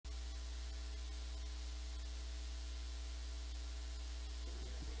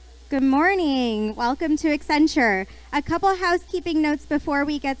Good morning. Welcome to Accenture. A couple housekeeping notes before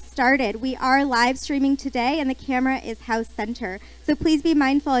we get started. We are live streaming today and the camera is house center. So please be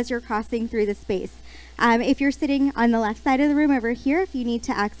mindful as you're crossing through the space. If you're sitting on the left side of the room over here, if you need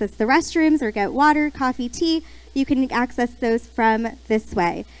to access the restrooms or get water, coffee, tea, you can access those from this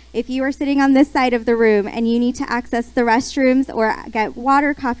way. If you are sitting on this side of the room and you need to access the restrooms or get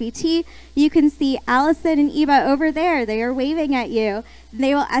water, coffee, tea, you can see Allison and Eva over there. They are waving at you.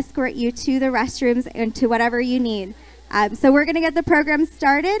 They will escort you to the restrooms and to whatever you need. So we're going to get the program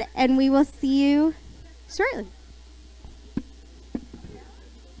started and we will see you shortly.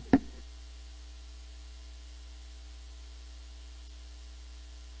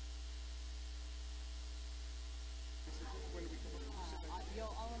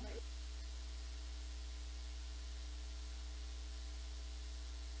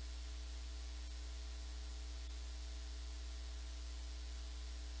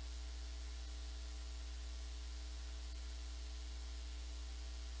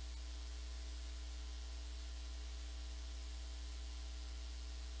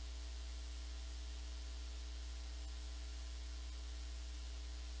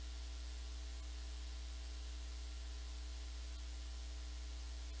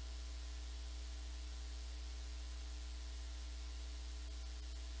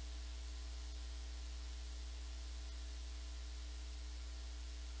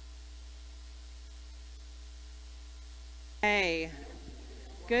 Hey,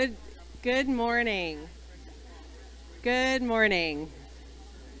 good morning. Good morning.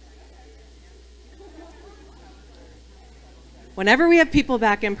 Whenever we have people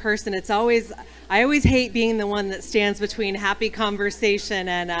back in person, I always hate being the one that stands between happy conversation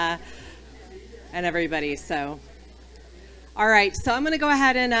and everybody. So, all right. So I'm going to go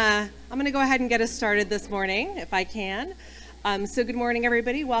ahead and get us started this morning, if I can. So good morning,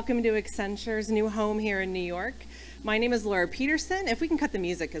 everybody. Welcome to Accenture's new home here in New York. My name is Laura Peterson. If we can cut the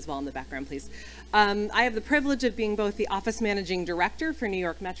music as well in the background, please. I have the privilege of being both the Office Managing Director for New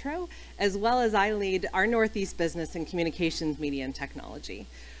York Metro, as well as I lead our Northeast Business and Communications, Media, and Technology.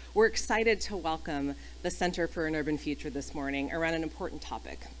 We're excited to welcome the Center for an Urban Future this morning around an important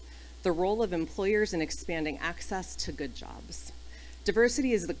topic, the role of employers in expanding access to good jobs.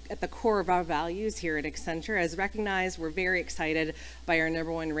 Diversity is at the core of our values here at Accenture. As recognized, we're very excited by our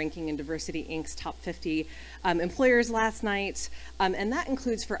 #1 ranking in Diversity Inc.'s top 50 employers last night, and that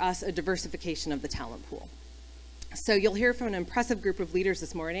includes for us a diversification of the talent pool. So you'll hear from an impressive group of leaders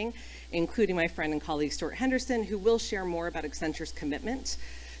this morning, including my friend and colleague Stuart Henderson, who will share more about Accenture's commitment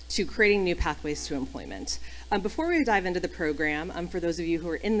to creating new pathways to employment. Before we dive into the program, for those of you who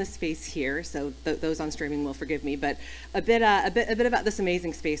are in the space here, so those on streaming will forgive me, but a bit about this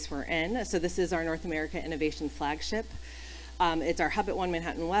amazing space we're in. So this is our North America Innovation Flagship. It's our hub at One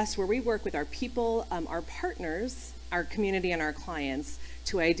Manhattan West, where we work with our people, our partners, our community, and our clients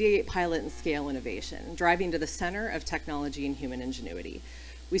to ideate, pilot, and scale innovation, driving to the center of technology and human ingenuity.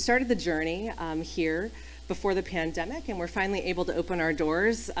 We started the journey here before the pandemic, and we're finally able to open our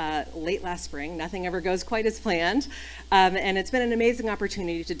doors late last spring. Nothing ever goes quite as planned, and it's been an amazing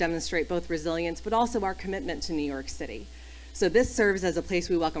opportunity to demonstrate both resilience, but also our commitment to New York City. So this serves as a place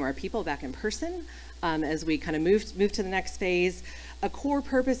we welcome our people back in person as we kind of move to the next phase. A core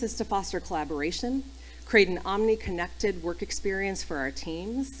purpose is to foster collaboration, create an omni-connected work experience for our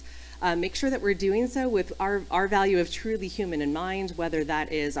teams, make sure that we're doing so with our value of truly human in mind, whether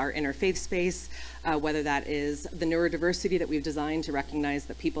that is our interfaith space, whether that is the neurodiversity that we've designed to recognize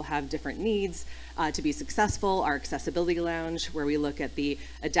that people have different needs to be successful, our accessibility lounge, where we look at the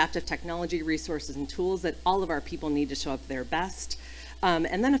adaptive technology resources and tools that all of our people need to show up their best.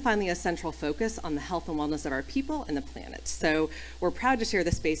 And then finally, a central focus on the health and wellness of our people and the planet. So we're proud to share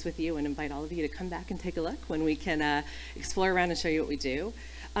this space with you and invite all of you to come back and take a look when we can explore around and show you what we do.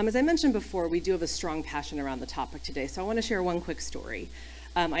 As I mentioned before, we do have a strong passion around the topic today, so I want to share one quick story.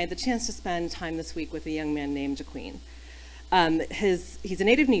 I had the chance to spend time this week with a young man named Jaqueen. He's a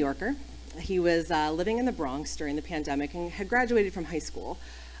native New Yorker. He was living in the Bronx during the pandemic and had graduated from high school.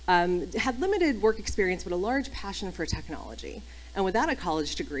 Had limited work experience, but a large passion for technology. And without a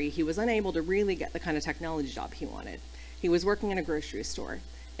college degree, he was unable to really get the kind of technology job he wanted. He was working in a grocery store,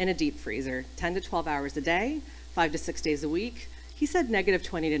 in a deep freezer, 10 to 12 hours a day, 5 to 6 days a week. He said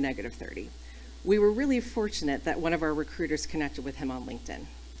 -20 to -30. We were really fortunate that one of our recruiters connected with him on LinkedIn.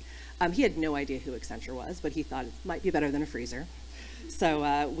 He had no idea who Accenture was, but he thought it might be better than a freezer. So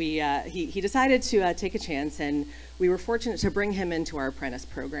he decided to take a chance, and we were fortunate to bring him into our apprentice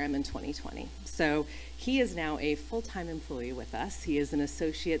program in 2020. So he is now a full-time employee with us. He is an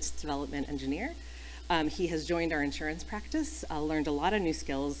associate's development engineer. He has joined our insurance practice, learned a lot of new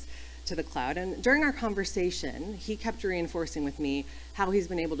skills to the cloud. And during our conversation, he kept reinforcing with me how he's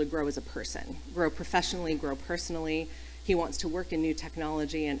been able to grow as a person, grow professionally, grow personally. He wants to work in new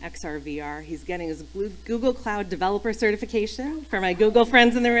technology and XR, VR. He's getting his Google Cloud Developer certification for my Google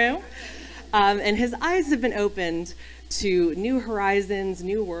friends in the room. And his eyes have been opened to new horizons,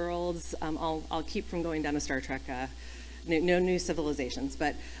 new worlds. I'll keep from going down a Star Trek, no new civilizations.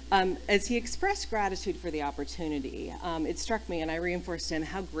 But as he expressed gratitude for the opportunity, it struck me, and I reinforced to him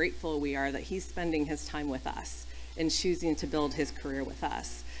how grateful we are that he's spending his time with us and choosing to build his career with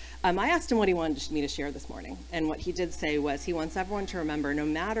us. I asked him what he wanted me to share this morning, and what he did say was he wants everyone to remember, no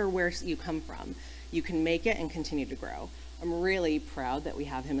matter where you come from, you can make it and continue to grow. I'm really proud that we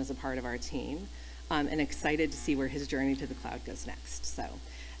have him as a part of our team, and excited to see where his journey to the cloud goes next. So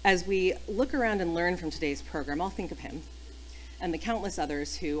as we look around and learn from today's program, I'll think of him and the countless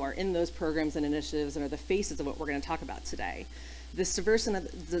others who are in those programs and initiatives and are the faces of what we're going to talk about today. This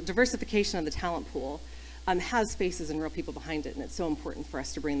diversification of the talent pool has faces and real people behind it, and it's so important for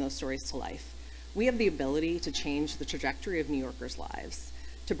us to bring those stories to life. We have the ability to change the trajectory of New Yorkers' lives,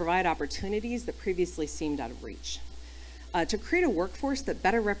 to provide opportunities that previously seemed out of reach, to create a workforce that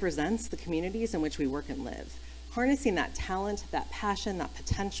better represents the communities in which we work and live, harnessing that talent, that passion, that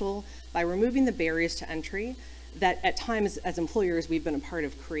potential by removing the barriers to entry that at times as employers we've been a part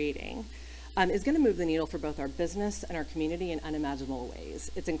of creating, is going to move the needle for both our business and our community in unimaginable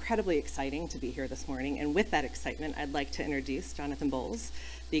ways. It's incredibly exciting to be here this morning, and with that excitement, I'd like to introduce Jonathan Bowles,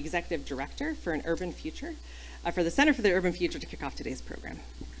 the Executive Director for the Center for the Urban Future, to kick off today's program.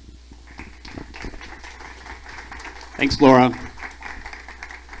 Thanks, Laura.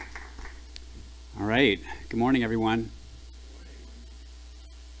 All right, good morning, everyone.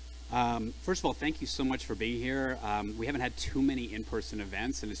 First of all, thank you so much for being here. We haven't had too many in-person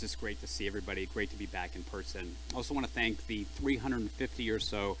events, and it's just great to see everybody. Great to be back in person. I also want to thank the 350 or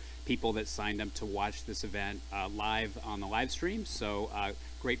so people that signed up to watch this event live on the live stream. So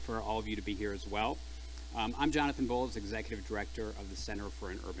great for all of you to be here as well. I'm Jonathan Bowles, Executive Director of the Center for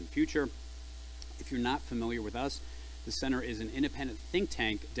an Urban Future. If you're not familiar with us, the Center is an independent think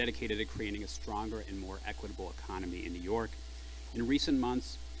tank dedicated to creating a stronger and more equitable economy in New York. In recent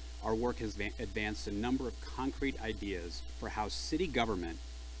months, our work has advanced a number of concrete ideas for how city government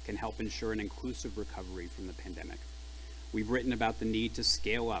can help ensure an inclusive recovery from the pandemic. We've written about the need to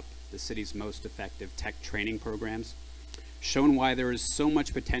scale up the city's most effective tech training programs, shown why there is so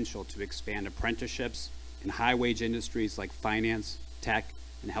much potential to expand apprenticeships in high-wage industries like finance, tech,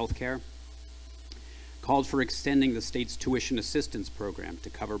 and healthcare, called for extending the state's tuition assistance program to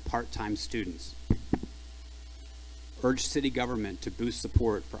cover part-time students, urged city government to boost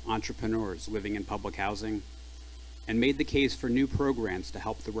support for entrepreneurs living in public housing, and made the case for new programs to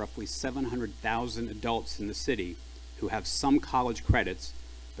help the roughly 700,000 adults in the city who have some college credits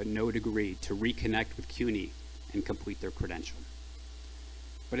but no degree to reconnect with CUNY and complete their credential.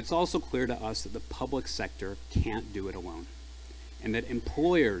 But it's also clear to us that the public sector can't do it alone, and that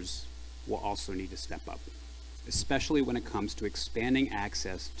employers will also need to step up, especially when it comes to expanding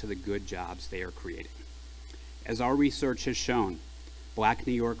access to the good jobs they are creating. As our research has shown, Black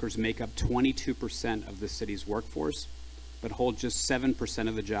New Yorkers make up 22% of the city's workforce, but hold just 7%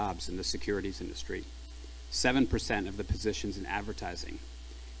 of the jobs in the securities industry, 7% of the positions in advertising,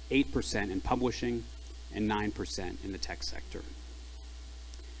 8% in publishing, and 9% in the tech sector.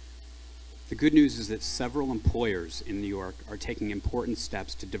 The good news is that several employers in New York are taking important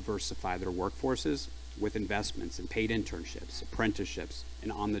steps to diversify their workforces with investments in paid internships, apprenticeships,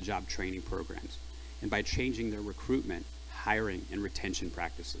 and on-the-job training programs, and by changing their recruitment, hiring, and retention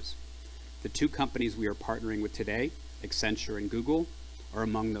practices. The two companies we are partnering with today, Accenture and Google, are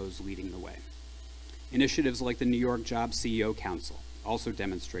among those leading the way. Initiatives like the New York Job CEO Council also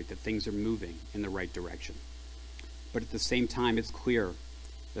demonstrate that things are moving in the right direction. But at the same time, it's clear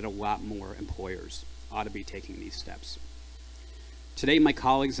that a lot more employers ought to be taking these steps. Today, my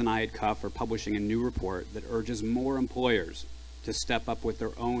colleagues and I at CUF are publishing a new report that urges more employers to step up with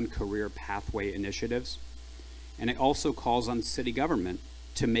their own career pathway initiatives. And it also calls on city government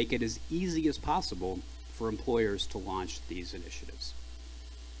to make it as easy as possible for employers to launch these initiatives.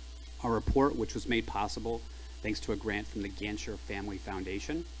 Our report, which was made possible thanks to a grant from the Gancher Family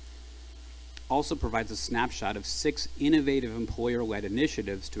Foundation, also provides a snapshot of 6 innovative employer-led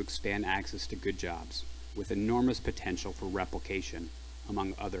initiatives to expand access to good jobs with enormous potential for replication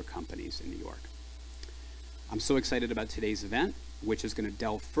among other companies in New York. I'm so excited about today's event, which is going to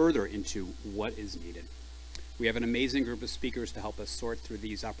delve further into what is needed. We have an amazing group of speakers to help us sort through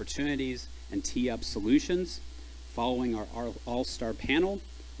these opportunities and tee up solutions. Following our all-star panel,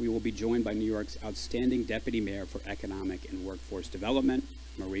 we will be joined by New York's outstanding Deputy Mayor for Economic and Workforce Development,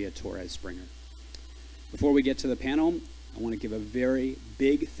 Maria Torres Springer. Before we get to the panel, I want to give a very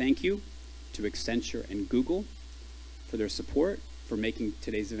big thank you to Accenture and Google for their support, for making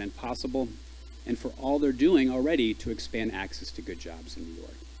today's event possible, and for all they're doing already to expand access to good jobs in New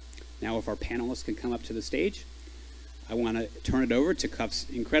York. Now, if our panelists can come up to the stage, I want to turn it over to Cuff's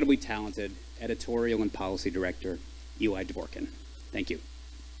incredibly talented editorial and policy director, Eli Dvorkin. Thank you.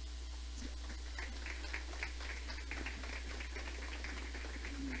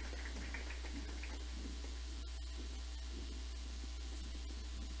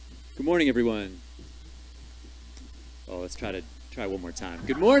 Good morning, everyone. Oh, let's try one more time.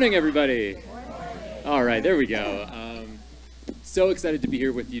 Good morning, everybody. Good morning. All right, there we go. So excited to be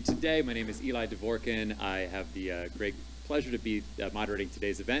here with you today. My name is Eli Dvorkin. I have the great pleasure to be moderating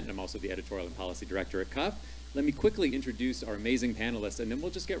today's event, and I'm also the editorial and policy director at Cuff. Let me quickly introduce our amazing panelists, and then we'll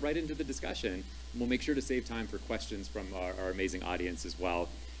just get right into the discussion. And we'll make sure to save time for questions from our amazing audience as well.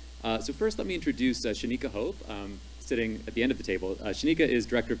 So first, let me introduce Shanika Hope, sitting at the end of the table. Shanika is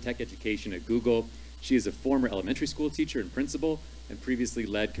Director of Tech Education at Google. She is a former elementary school teacher and principal, and previously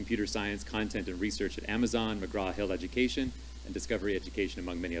led computer science, content, and research at Amazon, McGraw-Hill Education, and Discovery Education,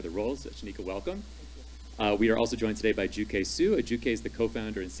 among many other roles. Shanika, welcome. We are also joined today by Juke Su. Juke is the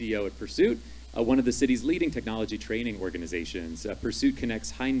co-founder and CEO at Pursuit, one of the city's leading technology training organizations. Pursuit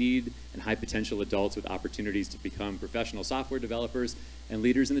connects high-need and high-potential adults with opportunities to become professional software developers and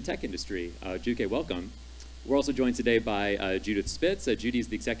leaders in the tech industry. Juke, welcome. We're also joined today by Judith Spitz. Judy is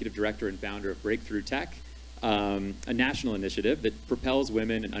the executive director and founder of Breakthrough Tech, a national initiative that propels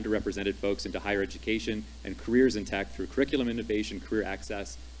women and underrepresented folks into higher education and careers in tech through curriculum innovation, career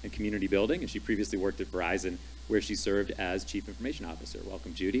access, and community building. And she previously worked at Verizon, where she served as Chief Information Officer.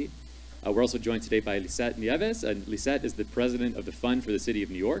 Welcome, Judy. We're also joined today by Lisette Nieves. Lisette is the president of the Fund for the City of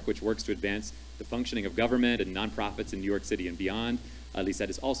New York, which works to advance the functioning of government and nonprofits in New York City and beyond.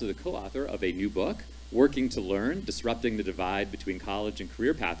 Lisette is also the co-author of a new book, Working to Learn, Disrupting the Divide Between College and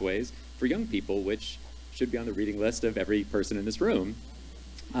Career Pathways for Young People, which should be on the reading list of every person in this room.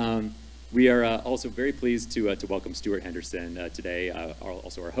 We are also very pleased to welcome Stuart Henderson today,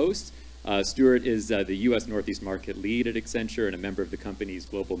 also our host. Stuart is the U.S. Northeast Market Lead at Accenture and a member of the company's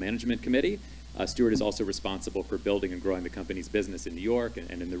Global Management Committee. Stuart is also responsible for building and growing the company's business in New York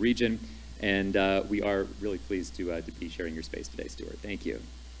and in the region. And we are really pleased to be sharing your space today, Stuart. Thank you.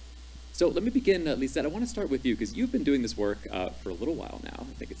 So let me begin, Lisette. I want to start with you because you've been doing this work for a little while now.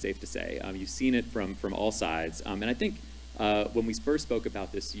 I think it's safe to say. You've seen it from all sides. And I think when we first spoke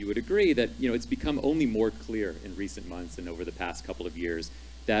about this, you would agree that it's become only more clear in recent months and over the past couple of years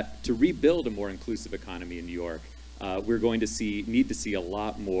that to rebuild a more inclusive economy in New York, we're going to need to see a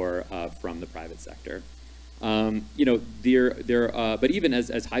lot more from the private sector. But even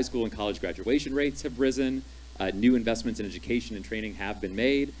as high school and college graduation rates have risen, new investments in education and training have been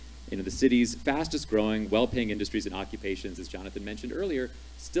made. The city's fastest growing, well-paying industries and occupations, as Jonathan mentioned earlier,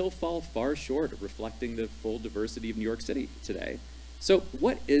 still fall far short of reflecting the full diversity of New York City today. So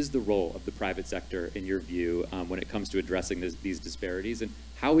what is the role of the private sector, in your view, when it comes to addressing these disparities? And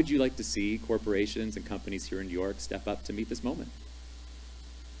how would you like to see corporations and companies here in New York step up to meet this moment?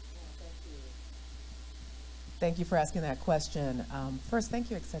 Thank you for asking that question. First,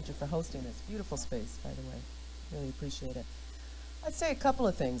 thank you, Accenture, for hosting this beautiful space, by the way. Really appreciate it. I'd say a couple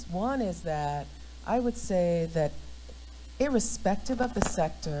of things. One is that I would say that irrespective of the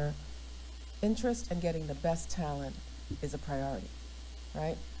sector, interest in getting the best talent is a priority,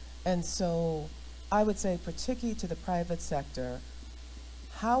 right? And so I would say, particularly to the private sector,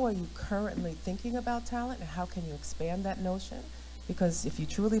 how are you currently thinking about talent and how can you expand that notion? Because if you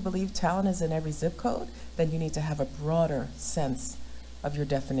truly believe talent is in every zip code, then you need to have a broader sense of your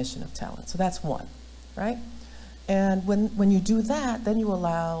definition of talent. So that's one, right? And when you do that, then you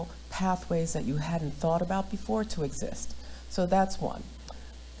allow pathways that you hadn't thought about before to exist. So that's one.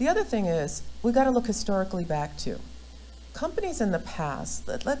 The other thing is, we've got to look historically back too. Companies in the past,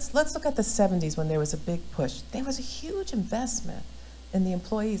 let's look at the 70s when there was a big push. There was a huge investment in the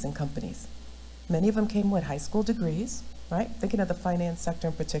employees in companies. Many of them came with high school degrees, right? Thinking of the finance sector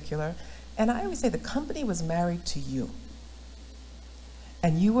in particular. And I always say the company was married to you.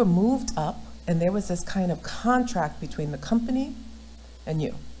 And you were moved up, and there was this kind of contract between the company and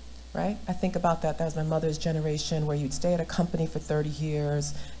you, right? I think about that. That was my mother's generation, where you'd stay at a company for 30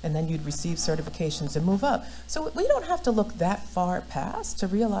 years, and then you'd receive certifications and move up. So we don't have to look that far past to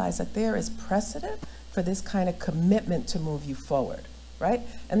realize that there is precedent for this kind of commitment to move you forward, right?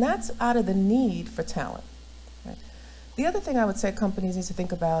 And that's out of the need for talent, right? The other thing I would say companies need to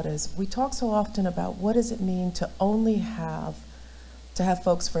think about is, we talk so often about what does it mean to only have to have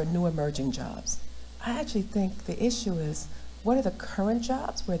folks for new emerging jobs. I actually think the issue is, what are the current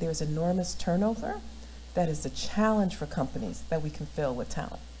jobs where there's enormous turnover? That is the challenge for companies that we can fill with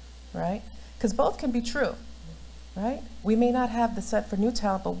talent, right? Because both can be true, right? We may not have the set for new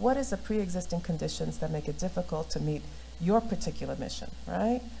talent, but what is the pre-existing conditions that make it difficult to meet your particular mission,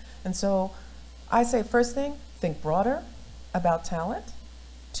 right? And so I say, first thing, think broader about talent.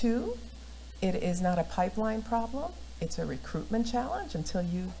 2, it is not a pipeline problem, it's a recruitment challenge until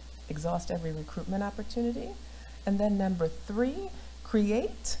you exhaust every recruitment opportunity. And then number 3,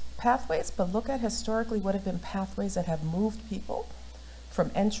 create pathways, but look at historically what have been pathways that have moved people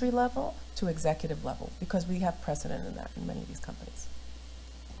from entry level to executive level, because we have precedent in that in many of these companies.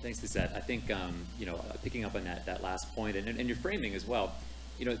 Thanks, Lisette. I think, picking up on that last point and your framing as well,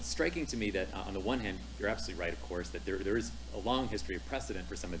 it's striking to me that on the one hand, you're absolutely right, of course, that there is a long history of precedent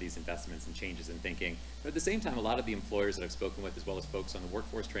for some of these investments and changes in thinking. But at the same time, a lot of the employers that I've spoken with, as well as folks on the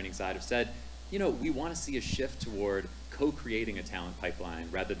workforce training side, have said, we want to see a shift toward co-creating a talent pipeline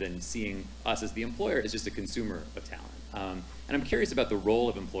rather than seeing us as the employer as just a consumer of talent. And I'm curious about the role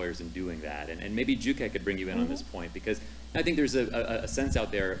of employers in doing that. And maybe Juke could bring you in on this point, because I think there's a sense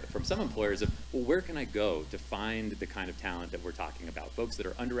out there from some employers of, well, where can I go to find the kind of talent that we're talking about? Folks that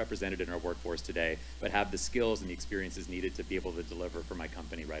are underrepresented in our workforce today, but have the skills and the experiences needed to be able to deliver for my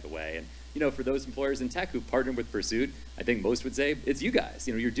company right away. And for those employers in tech who partner with Pursuit, I think most would say it's you guys.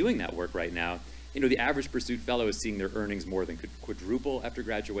 You're doing that work right now. The average Pursuit fellow is seeing their earnings more than quadruple after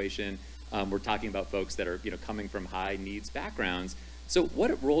graduation. We're talking about folks that are coming from high needs backgrounds. So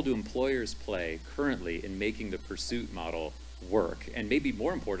what role do employers play currently in making the Pursuit model work? And maybe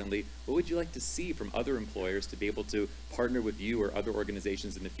more importantly, what would you like to see from other employers to be able to partner with you or other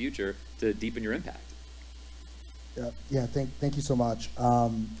organizations in the future to deepen your impact? Yeah, thank you so much.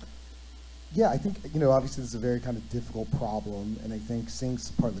 Yeah, I think, obviously this is a very kind of difficult problem, and I think seeing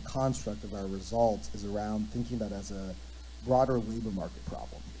part of the construct of our results is around thinking about it as a broader labor market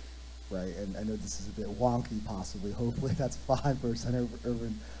problem, right? And I know this is a bit wonky, possibly. Hopefully that's fine for our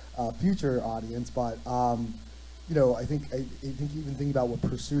urban future audience, but I think even thinking about what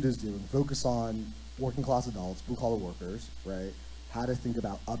Pursuit is doing, focus on working class adults, blue collar workers, right? How to think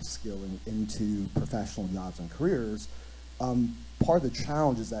about upskilling into professional jobs and careers. Part of the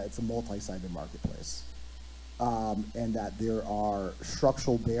challenge is that it's a multi-sided marketplace, and that there are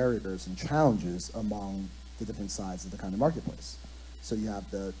structural barriers and challenges among the different sides of the kind of marketplace. So you have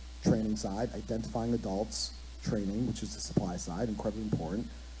the training side, identifying adults, training, which is the supply side, incredibly important,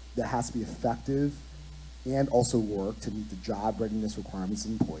 that has to be effective and also work to meet the job readiness requirements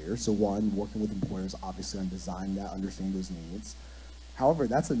of employers. So one, working with employers obviously on designing that, understanding those needs. However,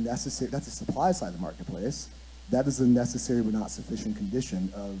 that's a supply side of the marketplace. That is a necessary but not sufficient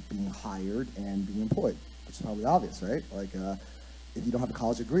condition of being hired and being employed, which is probably obvious, right? Like, if you don't have a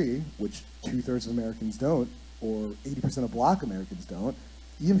college degree, which 2/3 of Americans don't, or 80% of Black Americans don't,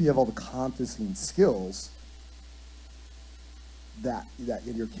 even if you have all the competency and skills that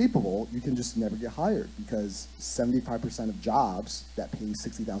you're capable, you can just never get hired, because 75% of jobs that pay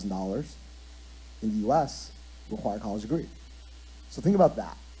 $60,000 in the US require a college degree. So think about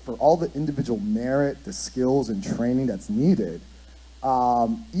that. For all the individual merit, the skills and training that's needed,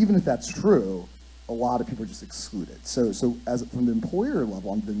 even if that's true, a lot of people are just excluded. So as from the employer level,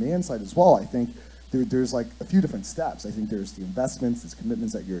 on the demand side as well, I think there's like a few different steps. I think there's the investments, there's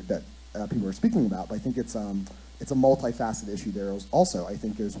commitments that people are speaking about, but I think it's a multifaceted issue there also. I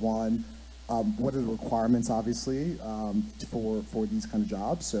think there's one, what are the requirements, obviously, for these kind of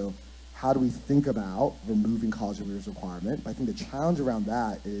jobs? So how do we think about removing college degrees requirement? I think the challenge around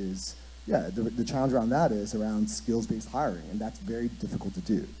that is, the challenge around that is around skills-based hiring, and that's very difficult to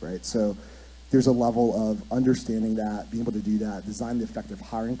do, right? So there's a level of understanding that, being able to do that, design the effective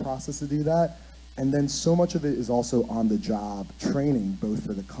hiring process to do that, and then so much of it is also on-the-job training, both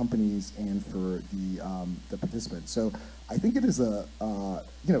for the companies and for the participants. So I think it is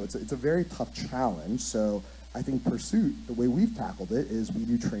it's a very tough challenge. So I think Pursuit, the way we've tackled it is we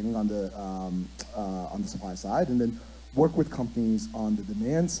do training on the supply side, and then work with companies on the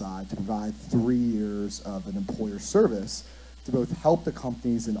demand side to provide 3 years of an employer service to both help the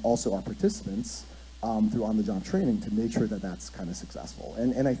companies and also our participants through on-the-job training to make sure that that's kind of successful.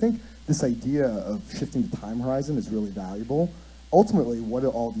 And I think this idea of shifting the time horizon is really valuable. Ultimately, what do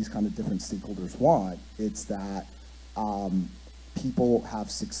all these kind of different stakeholders want? It's that people have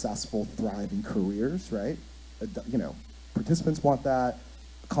successful, thriving careers, right? Participants want that,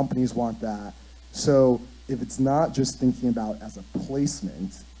 companies want that. So if it's not just thinking about as a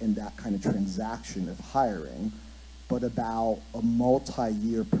placement in that kind of transaction of hiring, but about a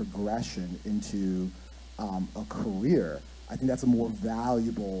multi-year progression into a career, I think that's a more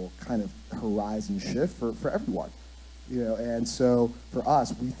valuable kind of horizon shift for everyone. And so for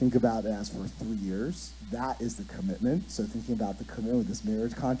us, we think about it as for 3 years. That is the commitment. So thinking about the commitment with this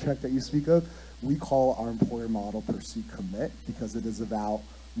marriage contract that you speak of, we call our employer model Pursue Commit, because it is about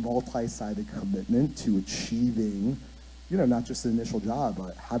multi-sided commitment to achieving, not just the initial job,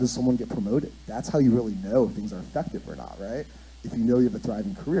 but how does someone get promoted? That's how you really know if things are effective or not, right? If you know you have a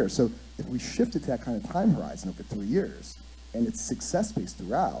thriving career. So if we shift it to that kind of time horizon over 3 years, and it's success-based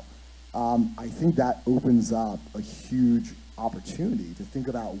throughout, I think that opens up a huge opportunity to think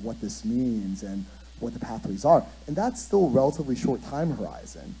about what this means and what the pathways are. And that's still a relatively short time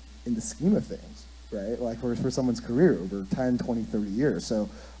horizon in the scheme of things, right? Like for someone's career over 10, 20, 30 years. So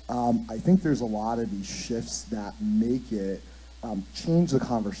I think there's a lot of these shifts that make it change the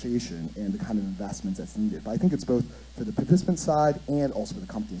conversation and the kind of investments that's needed. But I think it's both for the participant side and also for the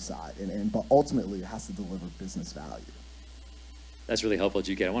company side. But ultimately, it has to deliver business value. That's really helpful,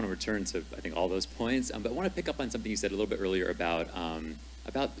 GK. I want to return to, I think, all those points, but I want to pick up on something you said a little bit earlier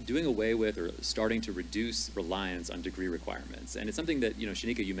about doing away with or starting to reduce reliance on degree requirements. And it's something that,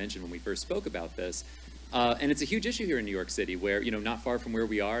 Shanika, you mentioned when we first spoke about this. And it's a huge issue here in New York City where, not far from where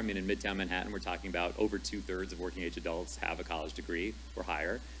we are, in Midtown Manhattan, we're talking about over 2/3 of working age adults have a college degree or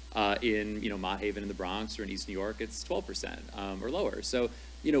higher. In, Mott Haven in the Bronx or in East New York, it's 12% or lower. So,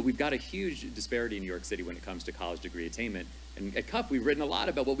 we've got a huge disparity in New York City when it comes to college degree attainment. And at CUF, we've written a lot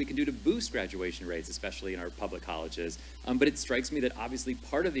about what we can do to boost graduation rates, especially in our public colleges. But it strikes me that obviously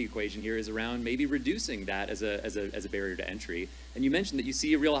part of the equation here is around maybe reducing that as a barrier to entry. And you mentioned that you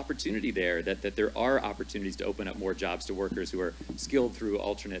see a real opportunity there, that there are opportunities to open up more jobs to workers who are skilled through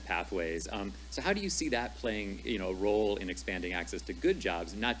alternate pathways. So how do you see that playing, a role in expanding access to good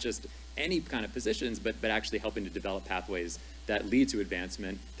jobs, not just any kind of positions, but actually helping to develop pathways that lead to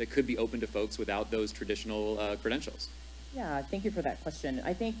advancement that could be open to folks without those traditional credentials? Yeah, thank you for that question.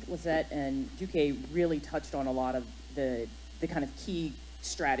 I think Lizette and Duque really touched on a lot of the kind of key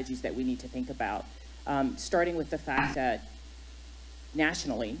strategies that we need to think about, starting with the fact that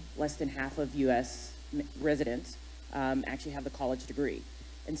nationally, less than half of U.S. residents actually have the college degree.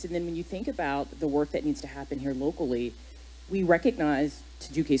 And so then when you think about the work that needs to happen here locally, we recognize,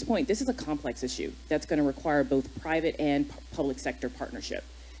 to Duque's point, this is a complex issue that's going to require both private and public sector partnership.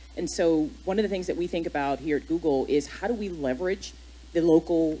 And so one of the things that we think about here at Google is how do we leverage the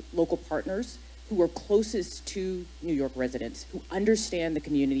local partners who are closest to New York residents, who understand the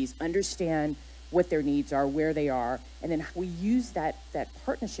communities, understand what their needs are, where they are, and then we use that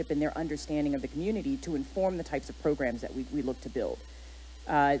partnership and their understanding of the community to inform the types of programs that we look to build.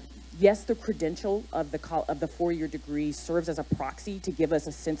 Yes, the credential of the 4-year degree serves as a proxy to give us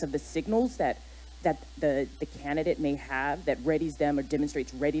a sense of the signals that the candidate may have that readies them or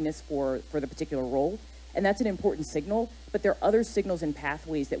demonstrates readiness for the particular role. And that's an important signal, but there are other signals and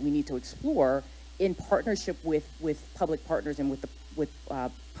pathways that we need to explore in partnership with public partners and with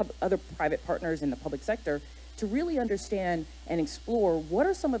other private partners in the public sector to really understand and explore what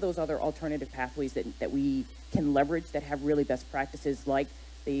are some of those other alternative pathways that we can leverage that have really best practices, like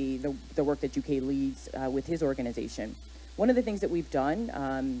the work that UK leads with his organization. One of the things that we've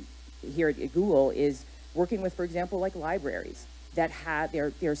done here at Google is working with, for example, like libraries that have,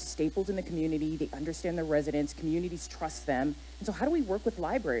 they're staples in the community, they understand the residents, communities trust them. And so how do we work with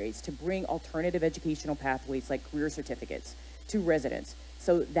libraries to bring alternative educational pathways like career certificates to residents?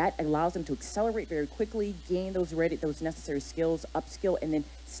 So that allows them to accelerate very quickly, gain those necessary skills, upskill, and then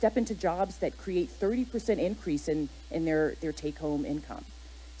step into jobs that create 30% increase in their take-home income.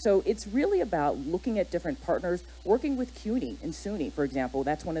 So it's really about looking at different partners, working with CUNY and SUNY, for example.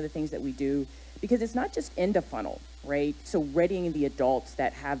 That's one of the things that we do, because it's not just end of funnel, right? So readying the adults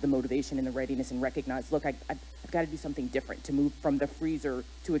that have the motivation and the readiness and recognize, look, I've got to do something different to move from the freezer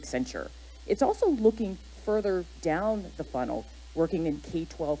to Accenture. It's also looking further down the funnel, working in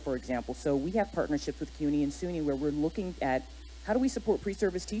K-12, for example. So we have partnerships with CUNY and SUNY where we're looking at how do we support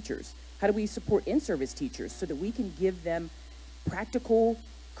pre-service teachers? How do we support in-service teachers so that we can give them practical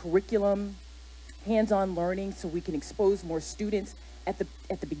curriculum, hands-on learning, so we can expose more students at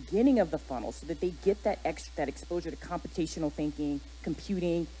the beginning of the funnel so that they get that exposure to computational thinking,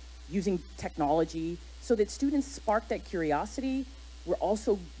 computing, using technology, so that students spark that curiosity. We're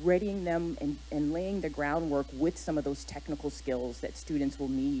also readying them and laying the groundwork with some of those technical skills that students will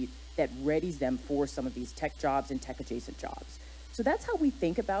need that readies them for some of these tech jobs and tech adjacent jobs. So that's how we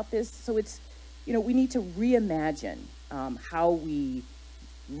think about this. So it's, we need to reimagine how we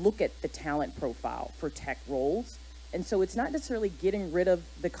look at the talent profile for tech roles. And so it's not necessarily getting rid of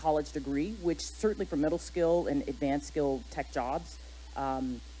the college degree, which certainly for middle skill and advanced skill tech jobs,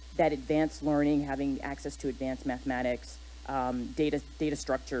 that advanced learning, having access to advanced mathematics, data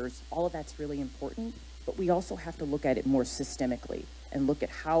structures, all of that's really important, but we also have to look at it more systemically and look at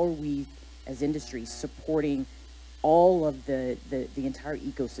how are we as industries supporting all of the entire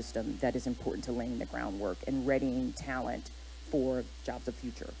ecosystem that is important to laying the groundwork and readying talent for jobs of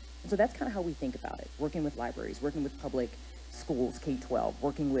future. And so that's kind of how we think about it, working with libraries, working with public schools, K-12,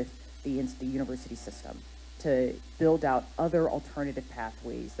 working with the university system to build out other alternative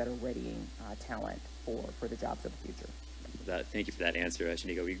pathways that are readying talent for the jobs of the future. Thank you for that answer,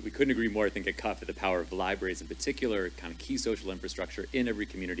 Shanika. We couldn't agree more. I think it caught for the power of libraries in particular, kind of key social infrastructure in every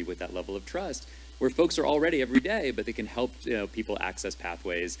community with that level of trust, where folks are already every day, but they can help people access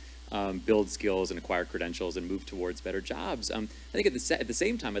pathways, build skills and acquire credentials and move towards better jobs. I think at the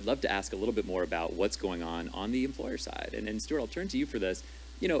same time, I'd love to ask a little bit more about what's going on the employer side. And Stuart, I'll turn to you for this.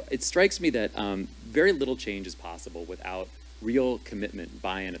 It strikes me that very little change is possible without real commitment,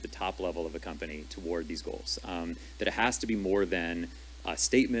 buy-in at the top level of a company toward these goals. That it has to be more than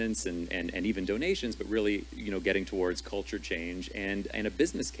statements and even donations, but really, getting towards culture change and a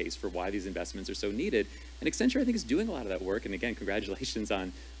business case for why these investments are so needed. And Accenture, I think, is doing a lot of that work. And again, congratulations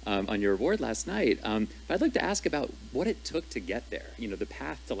on your award last night. But I'd like to ask about what it took to get there. The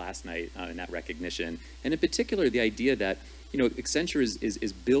path to last night in that recognition, and in particular, the idea that Accenture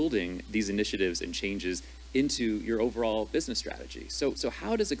is building these initiatives and changes into your overall business strategy. So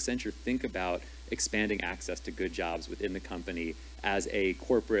how does Accenture think about expanding access to good jobs within the company as a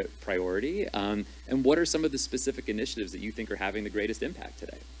corporate priority? And what are some of the specific initiatives that you think are having the greatest impact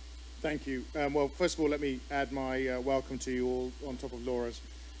today? Thank you. Well, first of all, let me add my welcome to you all on top of Laura's.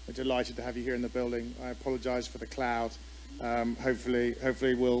 We're delighted to have you here in the building. I apologize for the cloud. Hopefully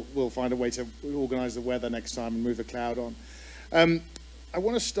we'll find a way to organize the weather next time and move the cloud on. I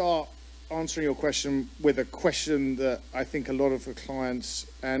want to start answering your question with a question that I think a lot of the clients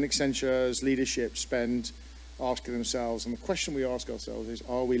and Accenture's leadership spend asking themselves. And the question we ask ourselves is,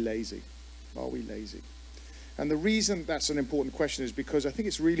 are we lazy? Are we lazy? And the reason that's an important question is because I think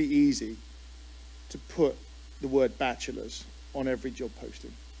it's really easy to put the word bachelor's on every job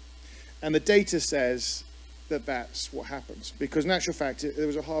posting. And the data says that that's what happens. Because in actual fact, there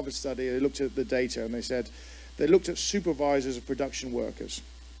was a Harvard study, they looked at the data and they looked at supervisors of production workers.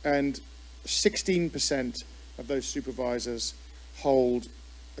 And 16% of those supervisors hold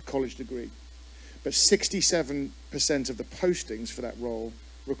a college degree, but 67% of the postings for that role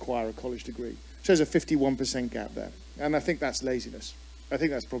require a college degree. So there's a 51% gap there. And I think that's laziness. I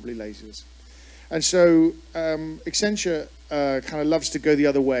think that's probably laziness. And so Accenture kind of loves to go the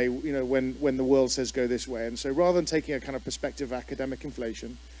other way, when the world says go this way. And so rather than taking a kind of perspective of academic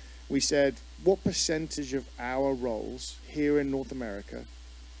inflation, we said, what percentage of our roles here in North America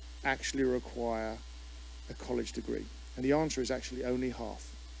actually require a college degree? And the answer is actually only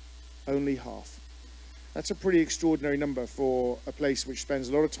half. Only half. That's a pretty extraordinary number for a place which spends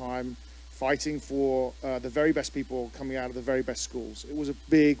a lot of time fighting for the very best people coming out of the very best schools. It was a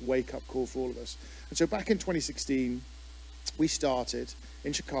big wake-up call for all of us. And so back in 2016, we started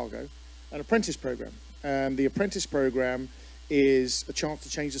in Chicago an apprentice program. And the apprentice program is a chance to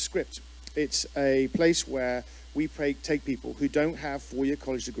change the script. It's a place where we take people who don't have four-year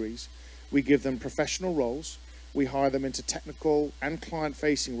college degrees. We give them professional roles. We hire them into technical and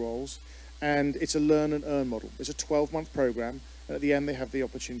client-facing roles. And it's a learn and earn model. It's a 12-month program. And at the end, they have the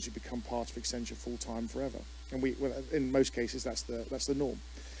opportunity to become part of Accenture full-time forever. And in most cases, that's the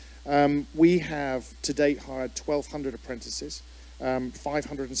norm. We have to date hired 1,200 apprentices,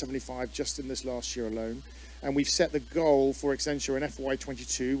 575 just in this last year alone. And we've set the goal for Accenture in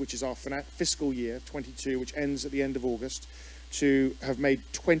FY22, which is our fiscal year 22, which ends at the end of August, to have made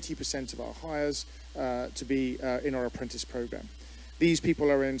 20% of our hires to be in our apprentice program. These people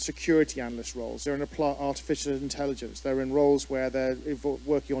are in security analyst roles. They're in artificial intelligence. They're in roles where they're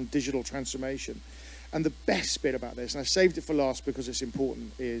working on digital transformation. And the best bit about this, and I saved it for last because it's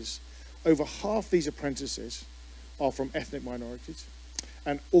important, is over half these apprentices are from ethnic minorities,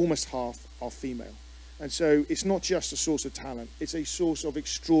 and almost half are female. And so it's not just a source of talent, it's a source of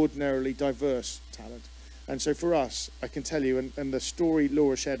extraordinarily diverse talent. And so for us, I can tell you, and the story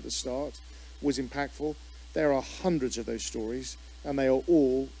Laura shared at the start was impactful. There are hundreds of those stories, and they are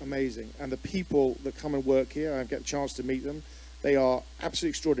all amazing. And the people that come and work here, I get a chance to meet them, they are absolutely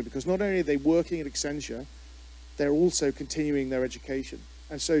extraordinary, because not only are they working at Accenture, they're also continuing their education.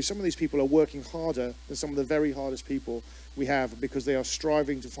 And so some of these people are working harder than some of the very hardest people we have, because they are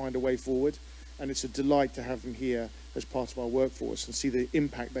striving to find a way forward. And it's a delight to have them here as part of our workforce and see the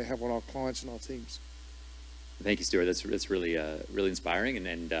impact they have on our clients and our teams. Thank you, Stuart. That's really really inspiring.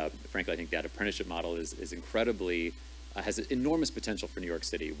 And frankly, I think that apprenticeship model is incredibly has enormous potential for New York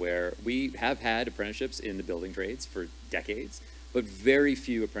City, where we have had apprenticeships in the building trades for decades, but very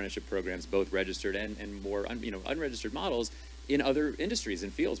few apprenticeship programs, both registered and more unregistered models in other industries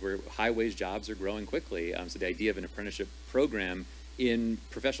and fields where high-wage jobs are growing quickly. So the idea of an apprenticeship program in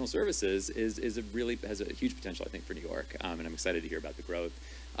professional services has a huge potential, I think, for New York, and I'm excited to hear about the growth.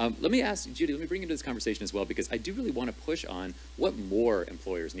 Let me ask, Judy, let me bring you into this conversation as well, because I do really want to push on what more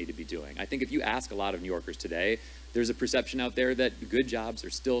employers need to be doing. I think if you ask a lot of New Yorkers today, there's a perception out there that good jobs are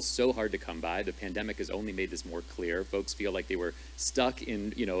still so hard to come by. The pandemic has only made this more clear. Folks feel like they were stuck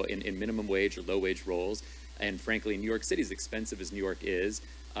in minimum wage or low wage roles. And frankly, New York City, as expensive as New York is,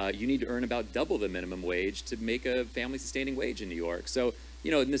 you need to earn about double the minimum wage to make a family-sustaining wage in New York. So,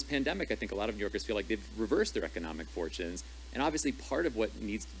 in this pandemic, I think a lot of New Yorkers feel like they've reversed their economic fortunes. And obviously, part of what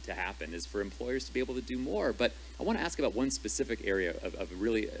needs to happen is for employers to be able to do more. But I want to ask about one specific area of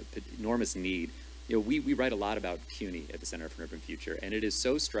really enormous need. We write a lot about CUNY at the Center for an Urban Future, and it is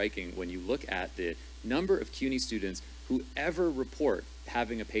so striking when you look at the number of CUNY students who ever report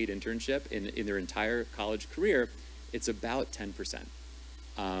having a paid internship in their entire college career. It's about 10%.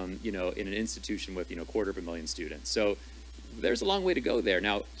 In an institution with 250,000 students. So there's a long way to go there.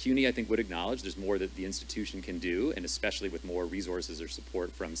 Now, CUNY, I think, would acknowledge there's more that the institution can do, and especially with more resources or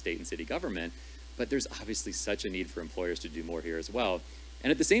support from state and city government, but there's obviously such a need for employers to do more here as well.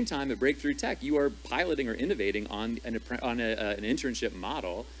 And at the same time, at Breakthrough Tech, you are piloting or innovating on an internship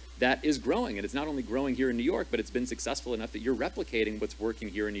model that is growing. And it's not only growing here in New York, but it's been successful enough that you're replicating what's working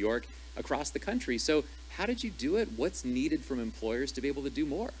here in New York across the country. So how did you do it? What's needed from employers to be able to do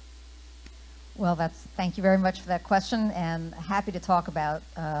more? Well, thank you very much for that question, and happy to talk about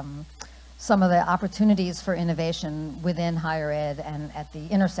some of the opportunities for innovation within higher ed and at the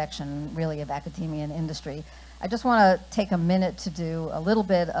intersection, really, of academia and industry. I just want to take a minute to do a little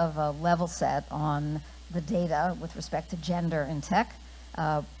bit of a level set on the data with respect to gender in tech.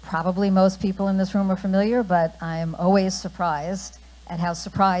 Probably most people in this room are familiar, but I'm always surprised at how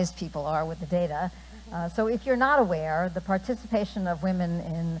surprised people are with the data. So if you're not aware, the participation of women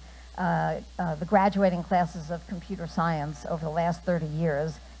in the graduating classes of computer science over the last 30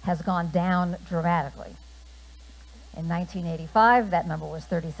 years has gone down dramatically. In 1985, that number was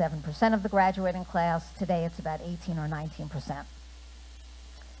 37% of the graduating class. Today, it's about 18 or 19%.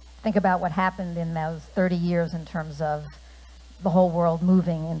 Think about what happened in those 30 years in terms of the whole world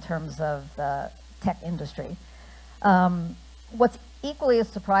moving in terms of the tech industry. What's equally as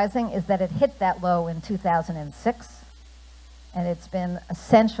surprising is that it hit that low in 2006, and it's been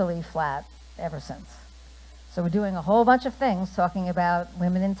essentially flat ever since. So we're doing a whole bunch of things talking about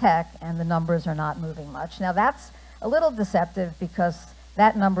women in tech, and the numbers are not moving much. Now that's a little deceptive because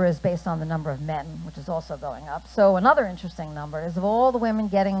that number is based on the number of men, which is also going up. So another interesting number is of all the women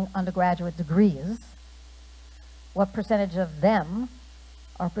getting undergraduate degrees, what percentage of them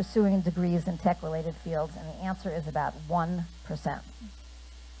are pursuing degrees in tech-related fields? And the answer is about 1%.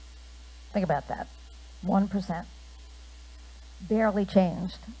 Think about that, 1%. Barely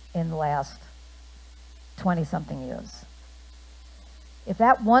changed in the last 20-something years. If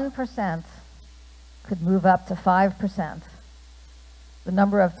that 1% could move up to 5%, the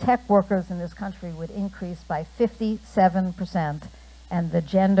number of tech workers in this country would increase by 57%, and the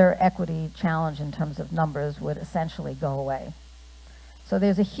gender equity challenge in terms of numbers would essentially go away. So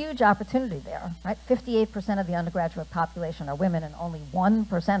there's a huge opportunity there, right? 58% of the undergraduate population are women, and only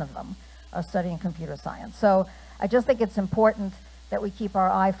 1% of them are studying computer science. So I just think it's important that we keep our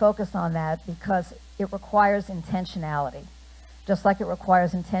eye focused on that, because it requires intentionality. Just like it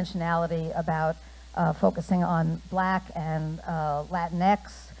requires intentionality about focusing on Black and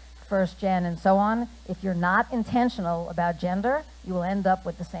Latinx, first gen, and so on. If you're not intentional about gender, you will end up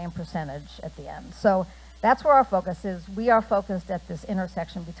with the same percentage at the end. So that's where our focus is. We are focused at this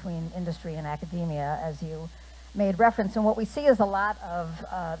intersection between industry and academia, as you made reference, and what we see is a lot of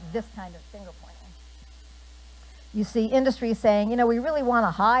this kind of finger pointing. You see industry saying, we really want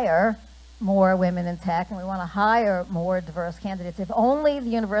to hire more women in tech, and we want to hire more diverse candidates. If only the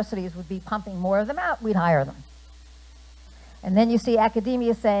universities would be pumping more of them out, we'd hire them. And then you see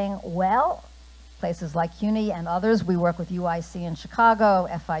academia saying, well, places like CUNY and others, we work with UIC in Chicago,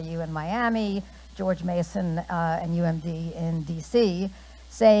 FIU in Miami, George Mason and UMD in DC,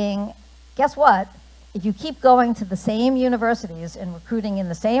 saying, guess what? If you keep going to the same universities and recruiting in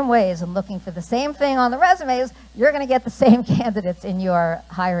the same ways and looking for the same thing on the resumes, you're going to get the same candidates in your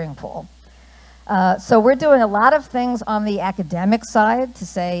hiring pool. So we're doing a lot of things on the academic side to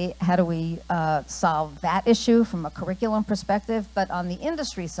say, how do we solve that issue from a curriculum perspective? But on the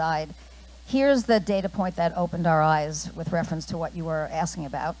industry side, here's the data point that opened our eyes with reference to what you were asking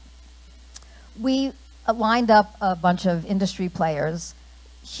about. We lined up a bunch of industry players,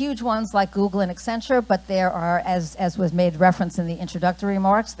 huge ones like Google and Accenture, but there are, as was made reference in the introductory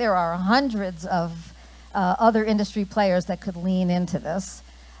remarks, there are hundreds of other industry players that could lean into this.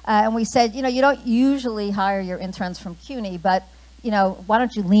 And we said, you know, you don't usually hire your interns from CUNY, but, you know, why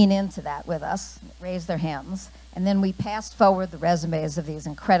don't you lean into that with us, raise their hands. And then we passed forward the resumes of these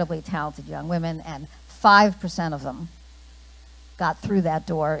incredibly talented young women, and 5% of them got through that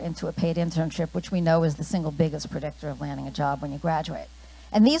door into a paid internship, which we know is the single biggest predictor of landing a job when you graduate.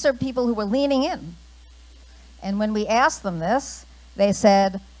 And these are people who were leaning in. And when we asked them this, they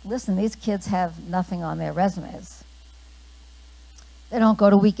said, listen, these kids have nothing on their resumes. They don't go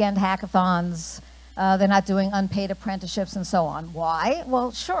to weekend hackathons. They're not doing unpaid apprenticeships and so on. Why?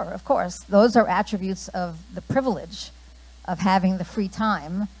 Well, sure, of course. Those are attributes of the privilege of having the free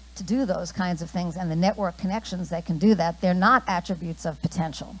time to do those kinds of things and the network connections that can do that. They're not attributes of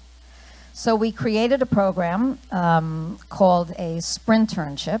potential. So we created a program called a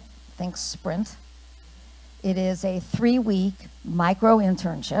Sprinternship. Think Sprint. It is a 3-week micro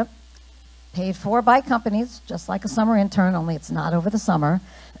internship paid for by companies, just like a summer intern, only it's not over the summer.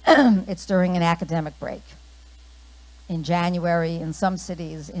 It's during an academic break. In January, in some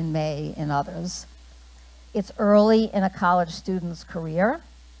cities, in May, in others. It's early in a college student's career.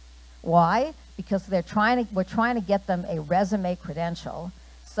 Why? Because we're trying to get them a resume credential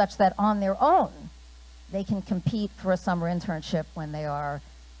such that on their own, they can compete for a summer internship when they are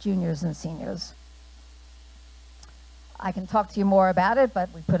juniors and seniors. I can talk to you more about it,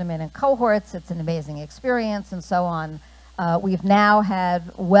 but we put them in cohorts. It's an amazing experience and so on. We've now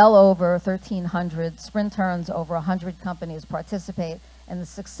had well over 1,300 Sprinterns, over 100 companies participate, and the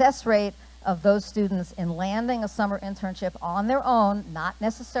success rate of those students in landing a summer internship on their own, not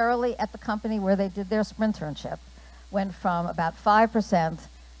necessarily at the company where they did their Sprinternship, went from about 5%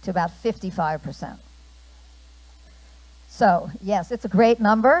 to about 55%. So yes, it's a great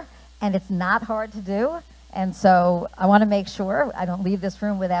number, and it's not hard to do. And so I want to make sure I don't leave this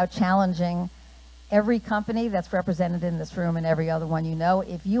room without challenging every company that's represented in this room and every other one you know.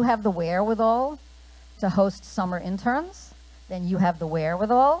 If you have the wherewithal to host summer interns, then you have the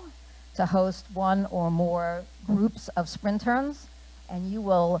wherewithal to host one or more groups of Sprinterns, and you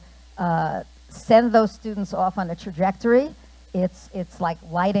will send those students off on a trajectory. It's like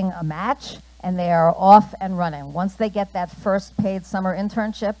lighting a match, and they are off and running. Once they get that first paid summer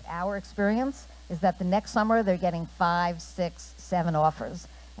internship, our experience is that the next summer they're getting 5, 6, 7 offers.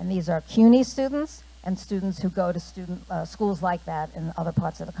 And these are CUNY students and students who go to schools like that in other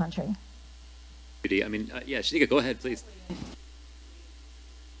parts of the country. I mean, yeah, Shanika, go ahead, please.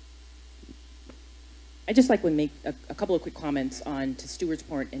 I'd just like to make a couple of quick comments on to Stuart's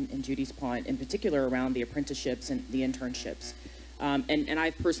point and Judy's point, in particular around the apprenticeships and the internships. And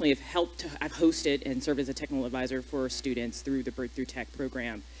I personally have I've hosted and served as a technical advisor for students through the Breakthrough Tech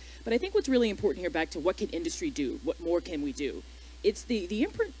program. But I think what's really important here, back to what can industry do? What more can we do? It's the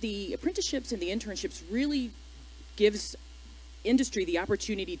apprenticeships and the internships really gives industry the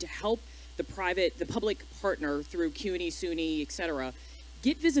opportunity to help the public partner through CUNY, SUNY, et cetera,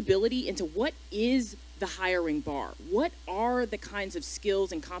 get visibility into what is the hiring bar. What are the kinds of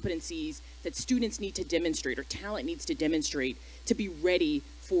skills and competencies that students need to demonstrate or talent needs to demonstrate to be ready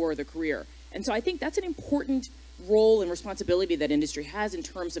for the career? And so I think that's an important role and responsibility that industry has in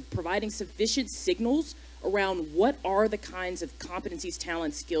terms of providing sufficient signals around what are the kinds of competencies,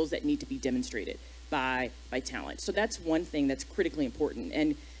 talents, skills that need to be demonstrated by talent. So that's one thing that's critically important.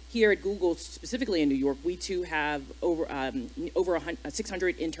 And here at Google, specifically in New York, we too have over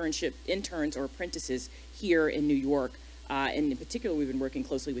 600 interns or apprentices here in New York. And in particular, we've been working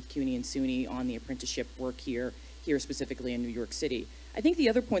closely with CUNY and SUNY on the apprenticeship work here specifically in New York City. I think the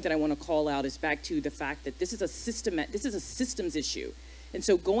other point that I want to call out is back to the fact that this is a systems issue. And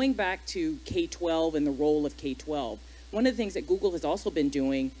so going back to K-12 and the role of K-12, one of the things that Google has also been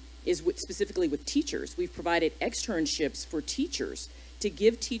doing is specifically with teachers. We've provided externships for teachers to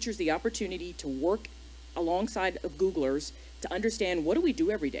give teachers the opportunity to work alongside of Googlers to understand, what do we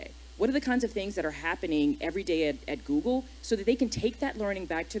do every day? What are the kinds of things that are happening every day at Google, so that they can take that learning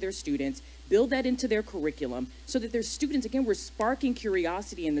back to their students, build that into their curriculum, so that their students, again, we're sparking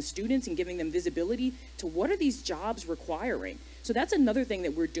curiosity in the students and giving them visibility to what are these jobs requiring. So that's another thing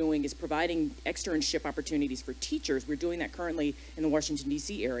that we're doing, is providing externship opportunities for teachers. We're doing that currently in the Washington,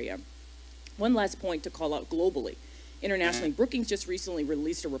 D.C. area. One last point to call out globally. Internationally, Brookings just recently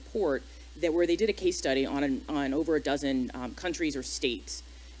released a report where they did a case study on over a dozen countries or states.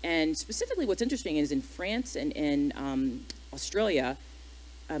 And specifically what's interesting is in France and in Australia,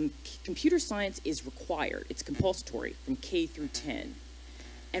 computer science is required. It's compulsory from K through 10.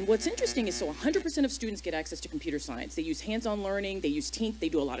 And what's interesting is, so 100% of students get access to computer science. They use hands-on learning, they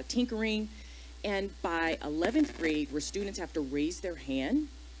do a lot of tinkering. And by 11th grade, where students have to raise their hand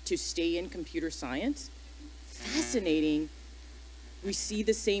to stay in computer science, fascinating, we see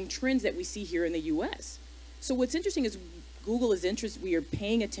the same trends that we see here in the US. So what's interesting is Google is interested, we are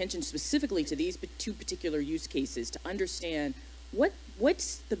paying attention specifically to these two particular use cases to understand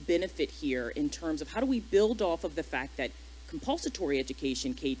what's the benefit here in terms of how do we build off of the fact that compulsory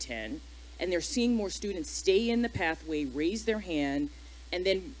education, K-10, and they're seeing more students stay in the pathway, raise their hand, and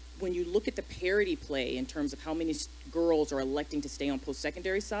then when you look at the parity play in terms of how many girls are electing to stay on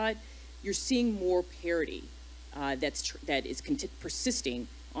post-secondary side, you're seeing more parity that is persisting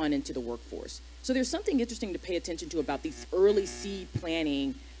on into the workforce. So there's something interesting to pay attention to about these early seed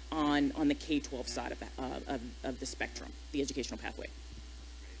planning on the K-12 side of the spectrum, the educational pathway.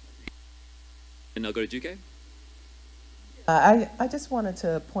 And I'll go to Juke. I just wanted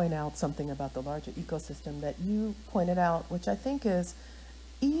to point out something about the larger ecosystem that you pointed out, which I think is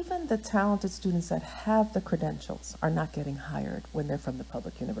even the talented students that have the credentials are not getting hired when they're from the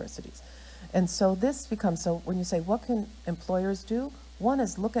public universities. And so this becomes, so when you say, what can employers do? One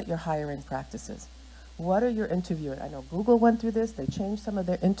is look at your hiring practices. What are your interviewing? I know Google went through this. They changed some of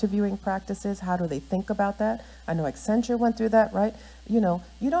their interviewing practices. How do they think about that? I know Accenture went through that, right? You know,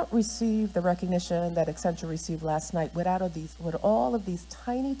 you don't receive the recognition that Accenture received last night with all of these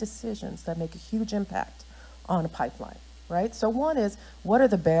tiny decisions that make a huge impact on a pipeline, right? So one is, what are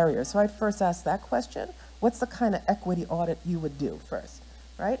the barriers? So I'd first ask that question. What's the kind of equity audit you would do first,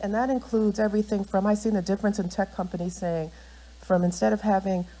 right? And that includes everything from, I've seen the difference in tech companies saying, from instead of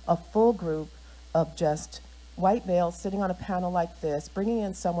having a full group of just white males sitting on a panel like this, bringing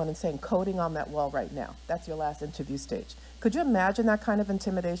in someone and saying, coding on that wall right now. That's your last interview stage. Could you imagine that kind of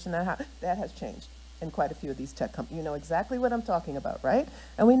intimidation? That has changed in quite a few of these tech companies. You know exactly what I'm talking about, right?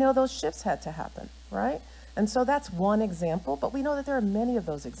 And we know those shifts had to happen, right? And so that's one example, but we know that there are many of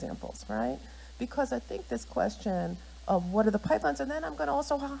those examples, right? Because I think this question of what are the pipelines, and then I'm going to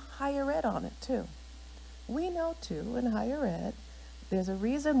also higher ed on it too. We know too in higher ed, there's a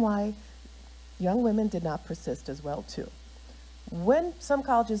reason why young women did not persist as well too. When some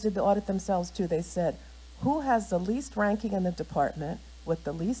colleges did the audit themselves too, they said, who has the least ranking in the department with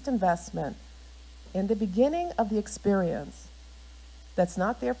the least investment in the beginning of the experience that's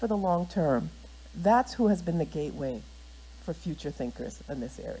not there for the long term, that's who has been the gateway for future thinkers in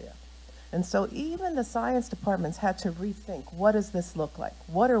this area. And so even the science departments had to rethink, what does this look like?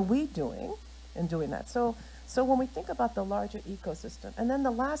 What are we doing in doing that? So when we think about the larger ecosystem, and then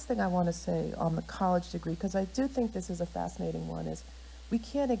the last thing I want to say on the college degree, because I do think this is a fascinating one, is we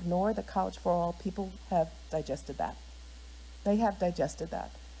can't ignore that College for All people have digested that. They have digested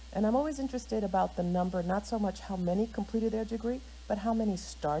that. And I'm always interested about the number, not so much how many completed their degree, but how many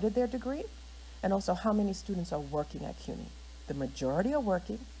started their degree, and also how many students are working at CUNY. The majority are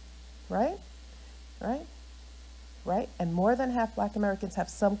working, right? Right? Right? And more than half Black Americans have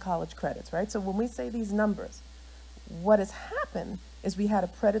some college credits, right? So when we say these numbers, what has happened is we had a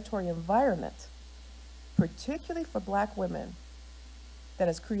predatory environment, particularly for Black women, that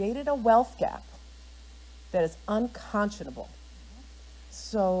has created a wealth gap that is unconscionable.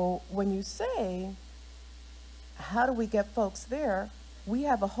 So when you say, how do we get folks there? We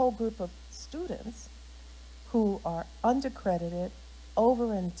have a whole group of students who are undercredited,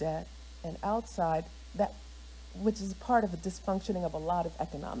 over in debt, and outside that, which is part of the dysfunctioning of a lot of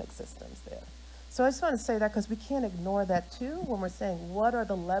economic systems there. So I just want to say that because we can't ignore that too when we're saying what are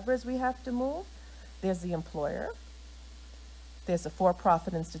the levers we have to move. There's the employer, there's a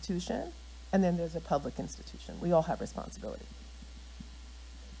for-profit institution, and then there's a public institution. We all have responsibility.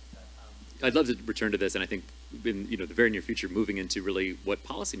 I'd love to return to this, and I think in the very near future, moving into really what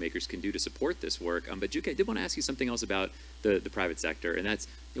policymakers can do to support this work. But Juke, I did want to ask you something else about the private sector, and that's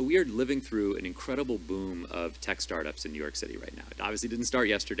we are living through an incredible boom of tech startups in New York City right now. It obviously didn't start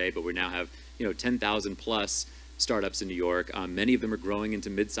yesterday, but we now have 10,000 plus startups in New York. Many of them are growing into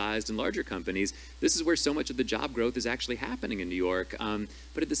mid-sized and larger companies. This is where so much of the job growth is actually happening in New York.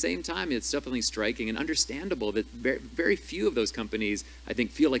 But at the same time, it's definitely striking and understandable that very few of those companies, I think,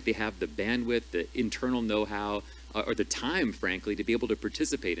 feel like they have the bandwidth, the internal know-how, or the time, frankly, to be able to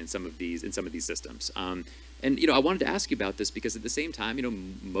participate in some of these systems. And I wanted to ask you about this because at the same time,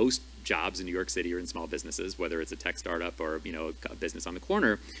 most jobs in New York City are in small businesses, whether it's a tech startup or a business on the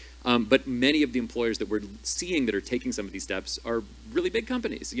corner. But many of the employers that we're seeing that are taking some of these steps are really big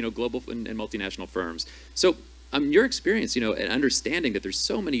companies, global and multinational firms. So your experience, and understanding that there's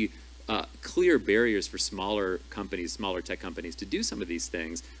so many clear barriers for smaller companies, smaller tech companies to do some of these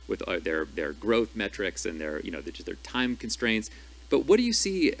things with their growth metrics and their time constraints. But what do you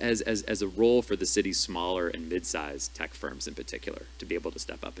see as a role for the city's smaller and mid-sized tech firms in particular to be able to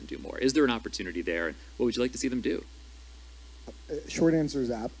step up and do more? Is there an opportunity there, and what would you like to see them do? Short answer is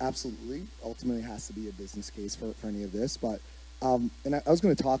absolutely. Ultimately, it has to be a business case for any of this. But and I was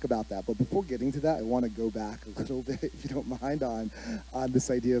going to talk about that, but before getting to that, I want to go back a little bit, if you don't mind, on this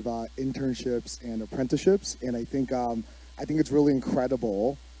idea of internships and apprenticeships. And I think it's really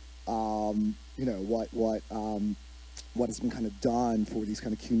incredible, you know, what has been kind of done for these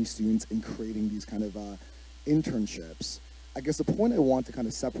kind of CUNY students in creating these kind of internships. I guess the point I want to kind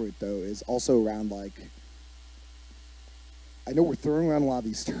of separate, though, is also around, like, I know we're throwing around a lot of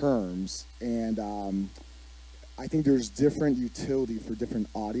these terms, and I think there's different utility for different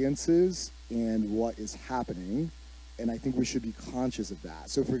audiences and what is happening, and I think we should be conscious of that.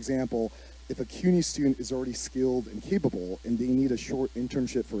 So, for example, if a CUNY student is already skilled and capable and they need a short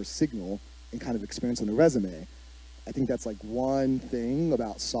internship for a signal and kind of experience on their resume, I think that's like one thing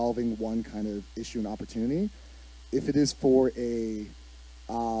about solving one kind of issue and opportunity. If it is for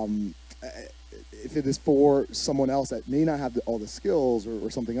if it is for someone else that may not have all the skills or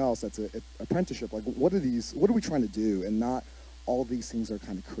something else, that's an apprenticeship. Like, what are we trying to do? And not all these things are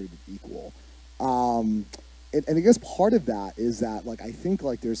kind of created equal. And I guess part of that is that, like, I think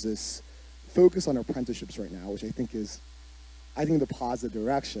like there's this focus on apprenticeships right now, which I think is, in the positive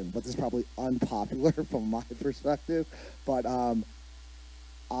direction, but this is probably unpopular from my perspective. But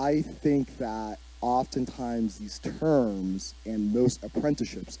I think that oftentimes these terms and most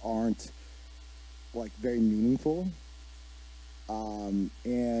apprenticeships aren't like very meaningful,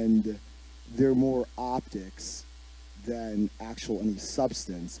 and they're more optics than actual any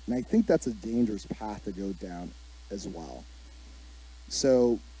substance. And I think that's a dangerous path to go down as well.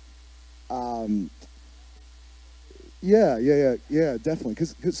 So, yeah, definitely.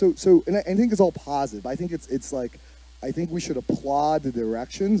 And I think it's all positive. I think it's like, I think we should applaud the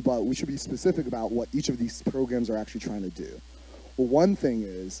directions, but we should be specific about what each of these programs are actually trying to do. Well, one thing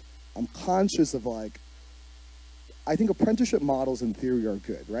is, I'm conscious of, like, I think apprenticeship models in theory are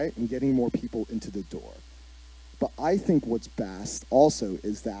good, right? And getting more people into the door. But I think what's best also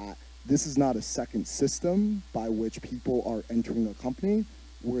is that this is not a second system by which people are entering a company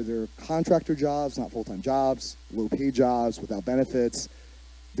where they're contractor jobs, not full-time jobs, low-paid jobs without benefits.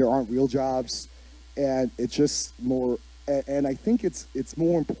 There aren't real jobs. And it's just more, and I think it's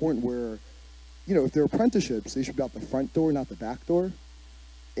more important where, you know, if they're apprenticeships, they should be out the front door, not the back door.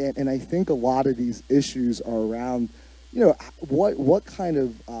 And I think a lot of these issues are around, you know, what kind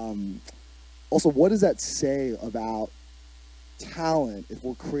of, also what does that say about talent if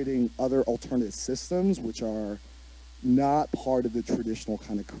we're creating other alternative systems which are not part of the traditional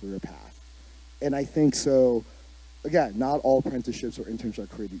kind of career path? And I think so, again, not all apprenticeships or internships are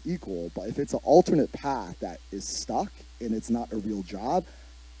created equal, but if it's an alternate path that is stuck and it's not a real job,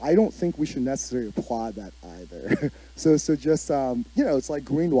 I don't think we should necessarily applaud that either. so just, you know, it's like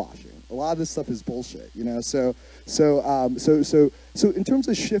greenwashing. A lot of this stuff is bullshit, you know? So in terms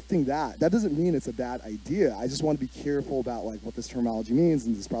of shifting that doesn't mean it's a bad idea. I just want to be careful about, like, what this terminology means,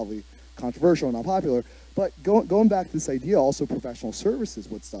 and this is probably controversial and unpopular. But going back to this idea, also professional services,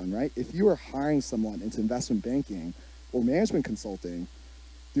 what's done, right? If you are hiring someone into investment banking or management consulting,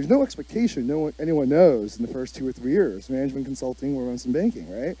 there's no expectation anyone knows in the first 2 or 3 years, management consulting or investment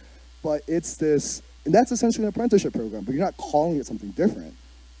banking, right? But it's this, and that's essentially an apprenticeship program, but you're not calling it something different.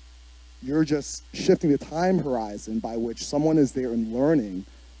 You're just shifting the time horizon by which someone is there and learning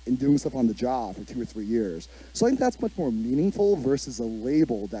and doing stuff on the job for 2 or 3 years. So I think that's much more meaningful versus a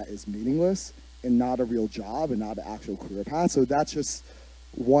label that is meaningless and not a real job and not an actual career path. So that's just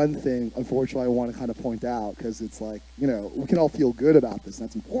one thing, unfortunately, I want to kind of point out, because it's like, you know, we can all feel good about this, and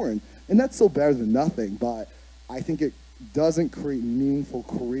that's important, and that's still better than nothing, but I think it doesn't create meaningful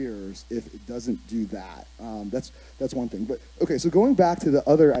careers if it doesn't do that. That's one thing. But okay, so going back to the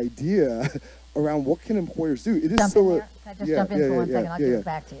other idea around what can employers do, it is still Can I just jump in for 1 second? I'll give it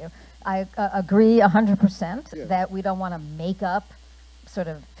back to you. I agree 100% that we don't want to make up sort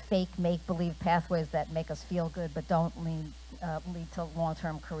of fake make-believe pathways that make us feel good but don't lead to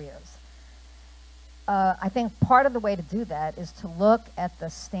long-term careers. I think part of the way to do that is to look at the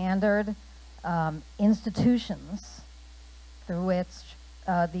standard institutions through which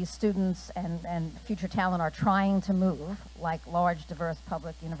these students and future talent are trying to move, like large, diverse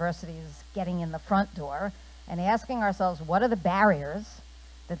public universities getting in the front door, and asking ourselves, what are the barriers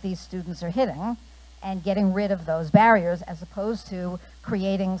that these students are hitting, and getting rid of those barriers as opposed to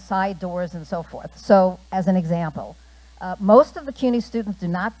creating side doors and so forth. So, as an example, most of the CUNY students do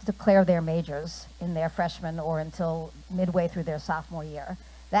not declare their majors in their freshman or until midway through their sophomore year.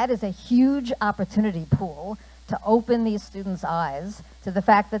 That is a huge opportunity pool to open these students' eyes to the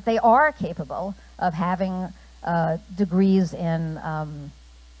fact that they are capable of having degrees in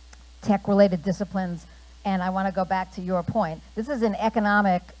tech-related disciplines. And I want to go back to your point. This is an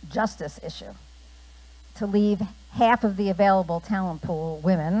economic justice issue. To leave half of the available talent pool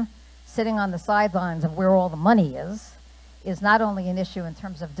women sitting on the sidelines of where all the money is not only an issue in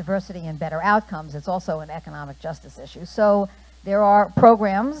terms of diversity and better outcomes, it's also an economic justice issue. So there are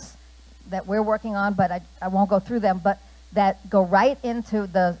programs that we're working on, but I won't go through them, but that go right into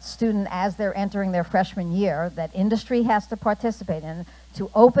the student as they're entering their freshman year, that industry has to participate in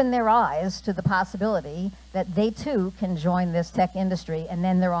to open their eyes to the possibility that they too can join this tech industry, and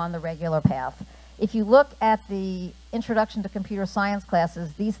then they're on the regular path. If you look at the introduction to computer science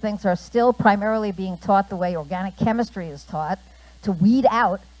classes, these things are still primarily being taught the way organic chemistry is taught, to weed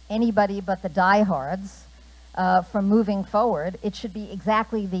out anybody but the diehards from moving forward. It should be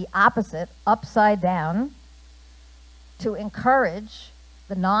exactly the opposite, upside down, to encourage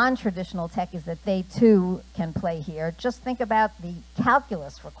the non-traditional techies that they too can play here. Just think about the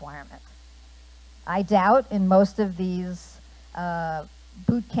calculus requirement. I doubt in most of these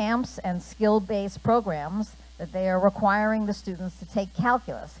boot camps and skill-based programs that they are requiring the students to take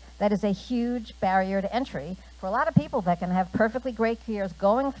calculus. That is a huge barrier to entry for a lot of people that can have perfectly great careers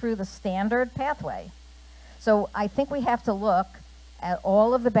going through the standard pathway. So I think we have to look at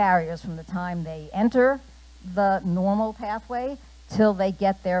all of the barriers from the time they enter the normal pathway till they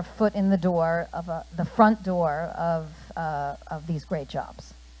get their foot in the door of the front door of these great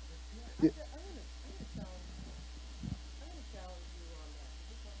jobs.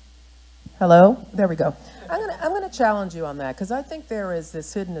 Hello? There we go. I'm gonna challenge you on that, because I think there is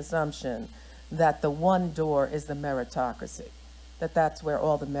this hidden assumption that the one door is the meritocracy, that that's where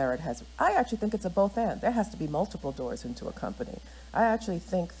all the merit has. I actually think it's a both and. There has to be multiple doors into a company. I actually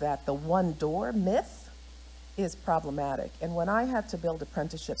think that the one door myth is problematic. And when I had to build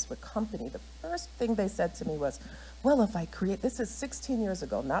apprenticeships with company, the first thing they said to me was, well, if I create, this is 16 years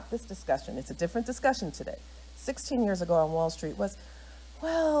ago, not this discussion, it's a different discussion today. 16 years ago on Wall Street was,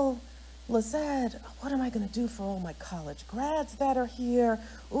 well, Lizette, what am I going to do for all my college grads that are here?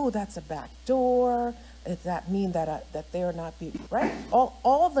 Ooh, that's a back door. Does that mean that that they're not being, right?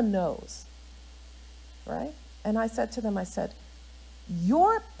 All the no's, right? And I said to them, I said,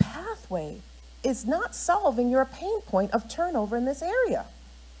 your pathway is not solving your pain point of turnover in this area.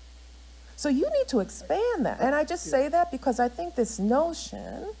 So you need to expand that. And I just say that because I think this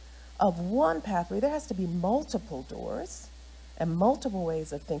notion of one pathway, there has to be multiple doors and multiple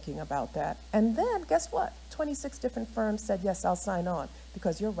ways of thinking about that. And then, guess what? 26 different firms said, yes, I'll sign on,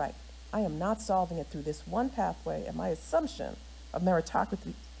 because you're right. I am not solving it through this one pathway, and my assumption of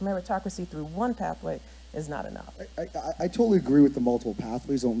meritocracy through one pathway is not enough. I totally agree with the multiple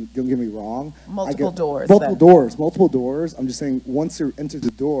pathways, don't get me wrong. Multiple doors. Multiple doors. I'm just saying, once you enter the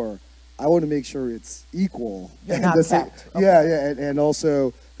door, I want to make sure it's equal. You're not capped. Okay. Yeah, and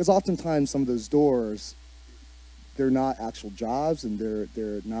also, because oftentimes some of those doors, they're not actual jobs, and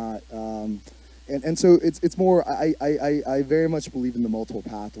they're not, and so it's more, I very much believe in the multiple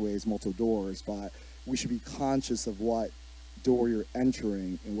pathways, multiple doors, but we should be conscious of what door you're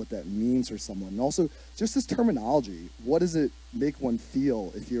entering and what that means for someone. And also, just this terminology, what does it make one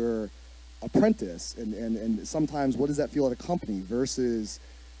feel if you're apprentice, and sometimes what does that feel at a company versus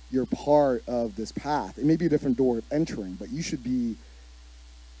you're part of this path? It may be a different door of entering, but you should be,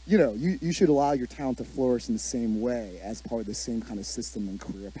 you should allow your talent to flourish in the same way as part of the same kind of system and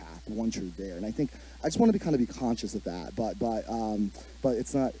career path once you're there. And I think I just want to be conscious of that, but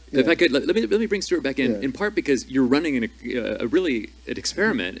it's not. If I could, let me bring Stuart back in part because you're running an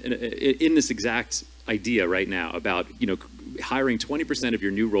experiment in this exact idea right now about hiring 20% of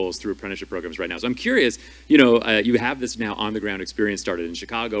your new roles through apprenticeship programs right now. So I'm curious, you have this now on the ground experience, started in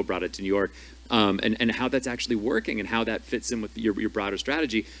Chicago, brought it to New York, and how that's actually working and how that fits in with your broader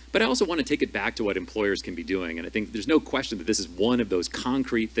strategy. But I also want to take it back to what employers can be doing. And I think there's no question that this is one of those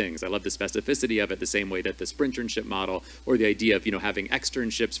concrete things. I love the specificity of it, the same way that the sprinternship model or the idea of having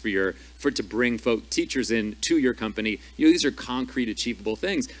externships to bring teachers in to your company. These are concrete, achievable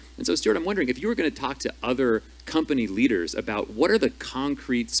things. And so, Stuart, I'm wondering if you were going to talk to other company leaders about what are the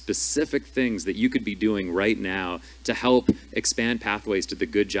concrete, specific things that you could be doing right now to help expand pathways to the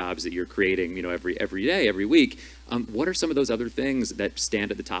good jobs that you're creating, every day, every week. What are some of those other things that stand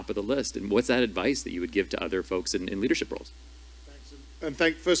at the top of the list? And what's that advice that you would give to other folks in leadership roles? And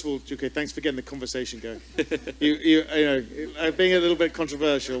first of all, Juke, thanks for getting the conversation going. Being a little bit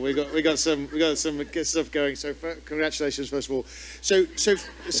controversial, we got some good stuff going. So congratulations, first of all.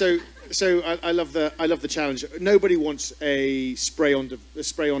 So So I love the challenge. Nobody wants a spray-on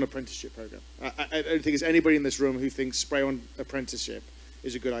apprenticeship program. I don't think there's anybody in this room who thinks spray-on apprenticeship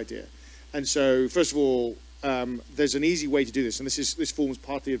is a good idea. And so, first of all, there's an easy way to do this, and this forms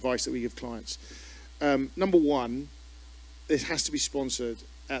part of the advice that we give clients. Number one, this has to be sponsored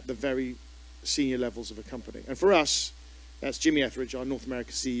at the very senior levels of a company. And for us, that's Jimmy Etheridge, our North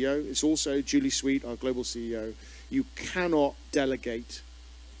America CEO. It's also Julie Sweet, our global CEO. You cannot delegate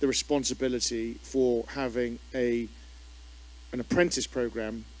the responsibility for having an apprentice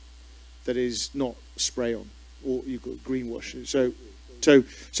program that is not spray on or you've got greenwash.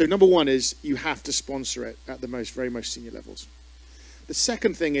 So number one is you have to sponsor it at the very most senior levels. The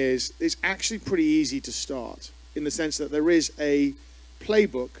second thing is it's actually pretty easy to start in the sense that there is a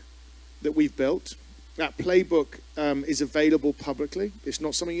playbook that we've built. That playbook is available publicly. It's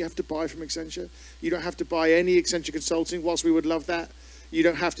not something you have to buy from Accenture. You don't have to buy any Accenture consulting, whilst we would love that. You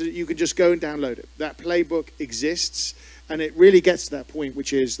don't have to, you can just go and download it. That playbook exists, and it really gets to that point,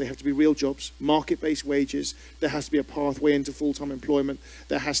 which is they have to be real jobs, market-based wages. There has to be a pathway into full-time employment.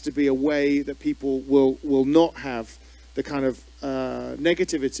 There has to be a way that people will not have the kind of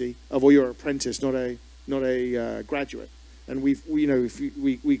negativity of, well, you're an apprentice, not a graduate. And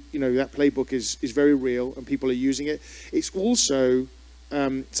that playbook is very real, and people are using it. It's also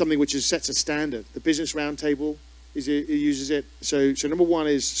something which sets a standard. The Business Roundtable uses it. So number one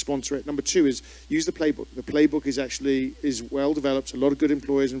is sponsor it. Number two is use the playbook. The playbook is well developed. A lot of good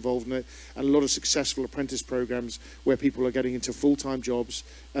employers involved in it, and a lot of successful apprentice programs where people are getting into full-time jobs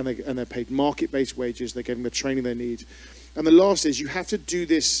and they're paid market-based wages. They're getting the training they need. And the last is you have to do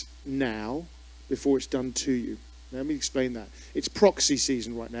this now before it's done to you. Let me explain that. It's proxy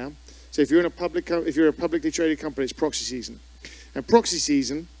season right now. So if you're a publicly traded company, it's proxy season. And proxy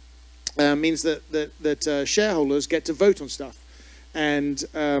season means that shareholders get to vote on stuff. And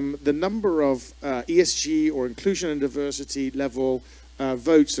the number of ESG or inclusion and diversity level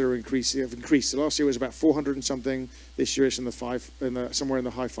votes that have increased. So last year was about 400 and something. This year it's somewhere in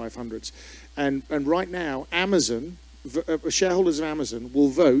the high 500s. And right now, shareholders of Amazon will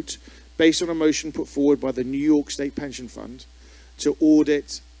vote based on a motion put forward by the New York State Pension Fund to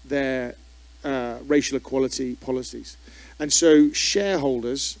audit their racial equality policies. And so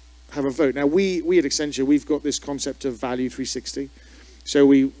shareholders have a vote. Now, we at Accenture, we've got this concept of value 360. So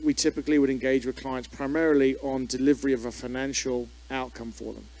we typically would engage with clients primarily on delivery of a financial outcome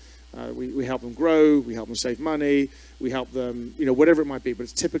for them. We help them grow, we help them save money, we help them, whatever it might be, but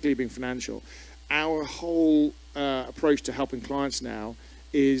it's typically being financial. Our whole approach to helping clients now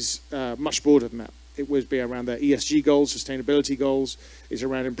is much broader than that. It would be around their ESG goals, sustainability goals. It's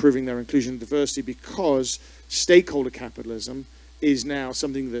around improving their inclusion and diversity, because stakeholder capitalism is now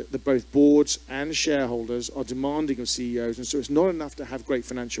something that both boards and shareholders are demanding of CEOs. And so it's not enough to have great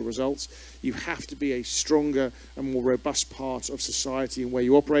financial results. You have to be a stronger and more robust part of society and where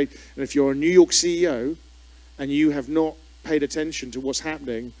you operate. And if you're a New York CEO and you have not paid attention to what's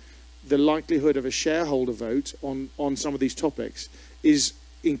happening, the likelihood of a shareholder vote on some of these topics is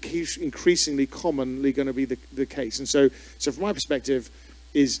increasingly commonly going to be the case. And so from my perspective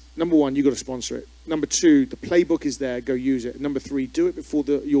is, number one, you've got to sponsor it. Number two, the playbook is there, go use it. Number three, do it before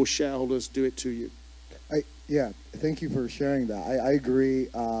your shareholders do it to you. Yeah, thank you for sharing that. I agree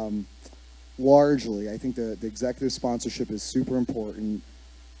largely. I think the executive sponsorship is super important.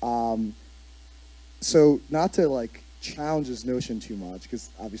 So not to challenge this notion too much, because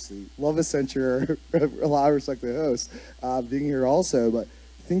obviously love Accenture, a lot of respect to the host, being here also, but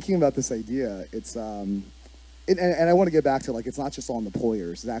thinking about this idea, it's and I want to get back to it's not just on the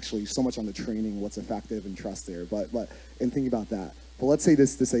employers, it's actually so much on the training, what's effective and trust there, but and thinking about that. But let's say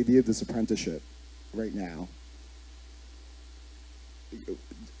this idea of this apprenticeship right now.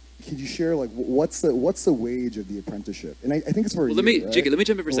 Could you share what's the wage of the apprenticeship? And I think it's for let me jump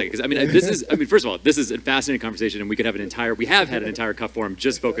in for a second, because first of all, this is a fascinating conversation, and we have had an entire Cuff forum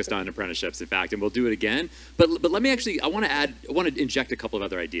just focused on apprenticeships, in fact, and we'll do it again. But let me I want to inject a couple of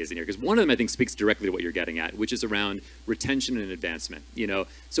other ideas in here, because one of them I think speaks directly to what you're getting at, which is around retention and advancement.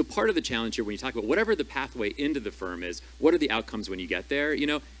 So part of the challenge here when you talk about whatever the pathway into the firm is, what are the outcomes when you get there?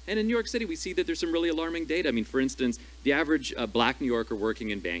 And in New York City, we see that there's some really alarming data. For instance, the average black New Yorker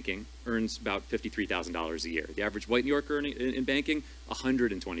working in banking earns about $53,000 a year. The average white New Yorker in banking,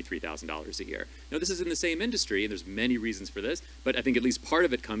 $123,000 a year. Now, this is in the same industry, and there's many reasons for this, but I think at least part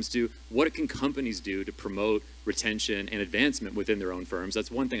of it comes to what can companies do to promote retention and advancement within their own firms.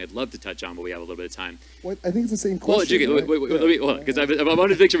 That's one thing I'd love to touch on, but we have a little bit of time. Well, I think it's the same question. Well, wait, because I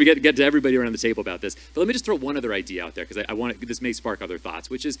wanted to make sure we get to everybody around the table about this. But let me just throw one other idea out there, because this may spark other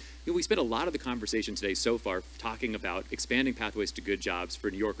thoughts, which is we spent a lot of the conversation today so far talking about expanding pathways to good jobs for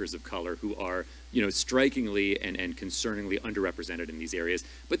New Yorkers of color who are, you know, strikingly and concerningly underrepresented in these areas.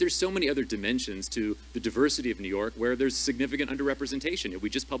 But there's so many other dimensions to the diversity of New York where there's significant underrepresentation. We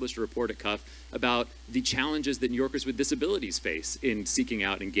just published a report at Cuff about the challenges that New Yorkers with disabilities face in seeking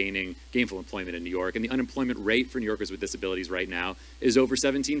out and gaining gainful employment in New York. And the unemployment rate for New Yorkers with disabilities right now is over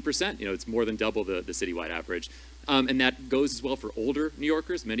 17%. You know, it's more than double the citywide average. And that goes as well for older New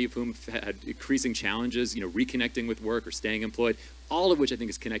Yorkers, many of whom have had increasing challenges, you know, reconnecting with work or staying employed, all of which I think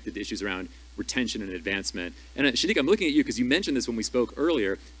is connected to issues around retention and advancement. And Shanique, I'm looking at you because you mentioned this when we spoke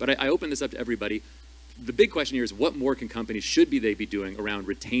earlier, but I open this up to everybody. The big question here is what more can companies, they be doing around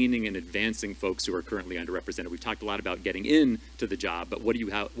retaining and advancing folks who are currently underrepresented? We've talked a lot about getting into the job, but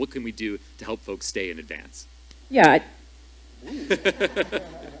what can we do to help folks stay and advance? Yeah.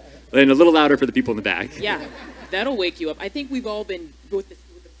 And a little louder for the people in the back. Yeah, that'll wake you up. I think we've all been, with the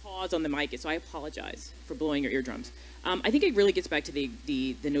pause on the mic, so I apologize for blowing your eardrums. I think it really gets back to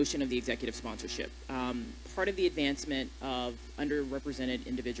the notion of the executive sponsorship. Part of the advancement of underrepresented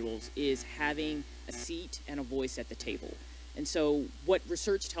individuals is having a seat and a voice at the table. And so what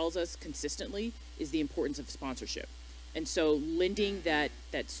research tells us consistently is the importance of sponsorship. And so lending that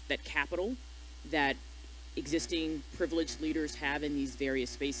capital that existing privileged leaders have in these various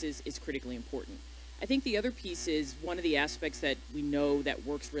spaces is critically important. I think the other piece is one of the aspects that we know that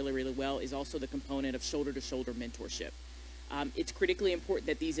works really, really well is also the component of shoulder-to-shoulder mentorship. It's critically important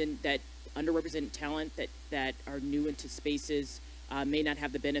that that underrepresented talent that are new into spaces may not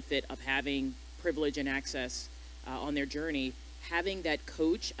have the benefit of having privilege and access on their journey. Having that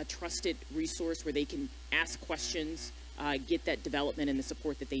coach, a trusted resource where they can ask questions, get that development and the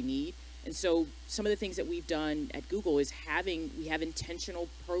support that they need. And so some of the things that we've done at Google is we have intentional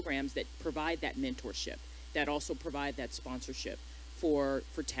programs that provide that mentorship, that also provide that sponsorship for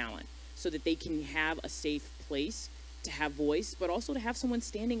talent so that they can have a safe place to have voice, but also to have someone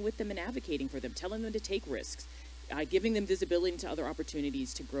standing with them and advocating for them, telling them to take risks, giving them visibility into other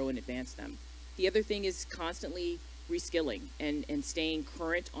opportunities to grow and advance them. The other thing is constantly reskilling and staying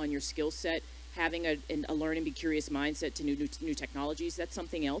current on your skill set, having a learn and be curious mindset to new technologies. That's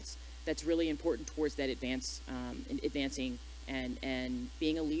something else that's really important towards that advancing and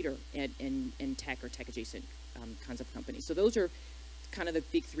being a leader in tech or tech adjacent kinds of companies. So those are kind of the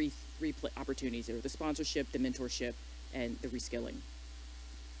big three opportunities there: the sponsorship, the mentorship, and the reskilling.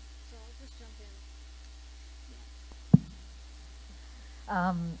 So I'll just jump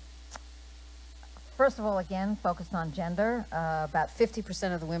in. First of all, again, focused on gender. About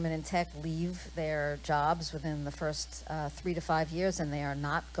 50% of the women in tech leave their jobs within the first 3 to 5 years, and they are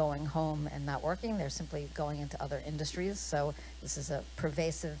not going home and not working. They're simply going into other industries. So this is a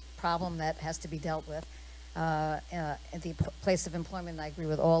pervasive problem that has to be dealt with. At the place of employment, I agree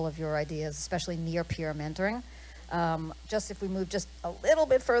with all of your ideas, especially near-peer mentoring. Just if we move just a little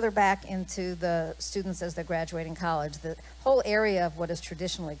bit further back into the students as they're graduating college, the whole area of what is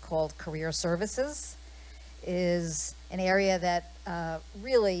traditionally called career services is an area that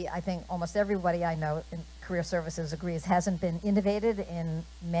really, I think almost everybody I know in career services agrees hasn't been innovated in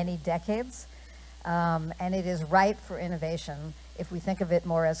many decades. And it is ripe for innovation if we think of it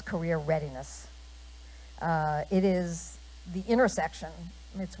more as career readiness. It is the intersection.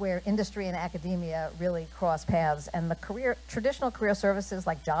 It's where industry and academia really cross paths, and the traditional career services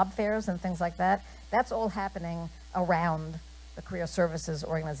like job fairs and things like that, that's all happening around the career services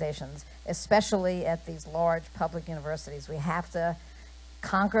organizations, especially at these large public universities. We have to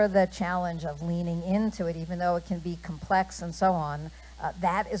conquer the challenge of leaning into it, even though it can be complex and so on.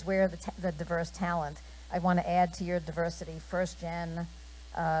 That is where the diverse talent, I want to add to your diversity, first-gen,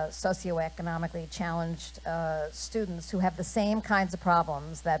 socioeconomically challenged students who have the same kinds of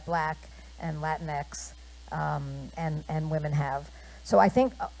problems that Black and Latinx and women have. So I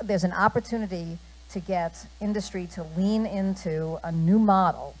think there's an opportunity to get industry to lean into a new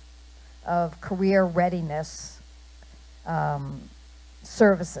model of career readiness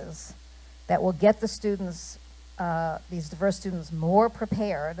services that will get the students, these diverse students, more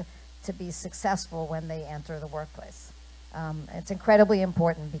prepared to be successful when they enter the workplace. It's incredibly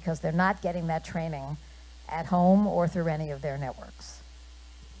important because they're not getting that training at home or through any of their networks.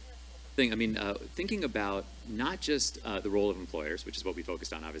 Thinking about not just the role of employers, which is what we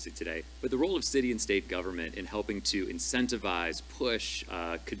focused on obviously today, but the role of city and state government in helping to incentivize, push,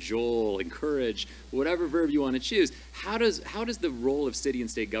 cajole, encourage, whatever verb you want to choose. How does the role of city and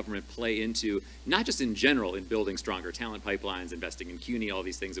state government play into, not just in general in building stronger talent pipelines, investing in CUNY, all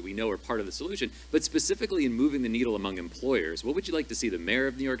these things that we know are part of the solution, but specifically in moving the needle among employers? What would you like to see the mayor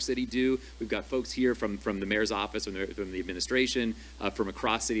of New York City do? We've got folks here from the mayor's office, from the administration, from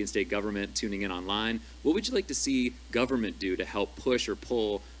across city and state government tuning in online. What would you like to see government do to help push or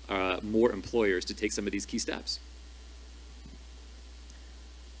pull more employers to take some of these key steps?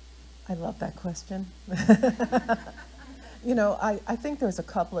 I love that question. You know, I think there's a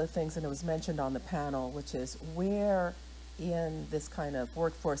couple of things, and it was mentioned on the panel, which is where in this kind of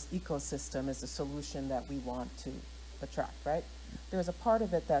workforce ecosystem is the solution that we want to attract, right? There's a part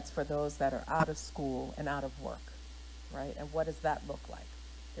of it that's for those that are out of school and out of work, right? And what does that look like?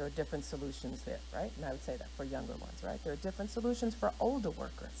 There are different solutions there, right? And I would say that for younger ones, right? There are different solutions for older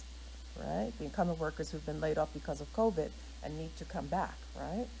workers, right? The incumbent workers who've been laid off because of COVID and need to come back,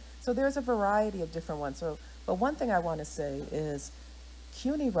 right? So there's a variety of different ones. So, but one thing I want to say is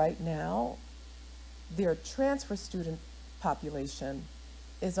CUNY right now, their transfer student population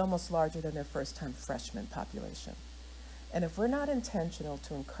is almost larger than their first-time freshman population. And if we're not intentional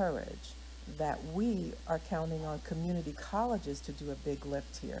to encourage that we are counting on community colleges to do a big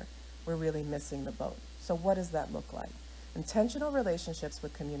lift here, we're really missing the boat. So what does that look like? Intentional relationships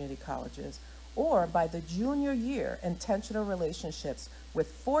with community colleges, or by the junior year, intentional relationships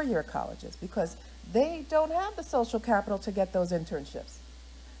with four-year colleges, because they don't have the social capital to get those internships.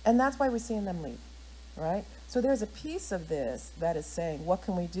 And that's why we're seeing them leave, right? So there's a piece of this that is saying, what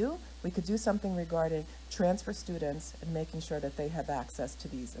can we do? We could do something regarding transfer students and making sure that they have access to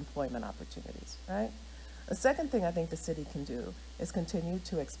these employment opportunities, right? The second thing I think the city can do is continue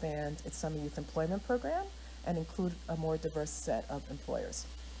to expand its summer youth employment program and include a more diverse set of employers,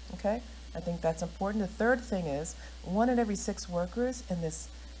 okay? I think that's important. The third thing is 1 in every 6 workers in this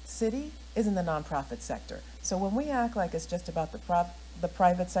city is in the nonprofit sector. So when we act like it's just about the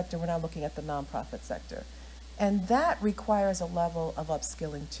private sector, we're not looking at the nonprofit sector. And that requires a level of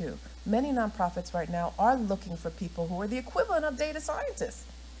upskilling too. Many nonprofits right now are looking for people who are the equivalent of data scientists,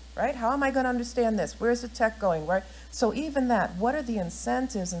 right? How am I going to understand this? Where's the tech going, right? So even that, what are the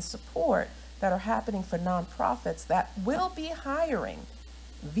incentives and support that are happening for nonprofits that will be hiring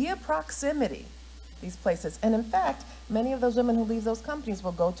via proximity these places? And in fact, many of those women who leave those companies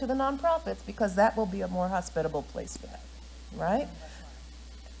will go to the nonprofits because that will be a more hospitable place for them, right?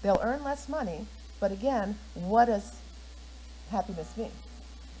 They'll earn less money, but again, what does happiness mean,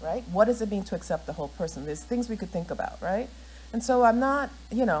 right? What does it mean to accept the whole person? There's things we could think about, right? And so I'm not,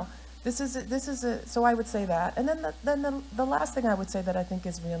 you know, so I would say that. And then the last thing I would say that I think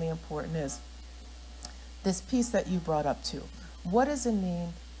is really important is this piece that you brought up too. What does it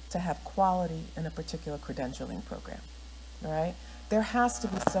mean to have quality in a particular credentialing program, right? There has to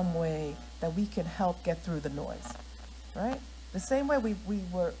be some way that we can help get through the noise, right? The same way we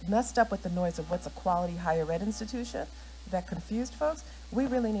were messed up with the noise of what's a quality higher ed institution that confused folks, we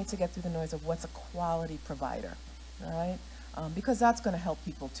really need to get through the noise of what's a quality provider, right? Because that's going to help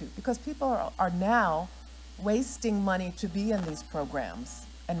people too. Because people are now wasting money to be in these programs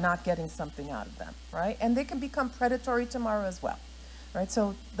and not getting something out of them, right? And they can become predatory tomorrow as well, right?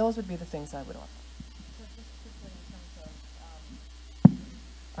 So those would be the things I would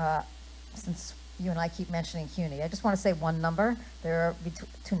offer. Since you and I keep mentioning CUNY, I just want to say one number. There are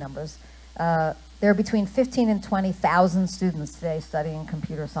two numbers. There are between 15 and 20,000 students today studying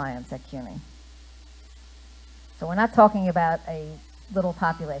computer science at CUNY. So we're not talking about a little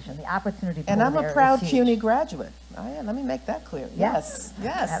population. The opportunity pool. And I'm there a proud is huge. CUNY graduate. I am. Let me make that clear. Yes,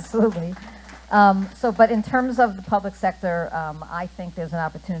 yes. Absolutely. But in terms of the public sector, I think there's an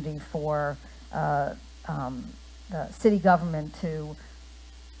opportunity for the city government to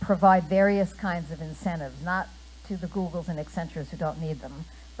provide various kinds of incentives, not to the Googles and Accentures who don't need them,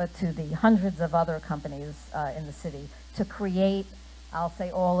 but to the hundreds of other companies in the city to create, I'll say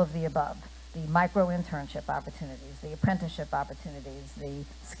all of the above, the micro internship opportunities, the apprenticeship opportunities, the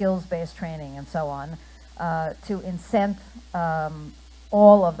skills-based training, and so on, to incent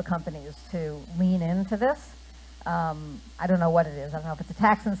all of the companies to lean into this. I don't know what it is. I don't know if it's a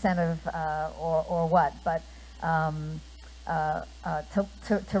tax incentive or what, but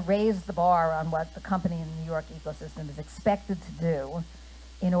to raise the bar on what the company in the New York ecosystem is expected to do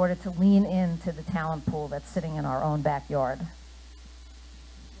in order to lean into the talent pool that's sitting in our own backyard.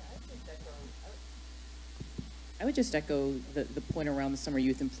 I would just echo the point around the summer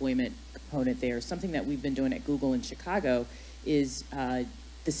youth employment component there. Something that we've been doing at Google in Chicago is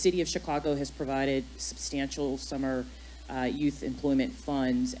the city of Chicago has provided substantial summer youth employment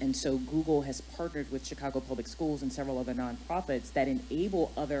funds, and so Google has partnered with Chicago Public Schools and several other nonprofits that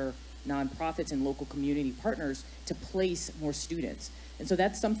enable other nonprofits and local community partners to place more students. And so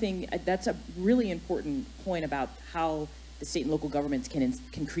that's something, that's a really important point about how the state and local governments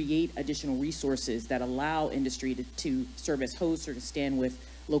can create additional resources that allow industry to serve as hosts or to stand with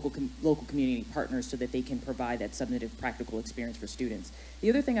local community partners so that they can provide that substantive practical experience for students. The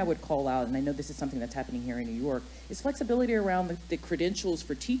other thing I would call out, and I know this is something that's happening here in New York, is flexibility around the credentials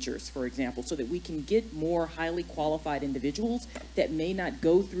for teachers, for example, so that we can get more highly qualified individuals that may not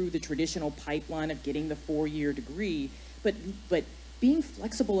go through the traditional pipeline of getting the 4-year degree, but being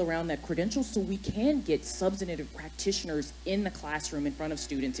flexible around that credential so we can get substantive practitioners in the classroom in front of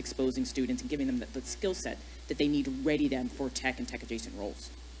students, exposing students and giving them the skill set that they need to ready them for tech and tech adjacent roles.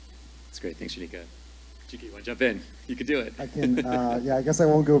 That's great. Thanks, Shanika. Chiki, you want to jump in? You can do it. I can, yeah, I guess I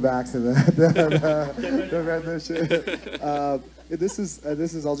won't go back to the rendition. This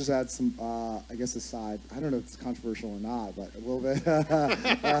is, I'll just add some, I guess, aside. I don't know if it's controversial or not, but a little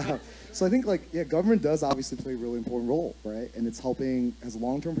bit. So I think, like, yeah, government does obviously play a really important role, right? And it's helping, has a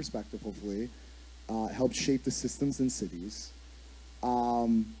long-term perspective, hopefully. It helps shape the systems in cities.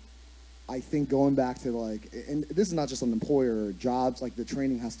 I think going back to, like, and this is not just on employer, jobs, like the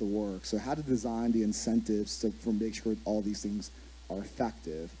training has to work. So how to design the incentives to make sure all these things are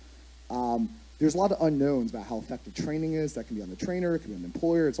effective. There's a lot of unknowns about how effective training is. That can be on the trainer, it can be on the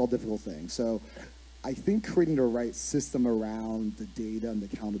employer, it's all difficult things. So I think creating the right system around the data and the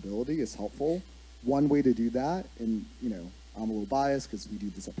accountability is helpful. One way to do that, and you know, I'm a little biased because we do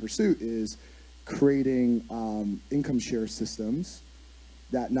this at Pursuit, is creating income share systems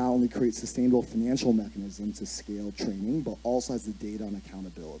that not only create sustainable financial mechanisms to scale training, but also has the data on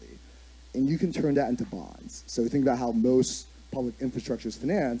accountability. And you can turn that into bonds. So think about how most public infrastructure is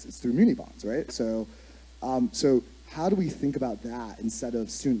financed, it's through muni bonds, right? So, so how do we think about that instead of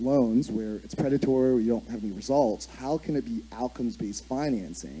student loans where it's predatory, where you don't have any results? How can it be outcomes-based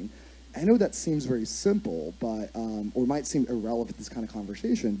financing? I know that seems very simple, but, or might seem irrelevant to this kind of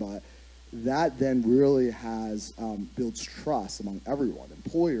conversation, but that then really has, builds trust among everyone,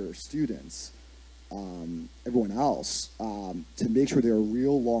 employers, students, everyone else, to make sure there are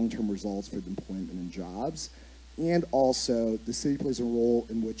real long-term results for the employment and jobs. And also, the city plays a role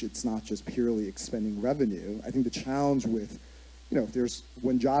in which it's not just purely expending revenue. I think the challenge with, you know, if there's,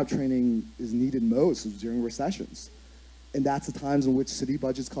 when job training is needed most is during recessions. And that's the times in which city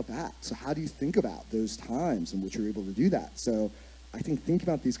budgets cut back. So how do you think about those times in which you're able to do that? So I think thinking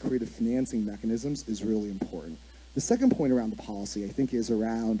about these creative financing mechanisms is really important. The second point around the policy, I think, is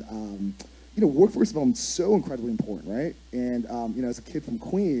around, you know, workforce development is so incredibly important, right? And, you know, as a kid from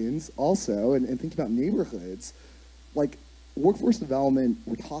Queens also, and thinking about neighborhoods, like workforce development,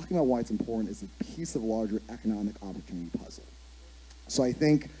 we're talking about why it's important, is a piece of a larger economic opportunity puzzle. So I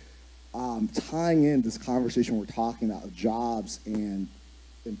think tying in this conversation we're talking about of jobs and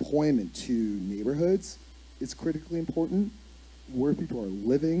employment to neighborhoods is critically important. Where people are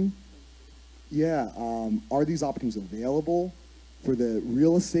living, yeah, are these opportunities available for the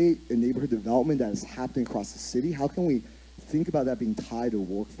real estate and neighborhood development that is happening across the city? How can we think about that being tied to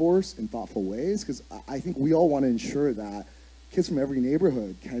workforce in thoughtful ways? Because I think we all want to ensure that kids from every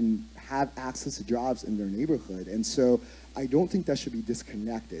neighborhood can have access to jobs in their neighborhood. And so I don't think that should be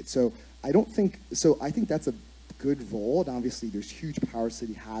disconnected. So I think that's a good role, and obviously there's huge power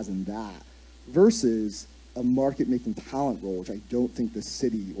city has in that, versus a market-making talent role, which I don't think the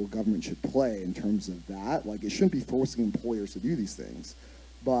city or government should play in terms of that. Like, it shouldn't be forcing employers to do these things.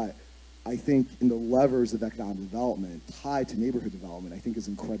 But I think in the levers of economic development tied to neighborhood development, I think is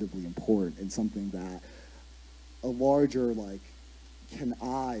incredibly important, and something that a larger, like, can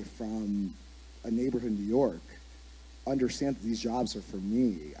I, from a neighborhood in New York, understand that these jobs are for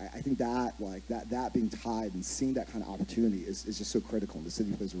me? I think that, like, that being tied and seeing that kind of opportunity is just so critical, and the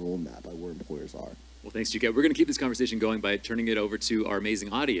city plays a role in that by where employers are. Well, thanks, Juka. We're going to keep this conversation going by turning it over to our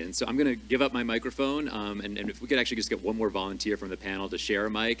amazing audience. So I'm going to give up my microphone, and if we could actually just get one more volunteer from the panel to share a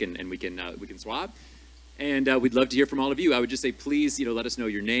mic, and we can swap. And we'd love to hear from all of you. I would just say, please, you know, let us know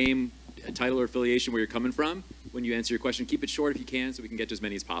your name, title or affiliation, where you're coming from when you answer your question. Keep it short if you can, so we can get to as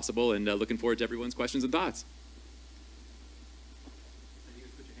many as possible. And looking forward to everyone's questions and thoughts.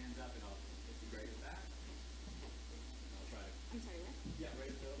 Put your hands up, and I'll get Greg in the back. I'll try to. I'm sorry, what? Yeah, right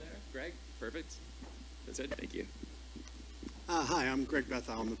in the middle there. Greg, perfect. That's it. Thank you. Hi, I'm Greg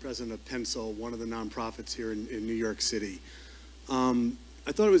Bethel. I'm the president of Pencil, one of the nonprofits here in New York City.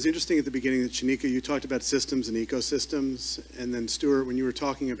 I thought it was interesting at the beginning that, Shanika, you talked about systems and ecosystems, and then Stuart, when you were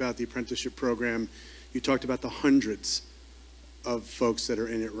talking about the apprenticeship program, you talked about the hundreds of folks that are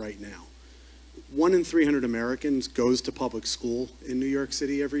in it right now. 1 in 300 Americans goes to public school in New York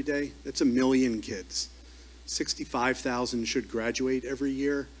City every day. That's 1 million kids. 65,000 should graduate every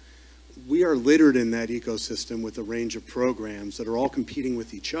year. We are littered in that ecosystem with a range of programs that are all competing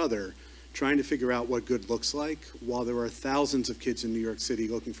with each other trying to figure out what good looks like, while there are thousands of kids in New York City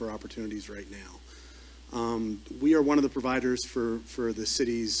looking for opportunities right now. We are one of the providers for the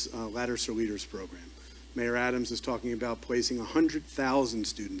city's Ladders for Leaders program. Mayor Adams is talking about placing 100,000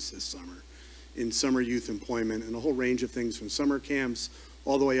 students this summer in summer youth employment and a whole range of things from summer camps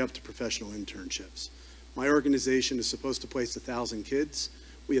all the way up to professional internships. My organization is supposed to place 1,000 kids.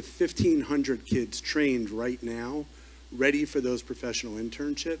 We have 1,500 kids trained right now, ready for those professional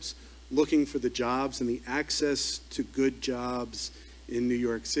internships, looking for the jobs and the access to good jobs in New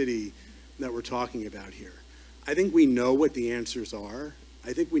York City that we're talking about here. I think we know what the answers are.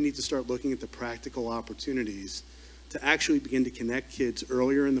 I think we need to start looking at the practical opportunities to actually begin to connect kids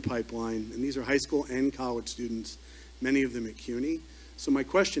earlier in the pipeline, and these are high school and college students, many of them at CUNY. So my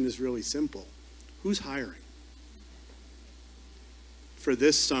question is really simple. Who's hiring for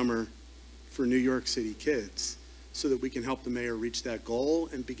this summer for New York City kids so that we can help the mayor reach that goal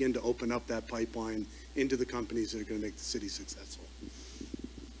and begin to open up that pipeline into the companies that are going to make the city successful?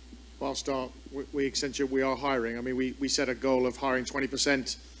 Well, I'll start. We Accenture, we are hiring. I mean, we set a goal of hiring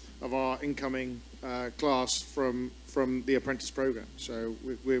 20% of our incoming class from the apprentice program. So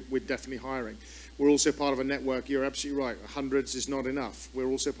we're definitely hiring. We're also part of a network. You're absolutely right. Hundreds is not enough. We're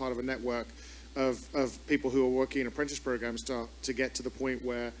also part of a network of people who are working in apprentice programs to get to the point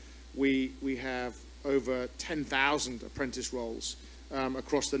where we have over 10,000 apprentice roles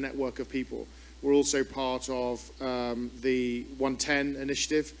across the network of people. We're also part of the 110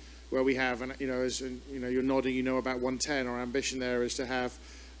 initiative, where we have, and as you're nodding, about 110. Our ambition there is to have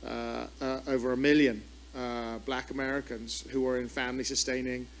over 1 million Black Americans who are in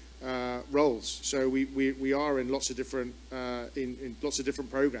family-sustaining roles. So we are in lots of different in lots of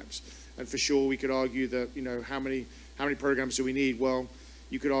different programs, and for sure we could argue that how many programs do we need? Well,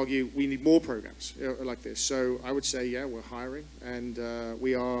 you could argue we need more programs like this. So I would say, yeah, we're hiring, and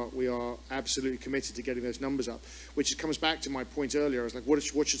we are absolutely committed to getting those numbers up. Which comes back to my point earlier. I was like, what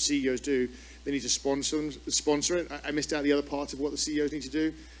should CEOs do? They need to sponsor it. I missed out the other part of what the CEOs need to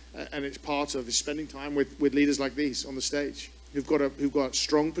do, and it's part of is spending time with leaders like these on the stage who've got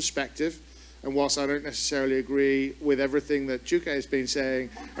strong perspective. And whilst I don't necessarily agree with everything that Juke has been saying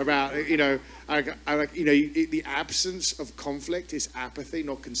about, the absence of conflict is apathy,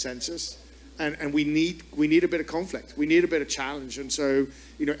 not consensus. And we need a bit of conflict. We need a bit of challenge. And so,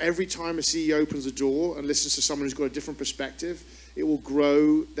 every time a CEO opens a door and listens to someone who's got a different perspective, it will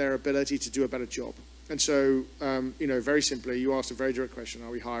grow their ability to do a better job. And so, very simply, you asked a very direct question: are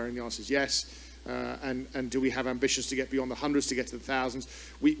we hiring? The answer is yes. And do we have ambitions to get beyond the hundreds, to get to the thousands?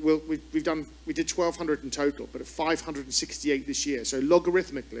 We did 1,200 in total, but at 568 this year. So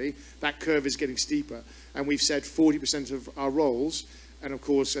logarithmically, that curve is getting steeper. And we've said 40% of our roles, and of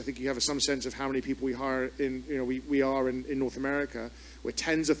course, I think you have some sense of how many people we hire in, we are in North America. We're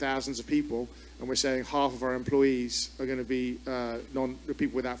tens of thousands of people, and we're saying half of our employees are going to be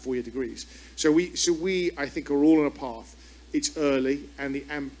people without 4-year degrees. So we, I think, are all on a path. It's early, and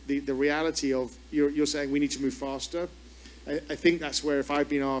the reality of you're saying we need to move faster. I think that's where, if I've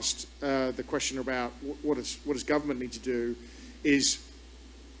been asked the question about what does government need to do, is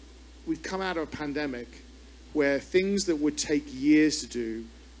we've come out of a pandemic where things that would take years to do,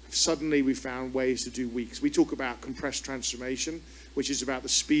 suddenly we found ways to do weeks. We talk about compressed transformation, which is about the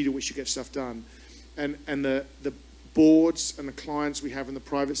speed at which you get stuff done, and the boards and the clients we have in the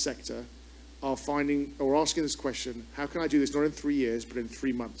private sector are asking this question: how can I do this not in 3 years, but in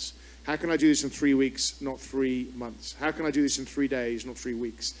 3 months? How can I do this in 3 weeks, not 3 months? How can I do this in 3 days, not 3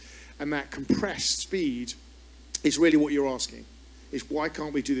 weeks? And that compressed speed is really what you're asking, is why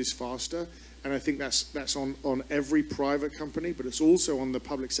can't we do this faster? And I think that's on every private company, but it's also on the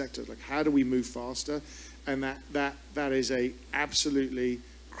public sector. Like, how do we move faster? And that is a absolutely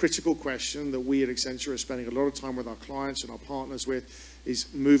critical question that we at Accenture are spending a lot of time with our clients and our partners with,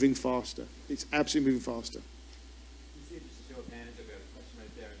 is moving faster. It's absolutely moving faster. You see just a show of hands. I've got a question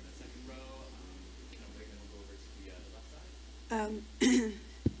right there in the second row. Then we'll go over to the left side.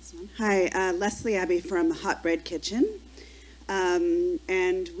 This one. Hi, Leslie Abbey from Hot Bread Kitchen.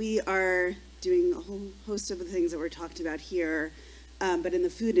 And we are doing a whole host of the things that were talked about here, but in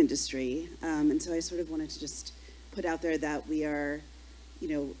the food industry. And so I sort of wanted to just put out there that we are,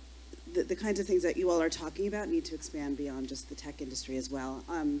 the kinds of things that you all are talking about need to expand beyond just the tech industry as well.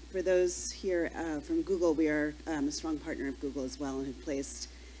 For those here from Google, we are a strong partner of Google as well, and have placed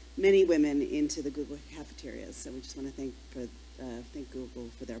many women into the Google cafeterias. So we just want to thank Google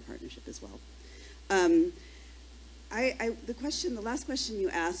for their partnership as well. The last question you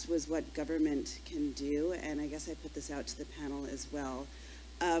asked was what government can do, and I guess I put this out to the panel as well.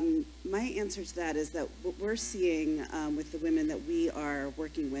 My answer to that is that what we're seeing with the women that we are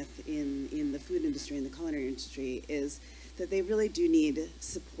working with in the food industry and the culinary industry is that they really do need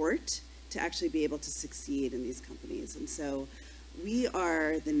support to actually be able to succeed in these companies. And so we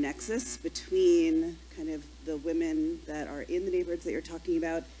are the nexus between kind of the women that are in the neighborhoods that you're talking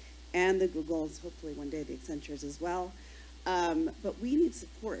about and the Googles, hopefully one day the Accentures as well. But we need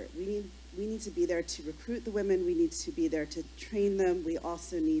support. We need to be there to recruit the women. We need to be there to train them. We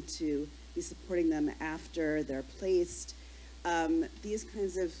also need to be supporting them after they're placed. These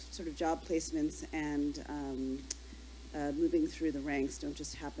kinds of sort of job placements and moving through the ranks don't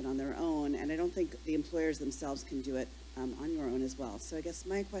just happen on their own. And I don't think the employers themselves can do it on your own as well. So I guess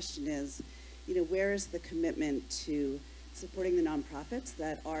my question is, where is the commitment to supporting the nonprofits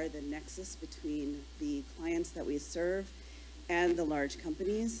that are the nexus between the clients that we serve and the large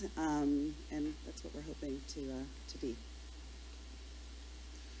companies, and that's what we're hoping to be.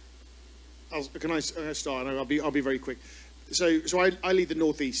 Can I start? I'll be very quick. So I lead the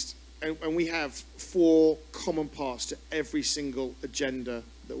Northeast, and we have 4 common parts to every single agenda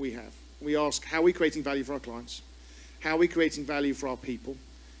that we have. We ask, how are we creating value for our clients? How are we creating value for our people?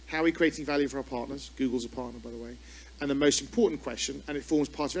 How are we creating value for our partners? Google's a partner, by the way. And the most important question, and it forms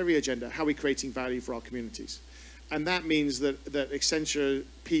part of every agenda, how are we creating value for our communities? And that means that Accenture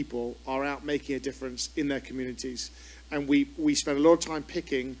people are out making a difference in their communities. And we spend a lot of time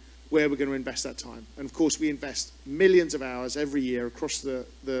picking where we're going to invest that time. And of course, we invest millions of hours every year across the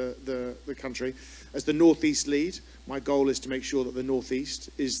country. As the Northeast lead, my goal is to make sure that the Northeast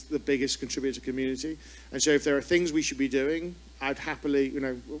is the biggest contributor to community. And so if there are things we should be doing, I'd happily,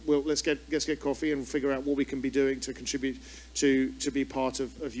 let's get coffee and figure out what we can be doing to contribute to be part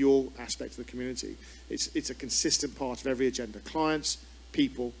of your aspect of the community. It's a consistent part of every agenda. Clients,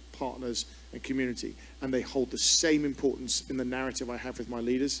 people, partners, and community. And they hold the same importance in the narrative I have with my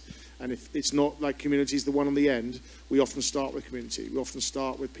leaders. And if it's not like community is the one on the end, we often start with community. We often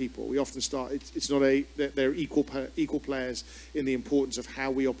start with people. We often start, it's not they're equal players in the importance of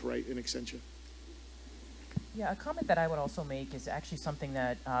how we operate in Accenture. Yeah, a comment that I would also make is actually something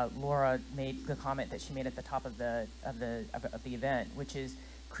that Laura made, the comment that she made at the top of the event, which is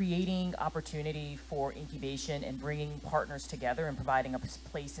creating opportunity for incubation and bringing partners together and providing a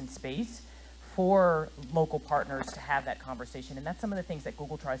place and space for local partners to have that conversation. And that's some of the things that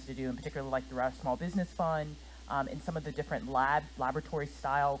Google tries to do, in particular like through our small business fund and some of the different laboratory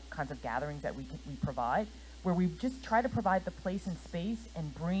style kinds of gatherings that we provide, where we just try to provide the place and space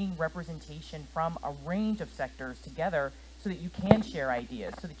and bring representation from a range of sectors together so that you can share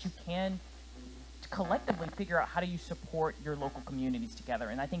ideas, so that you can collectively figure out how do you support your local communities together.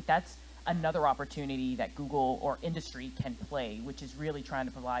 And I think that's another opportunity that Google or industry can play, which is really trying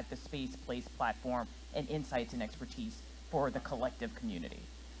to provide the space, place, platform, and insights and expertise for the collective community.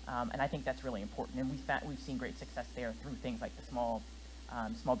 And I think that's really important. And we've seen great success there through things like the small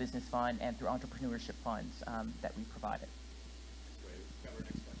business fund and through entrepreneurship funds that we provided.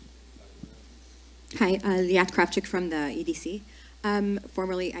 Hi, Liat Kravchuk from the EDC.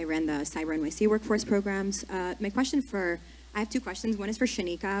 Formerly, I ran the Cyber NYC workforce programs. I have 2 questions. One is for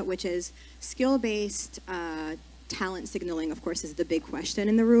Shanika, which is skill-based talent signaling, of course, is the big question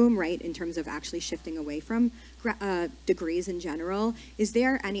in the room, right, in terms of actually shifting away from degrees in general. Is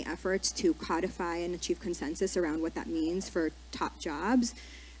there any efforts to codify and achieve consensus around what that means for top jobs?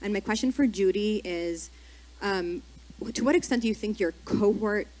 And my question for Judy is, to what extent do you think your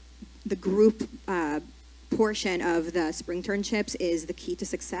cohort, the group portion of the spring internships is the key to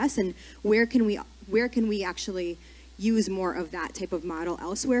success, and where can we actually use more of that type of model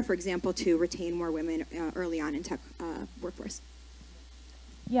elsewhere, for example, to retain more women early on in tech workforce?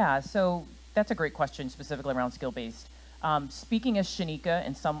 Yeah, so that's a great question, specifically around skill-based. Speaking as Shanika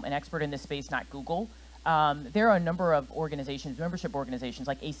and an expert in this space, not Google, there are a number of organizations, membership organizations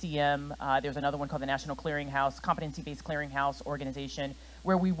like ACM, there's another one called the National Clearinghouse, Competency-Based Clearinghouse organization,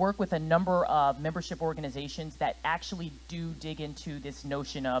 where we work with a number of membership organizations that actually do dig into this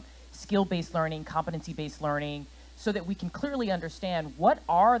notion of skill-based learning, competency-based learning, so that we can clearly understand what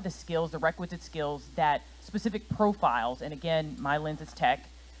are the skills, the requisite skills that specific profiles, and again, my lens is tech,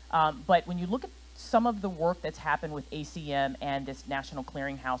 but when you look at some of the work that's happened with ACM and this National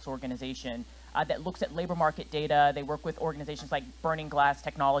Clearinghouse organization that looks at labor market data, they work with organizations like Burning Glass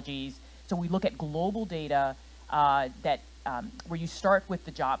Technologies, so we look at global data where you start with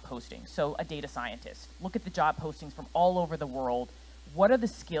the job postings. So a data scientist, look at the job postings from all over the world. What are the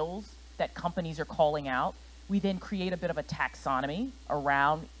skills that companies are calling out? We then create a bit of a taxonomy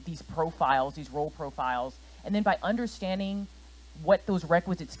around these profiles, these role profiles, and then by understanding what those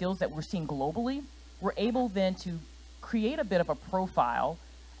requisite skills that we're seeing globally, we're able then to create a bit of a profile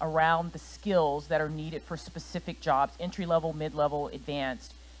around the skills that are needed for specific jobs, entry-level, mid-level,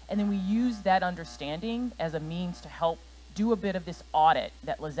 advanced. And then we use that understanding as a means to help do a bit of this audit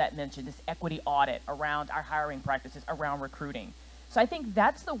that Lizette mentioned, this equity audit around our hiring practices, around recruiting. So I think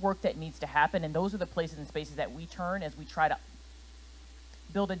that's the work that needs to happen, and those are the places and spaces that we turn as we try to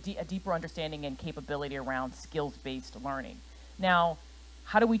build a deeper understanding and capability around skills-based learning. Now,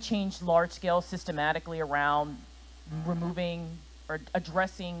 how do we change large-scale systematically around removing or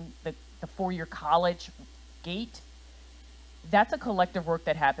addressing the four-year college gate? That's a collective work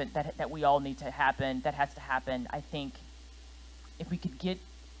that that we all need to happen, that has to happen. I think if we could get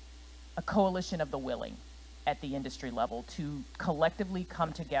a coalition of the willing at the industry level to collectively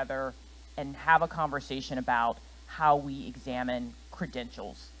come together and have a conversation about how we examine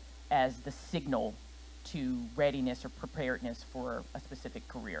credentials as the signal to readiness or preparedness for a specific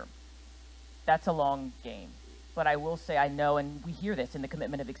career. That's a long game. But I will say, I know, and we hear this in the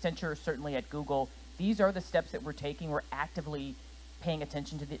commitment of Accenture, certainly at Google, these are the steps that we're taking. We're actively paying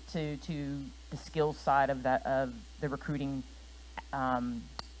attention to the skills side of the recruiting,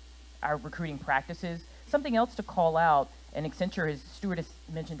 our recruiting practices. Something else to call out, and Stuart has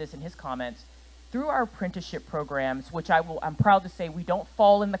mentioned this in his comments, through our apprenticeship programs, which I'm proud to say we don't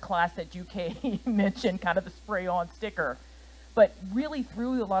fall in the class that UK mentioned, kind of the spray-on sticker. But really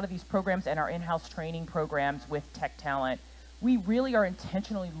through a lot of these programs and our in-house training programs with tech talent, we really are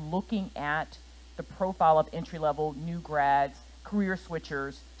intentionally looking at the profile of entry-level, new grads, career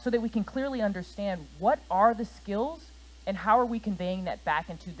switchers, so that we can clearly understand what are the skills and how are we conveying that back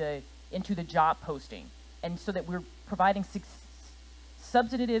into the job posting. And so that we're providing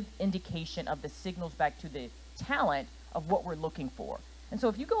substantive indication of the signals back to the talent of what we're looking for. And so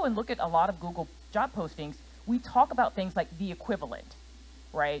if you go and look at a lot of Google job postings, we talk about things like the equivalent,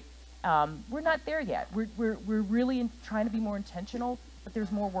 right? We're not there yet. We're really trying to be more intentional, but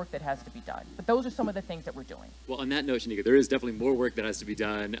there's more work that has to be done. But those are some of the things that we're doing. Well, on that note, Shanika, there is definitely more work that has to be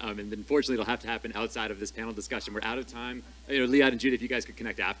done, and unfortunately it'll have to happen outside of this panel discussion. We're out of time. Liad and Judah, if you guys could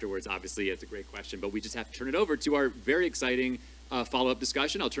connect afterwards, obviously it's a great question, but we just have to turn it over to our very exciting follow-up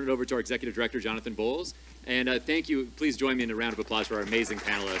discussion. I'll turn it over to our Executive Director, Jonathan Bowles. And thank you. Please join me in a round of applause for our amazing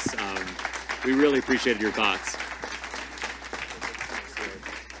panelists. We really appreciated your thoughts.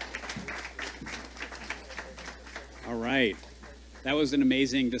 All right. That was an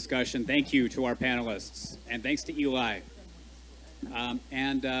amazing discussion. Thank you to our panelists. And thanks to Eli.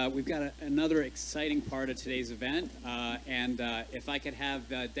 We've got another exciting part of today's event. If I could have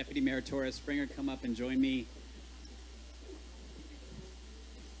Deputy Mayor Torres Springer come up and join me.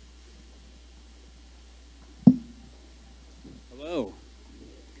 Hello.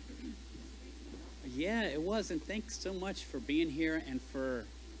 Yeah, it was. And thanks so much for being here and for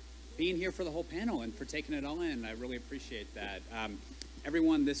being here for the whole panel and for taking it all in. I really appreciate that.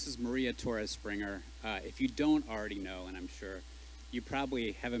 Everyone, this is Maria Torres Springer. If you don't already know, and I'm sure you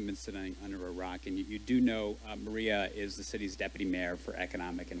probably haven't been sitting under a rock, and you do know Maria is the city's deputy mayor for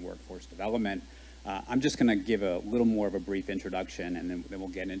economic and workforce development. I'm just going to give a little more of a brief introduction, and then we'll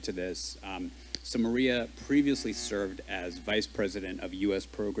get into this. So Maria previously served as vice president of U.S.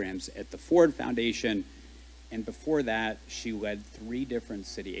 programs at the Ford Foundation, and before that, she led 3 different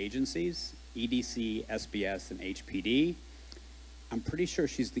city agencies, EDC, SBS, and HPD. I'm pretty sure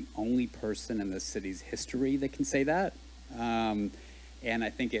she's the only person in the city's history that can say that. And I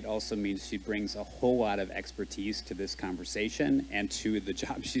think it also means she brings a whole lot of expertise to this conversation and to the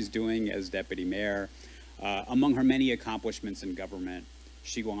job she's doing as deputy mayor. Among her many accomplishments in government,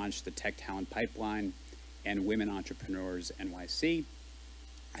 she launched the Tech Talent Pipeline and Women Entrepreneurs NYC.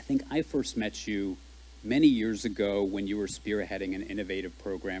 I think I first met you many years ago when you were spearheading an innovative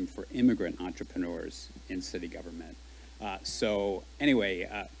program for immigrant entrepreneurs in city government. So anyway,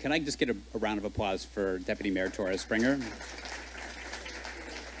 can I just get a round of applause for Deputy Mayor Torres Springer?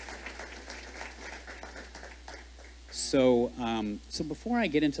 So before I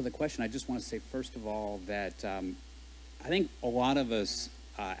get into the question, I just want to say, first of all, that I think a lot of us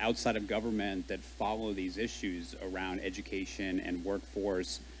outside of government that follow these issues around education and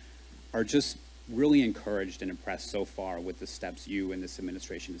workforce are just really encouraged and impressed so far with the steps you and this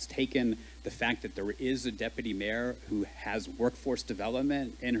administration has taken. The fact that there is a deputy mayor who has workforce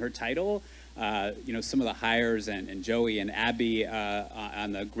development in her title. Some of the hires and Joey and Abby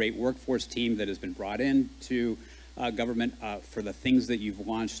on the great workforce team that has been brought in to government for the things that you've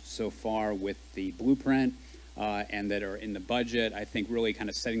launched so far with the blueprint and that are in the budget, I think really kind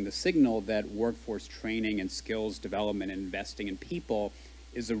of setting the signal that workforce training and skills development and investing in people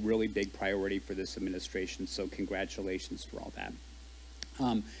is a really big priority for this administration, so congratulations for all that.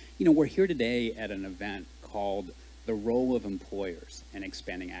 We're here today at an event called the role of employers in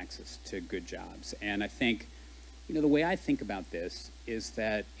expanding access to good jobs. And I think, the way I think about this is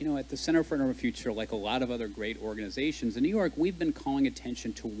that, at the Center for Urban Future, like a lot of other great organizations in New York, we've been calling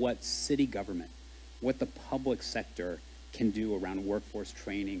attention to what city government, what the public sector can do around workforce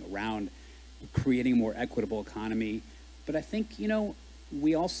training, around creating a more equitable economy. But I think,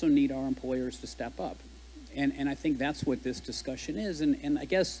 we also need our employers to step up. And I think that's what this discussion is. And I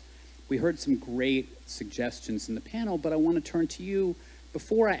guess we heard some great suggestions in the panel, but I want to turn to you.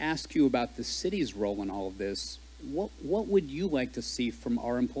 Before I ask you about the city's role in all of this, what would you like to see from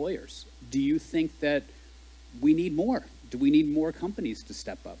our employers? Do you think that we need more? Do we need more companies to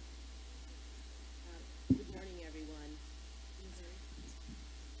step up? Good morning, everyone.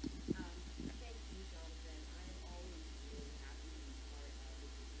 Thank you, Jonathan. I'm always really happy to be part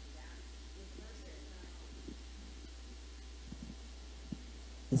of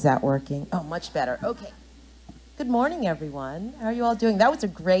that. Is that working? Oh, much better. Okay. Good morning, everyone. How are you all doing? That was a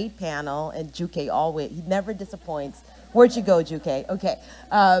great panel, and Juke always, he never disappoints. Where'd you go, Juke? Okay.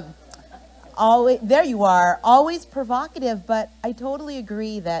 Always, there you are. Always provocative, but I totally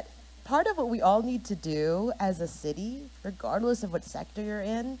agree that part of what we all need to do as a city, regardless of what sector you're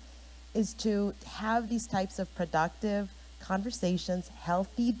in, is to have these types of productive conversations,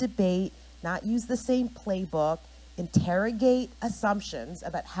 healthy debate, not use the same playbook, interrogate assumptions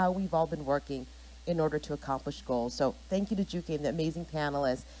about how we've all been working in order to accomplish goals. So thank you to Juke and the amazing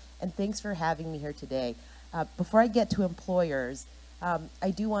panelists, and thanks for having me here today. Before I get to employers,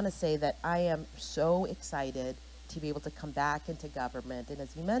 I do want to say that I am so excited to be able to come back into government, and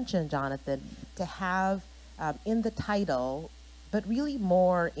as you mentioned, Jonathan, to have in the title, but really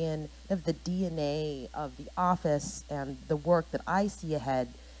more in the DNA of the office and the work that I see ahead,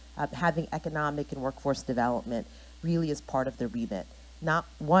 having economic and workforce development really is part of the remit. Not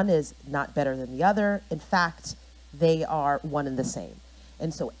one is not better than the other. In fact, they are one and the same.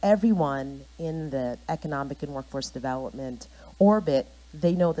 And so everyone in the economic and workforce development orbit,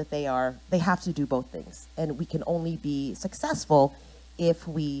 they know that they have to do both things. And we can only be successful if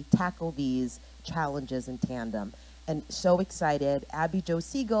we tackle these challenges in tandem. And so excited, Abby Jo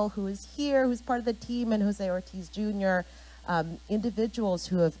Siegel, who is here, who's part of the team, and Jose Ortiz Jr., individuals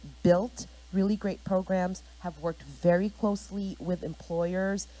who have built really great programs, have worked very closely with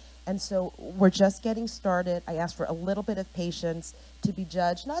employers. And so we're just getting started. I asked for a little bit of patience to be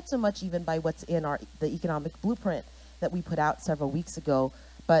judged, not so much even by what's in the economic blueprint that we put out several weeks ago,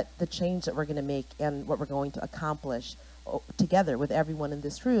 but the change that we're going to make and what we're going to accomplish together with everyone in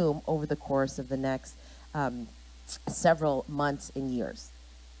this room over the course of the next several months and years.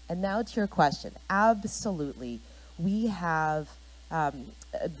 And now to your question. Absolutely. We have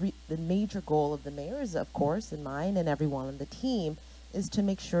the major goal of the mayor's, of course, and mine and everyone on the team, is to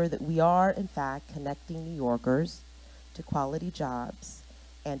make sure that we are, in fact, connecting New Yorkers to quality jobs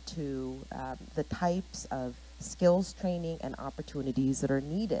and to the types of skills training and opportunities that are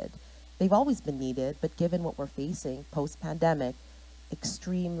needed. They've always been needed, but given what we're facing post-pandemic,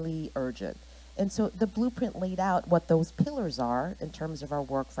 extremely urgent. And so the blueprint laid out what those pillars are in terms of our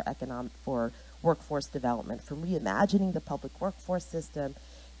work for workforce development, from reimagining the public workforce system,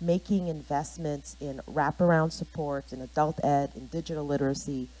 making investments in wraparound supports, in adult ed, in digital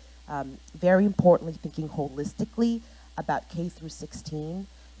literacy, very importantly, thinking holistically about K through 16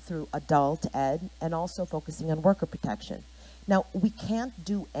 through adult ed, and also focusing on worker protection. Now, we can't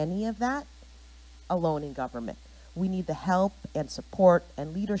do any of that alone in government. We need the help and support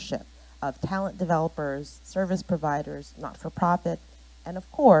and leadership of talent developers, service providers, not-for-profit, and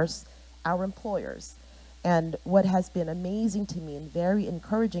of course, our employers. And what has been amazing to me and very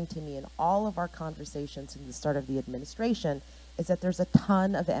encouraging to me in all of our conversations in the start of the administration is that there's a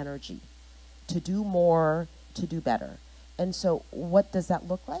ton of energy to do more, to do better. And so what does that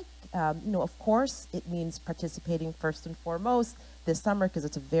look like? Of course, it means participating first and foremost this summer, because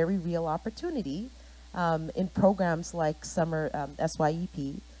it's a very real opportunity, in programs like Summer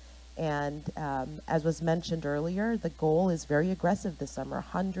SYEP. And as was mentioned earlier, the goal is very aggressive this summer,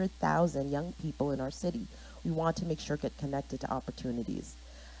 100,000 young people in our city. We want to make sure get connected to opportunities.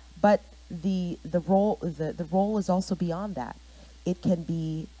 But the role is also beyond that. It can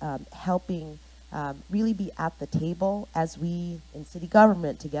be helping really be at the table as we in city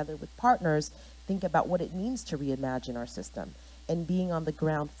government together with partners think about what it means to reimagine our system, and being on the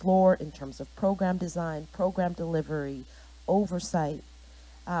ground floor in terms of program design, program delivery, oversight.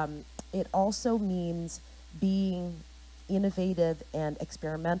 It also means being innovative and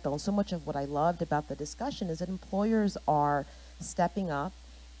experimental. So much of what I loved about the discussion is that employers are stepping up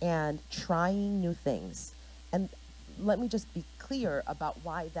and trying new things. And let me just be clear about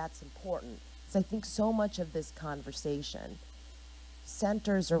why that's important. So I think so much of this conversation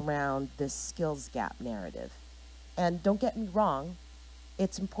centers around this skills gap narrative. And don't get me wrong,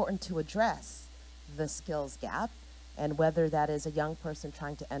 it's important to address the skills gap, and whether that is a young person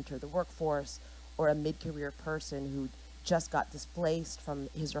trying to enter the workforce or a mid-career person who just got displaced from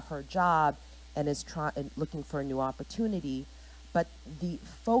his or her job and is looking for a new opportunity. But the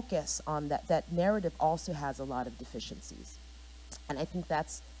focus on that narrative also has a lot of deficiencies. And I think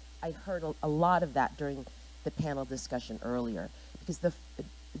I heard a lot of that during the panel discussion earlier, because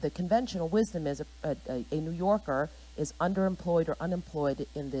the conventional wisdom is a New Yorker is underemployed or unemployed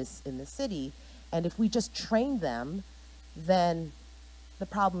in the city, and if we just train them, then the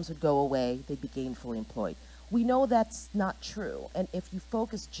problems would go away, they'd be gainfully employed. We know that's not true, and if you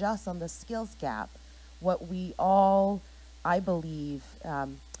focus just on the skills gap, what we all, I believe,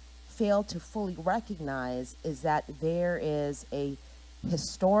 fail to fully recognize is that there is a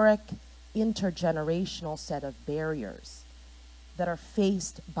historic intergenerational set of barriers that are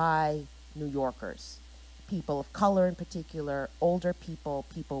faced by New Yorkers, people of color in particular, older people,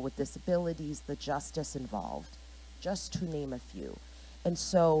 people with disabilities, the justice involved, just to name a few. And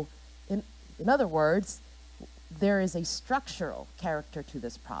so, in other words, there is a structural character to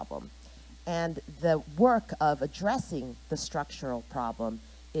this problem. And the work of addressing the structural problem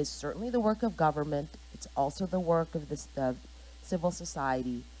is certainly the work of government, it's also the work of civil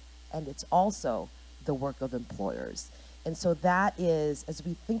society, and it's also the work of employers. And so that is, as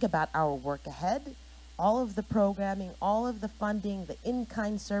we think about our work ahead, all of the programming, all of the funding, the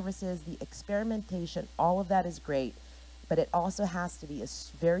in-kind services, the experimentation, all of that is great, but it also has to be a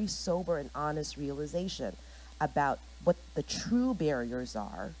very sober and honest realization about what the true barriers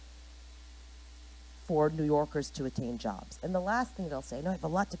are for New Yorkers to attain jobs. And the last thing that I'll say, I know I have a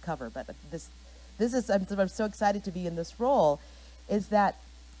lot to cover, but this is, I'm so excited to be in this role, is that,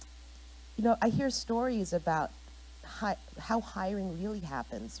 you know, I hear stories about how hiring really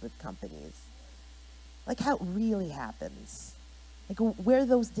happens with companies. Like how it really happens. Like where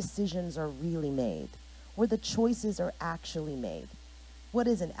those decisions are really made, where the choices are actually made. What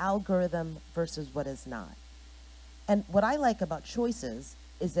is an algorithm versus what is not. And what I like about choices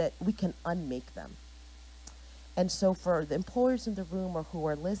is that we can unmake them. And so for the employers in the room or who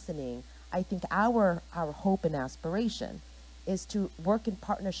are listening, I think our hope and aspiration is to work in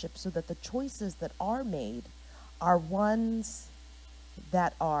partnership so that the choices that are made are ones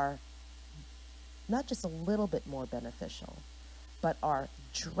that are not just a little bit more beneficial, but are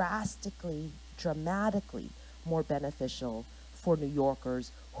dramatically more beneficial for New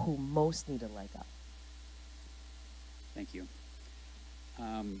Yorkers who most need a leg up. Thank you.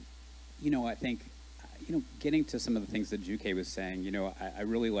 You know, I think, getting to some of the things that Juke was saying, I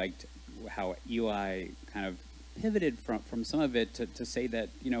really liked how Eli kind of pivoted from some of it to say that,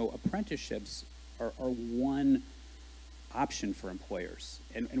 apprenticeships are one option for employers.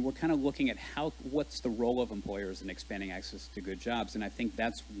 And we're kind of looking at what's the role of employers in expanding access to good jobs. And I think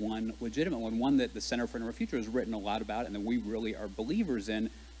that's one legitimate one that the Center for Our Future has written a lot about and that we really are believers in.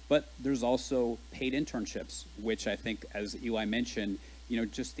 But there's also paid internships, which I think, as Eli mentioned,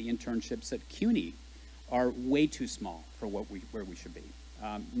 just the internships at CUNY are way too small for where we should be.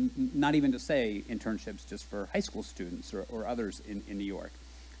 Not even to say internships just for high school students or others in New York.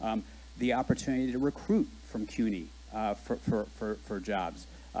 The opportunity to recruit from CUNY for jobs,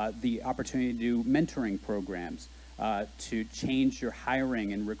 the opportunity to do mentoring programs, to change your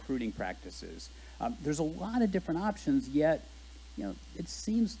hiring and recruiting practices. There's a lot of different options, yet it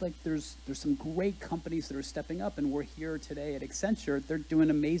seems like there's some great companies that are stepping up, and we're here today at Accenture. They're doing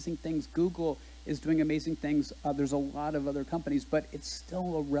amazing things. Google is doing amazing things. There's a lot of other companies, but it's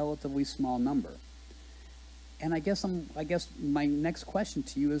still a relatively small number. And I guess my next question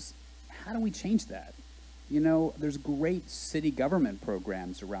to you is, how do we change that? There's great city government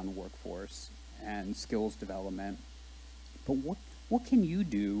programs around workforce and skills development, but what can you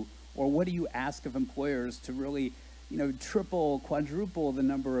do, or what do you ask of employers to really triple, quadruple the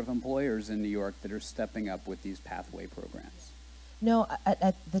number of employers in New York that are stepping up with these pathway programs? No,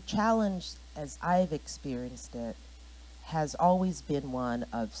 the challenge, as I've experienced it, has always been one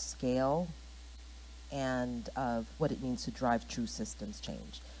of scale and of what it means to drive true systems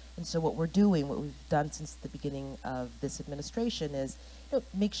change. And so what we've done since the beginning of this administration is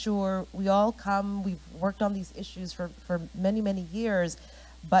make sure we all come, we've worked on these issues for many, many years,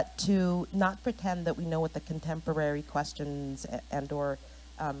 but to not pretend that we know what the contemporary questions and or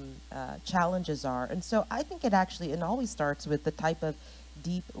challenges are. And so I think it always starts with the type of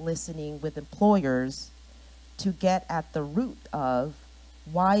deep listening with employers to get at the root of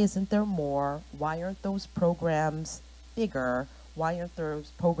why isn't there more, why aren't those programs bigger, Why aren't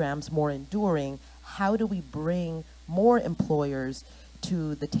those programs more enduring? How do we bring more employers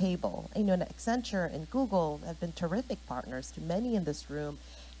to the table? You know, and Accenture and Google have been terrific partners to many in this room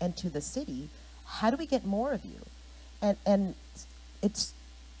and to the city. How do we get more of you? And it's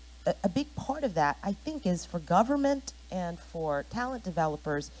a big part of that, I think, is for government and for talent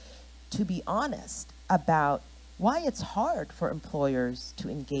developers to be honest about why it's hard for employers to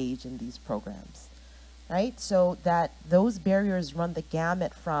engage in these programs, right? So that those barriers run the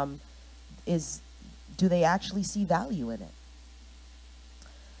gamut from do they actually see value in it?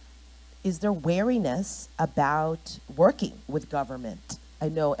 Is there wariness about working with government? I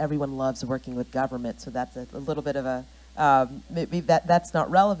know everyone loves working with government, so that's a little bit of a, maybe that's not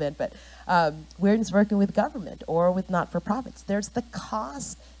relevant, but wariness working with government or with not-for-profits. There's the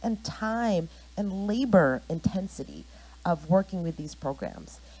cost and time and labor intensity of working with these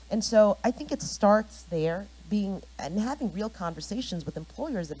programs. And so I think it starts there, and having real conversations with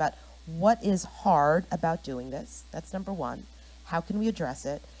employers about what is hard about doing this. That's number one. How can we address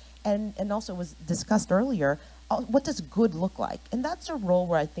it? And also was discussed earlier, what does good look like? And that's a role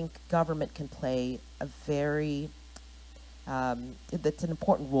where I think government can play a very, that's an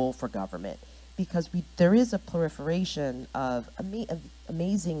important role for government, because there is a proliferation of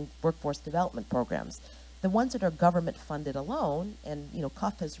amazing workforce development programs. The ones that are government funded alone, and you know,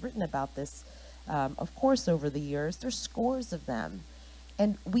 Cuff has written about this, of course, over the years, there's scores of them.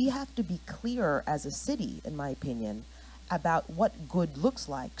 And we have to be clear as a city, in my opinion, about what good looks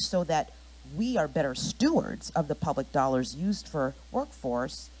like so that we are better stewards of the public dollars used for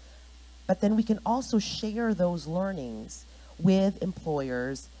workforce, but then we can also share those learnings with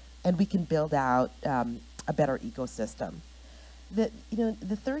employers and we can build out a better ecosystem. The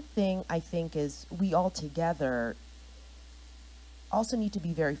third thing I think is we all together also need to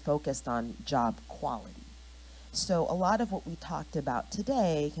be very focused on job quality. So a lot of what we talked about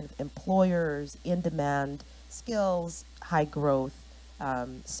today, kind of employers, in-demand skills, high growth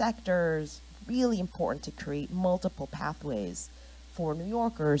sectors, really important to create multiple pathways for New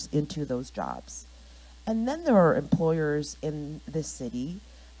Yorkers into those jobs. And then there are employers in this city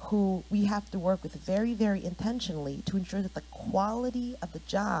who we have to work with very, very intentionally to ensure that the quality of the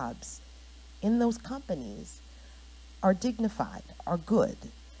jobs in those companies are dignified, are good.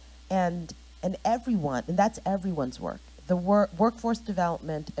 And everyone, and that's everyone's work. The workforce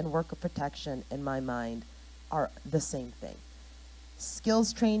development and worker protection, in my mind, are the same thing.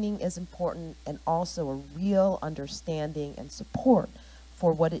 Skills training is important, and also a real understanding and support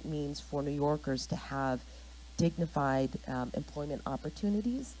for what it means for New Yorkers to have dignified employment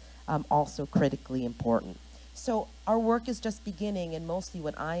opportunities, also critically important. So our work is just beginning, and mostly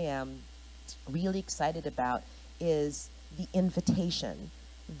what I am really excited about is the invitation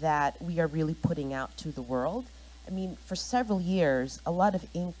that we are really putting out to the world. I mean, for several years, a lot of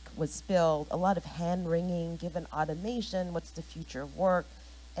ink was spilled, a lot of hand-wringing, given automation, what's the future of work?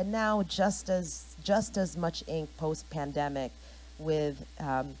 And now just as much ink post-pandemic with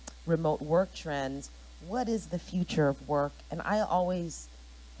remote work trends. What is the future of work? And I always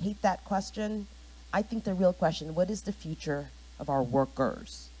hate that question. I think the real question, what is the future of our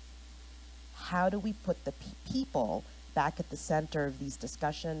workers? How do we put the people back at the center of these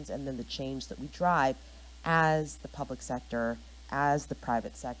discussions and then the change that we drive as the public sector, as the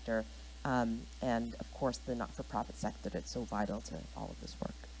private sector, and of course the not-for-profit sector that's so vital to all of this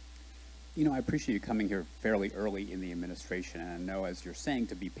work. You know, I appreciate you coming here fairly early in the administration, and I know, as you're saying,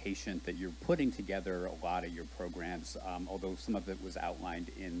 to be patient, that you're putting together a lot of your programs, although some of it was outlined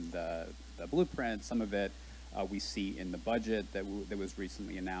in the blueprint, some of it we see in the budget that was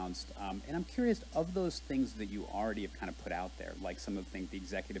recently announced. And I'm curious, of those things that you already have kind of put out there, like some of the things, the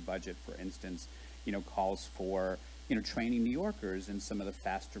executive budget, for instance, you know, calls for, you know, training New Yorkers in some of the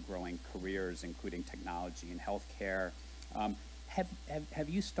faster growing careers, including technology and healthcare. Have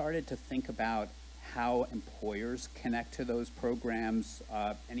you started to think about how employers connect to those programs?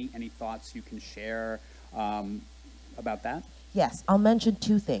 Any thoughts you can share about that? Yes, I'll mention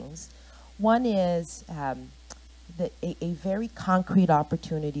two things. One is a very concrete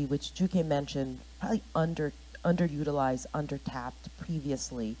opportunity, which Juke mentioned, probably underutilized, undertapped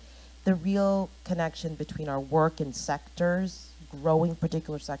previously. The real connection between our work in sectors, growing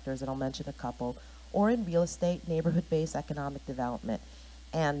particular sectors, and I'll mention a couple, or in real estate, neighborhood-based economic development,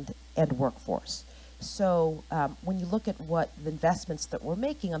 and workforce. So when you look at what the investments that we're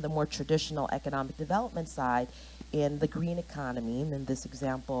making on the more traditional economic development side in the green economy, and in this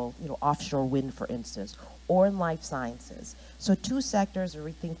example, you know, offshore wind, for instance, or in life sciences. So two sectors where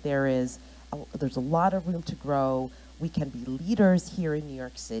we think there's a lot of room to grow. We can be leaders here in New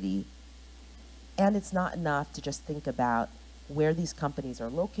York City. And it's not enough to just think about where these companies are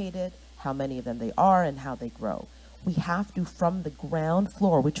located, how many of them they are, and how they grow. We have to, from the ground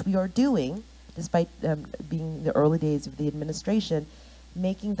floor, which we are doing, despite being the early days of the administration,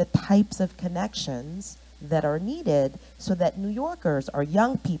 making the types of connections that are needed so that New Yorkers, our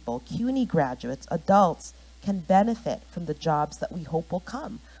young people, CUNY graduates, adults, can benefit from the jobs that we hope will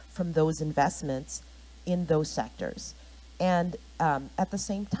come from those investments in those sectors. And at the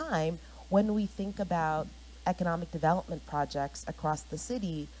same time, when we think about economic development projects across the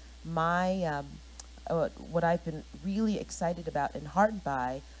city, what I've been really excited about and heartened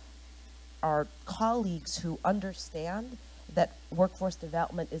by are colleagues who understand that workforce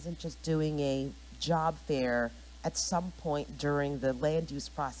development isn't just doing a job fair at some point during the land use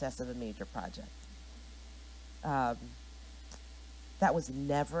process of a major project. That was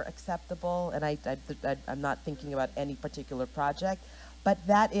never acceptable, and I'm not thinking about any particular project, but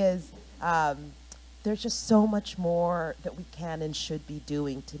that is, there's just so much more that we can and should be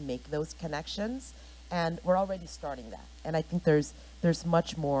doing to make those connections, and we're already starting that. And I think there's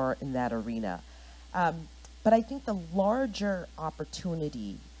much more in that arena. But I think the larger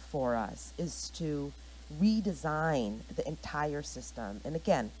opportunity for us is to redesign the entire system. And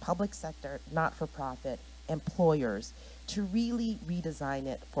again, public sector, not-for-profit, employers, to really redesign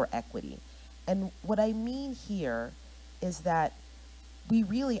it for equity. And what I mean here is that we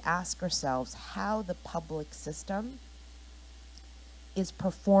really ask ourselves how the public system is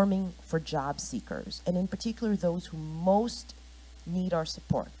performing for job seekers, and in particular those who most need our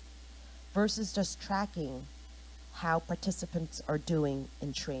support, versus just tracking how participants are doing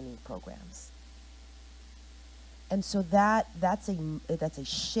in training programs. And so that's a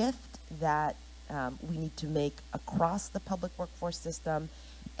shift that we need to make across the public workforce system,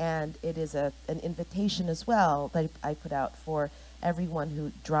 and it is an invitation as well that I put out for everyone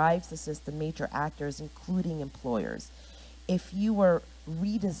who drives the system, major actors, including employers. If you are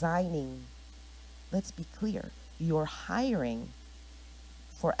redesigning, let's be clear, you're hiring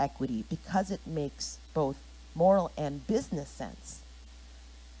for equity because it makes both moral and business sense.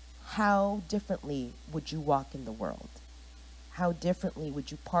 How differently would you walk in the world? How differently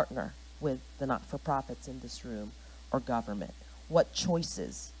would you partner with the not-for-profits in this room or government? What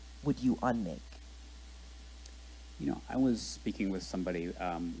choices would you unmake? You know, I was speaking with somebody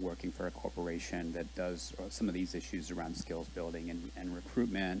working for a corporation that does some of these issues around skills building and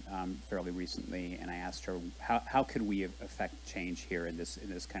recruitment fairly recently, and I asked her how could we affect change here in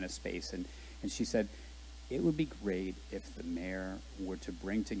this kind of space, and she said it would be great if the mayor were to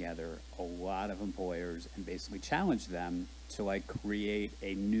bring together a lot of employers and basically challenge them to like create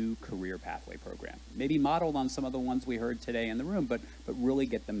a new career pathway program, maybe modeled on some of the ones we heard today in the room, but really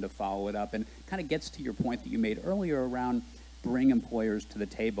get them to follow it up, and kind of gets to your point that you made earlier around bring employers to the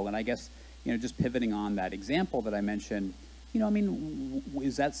table. And I guess, you know, just pivoting on that example that I mentioned, you know, I mean,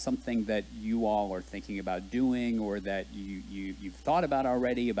 is that something that you all are thinking about doing, or that you've thought about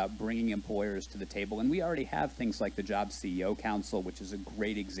already, about bringing employers to the table? And we already have things like the Job CEO Council, which is a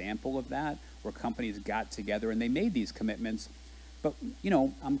great example of that, where companies got together and they made these commitments. But, you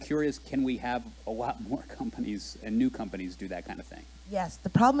know, I'm curious, can we have a lot more companies and new companies do that kind of thing? Yes, the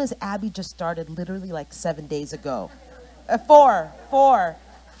problem is Abby just started literally like 7 days ago. Four.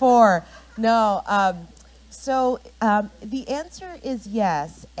 No. So the answer is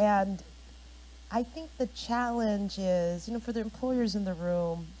yes, and I think the challenge is, you know, for the employers in the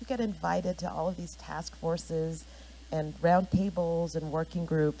room, you get invited to all of these task forces and roundtables and working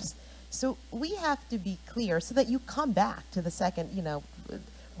groups. So we have to be clear so that you come back to the second, you know,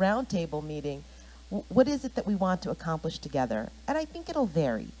 roundtable meeting. What is it that we want to accomplish together? And I think it'll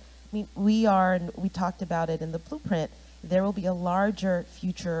vary. I mean, we talked about it in the blueprint, there will be a larger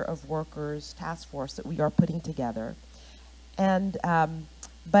future of workers task force that we are putting together. And,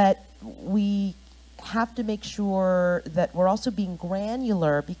 but we have to make sure that we're also being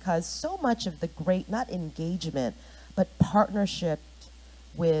granular, because so much of the great, not engagement, but partnership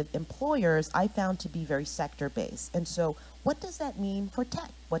with employers, I found to be very sector-based. And so what does that mean for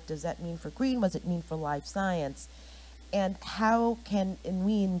tech? What does that mean for green? What does it mean for life science? And how can, and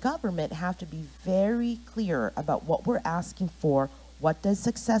we in government have to be very clear about what we're asking for, what does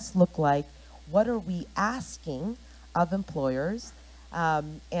success look like, what are we asking of employers,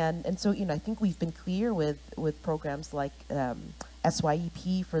 and so, you know, I think we've been clear with programs like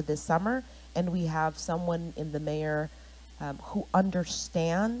SYEP for this summer, and we have someone in the mayor who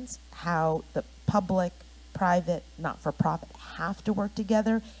understands how the public, private, not-for-profit have to work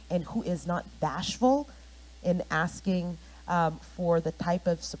together, and who is not bashful in asking for the type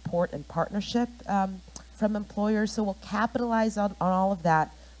of support and partnership from employers. So we'll capitalize on all of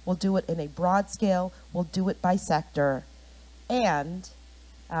that. We'll do it in a broad scale. We'll do it by sector. And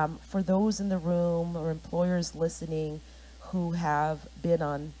for those in the room or employers listening who have been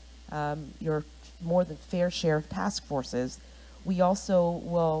on your more than fair share of task forces, we also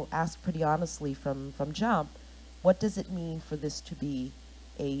will ask pretty honestly from jump, what does it mean for this to be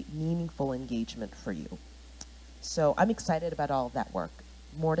a meaningful engagement for you? So I'm excited about all of that work.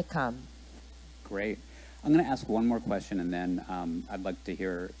 More to come. Great. I'm going to ask one more question, and then I'd like to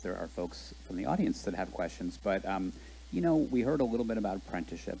hear if there are folks from the audience that have questions. But, you know, we heard a little bit about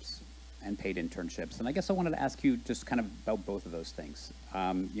apprenticeships and paid internships, and I guess I wanted to ask you just kind of about both of those things.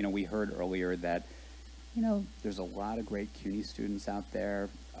 You know, we heard earlier that, you know, there's a lot of great CUNY students out there.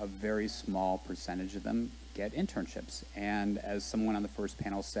 A very small percentage of them get internships. And as someone on the first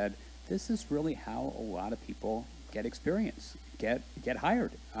panel said, this is really how a lot of people get experience, get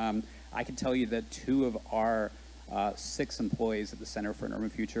hired. I can tell you that 2 of our 6 employees at the Center for an Urban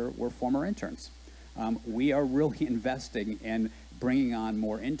Future were former interns. We are really investing in bringing on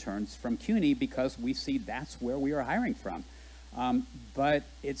more interns from CUNY because we see that's where we are hiring from. But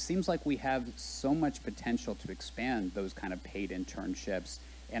it seems like we have so much potential to expand those kind of paid internships.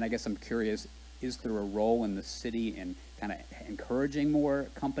 And I guess I'm curious, is there a role in the city in kind of encouraging more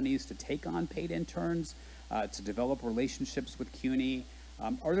companies to take on paid interns, to develop relationships with CUNY?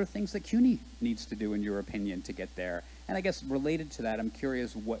 Are there things that CUNY needs to do, in your opinion, to get there? And I guess related to that, I'm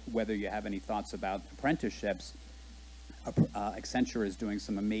curious whether you have any thoughts about apprenticeships. Accenture is doing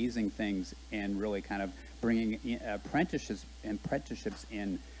some amazing things in really kind of bringing apprenticeships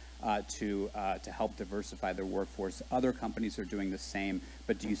in to help diversify their workforce. Other companies are doing the same,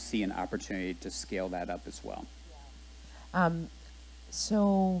 but do you see an opportunity to scale that up as well?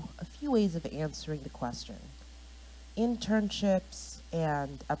 So a few ways of answering the question. Internships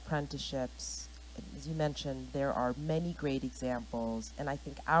and apprenticeships, as you mentioned, there are many great examples, and I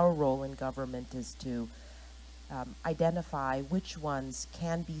think our role in government is to identify which ones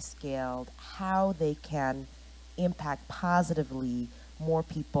can be scaled, how they can impact positively more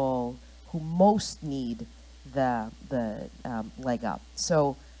people who most need the leg up.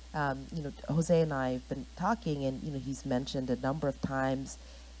 So, you know, Jose and I have been talking, and you know, he's mentioned a number of times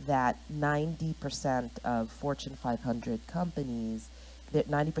that 90% of Fortune 500 companies, that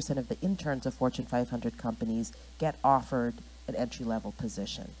 90% of the interns of Fortune 500 companies get offered an entry-level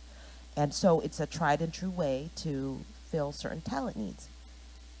position. And so it's a tried and true way to fill certain talent needs.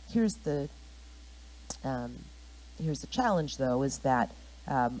 Here's the challenge, though, is that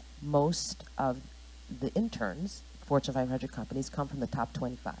most of the interns, Fortune 500 companies, come from the top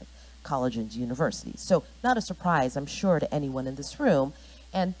 25 colleges and universities. So not a surprise, I'm sure, to anyone in this room.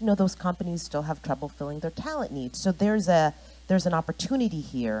 And you know, those companies still have trouble filling their talent needs. So there's an opportunity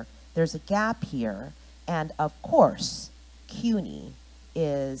here, there's a gap here, and of course, CUNY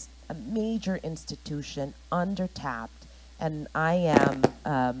is a major institution, undertapped, and I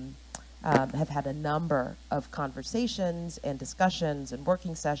have had a number of conversations and discussions and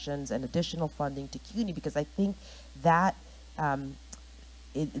working sessions and additional funding to CUNY because I think that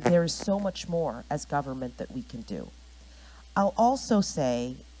there is so much more as government that we can do. I'll also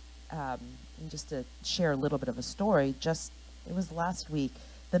say, just to share a little bit of a story, it was last week,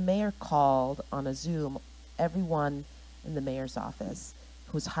 the mayor called on a Zoom everyone in the mayor's office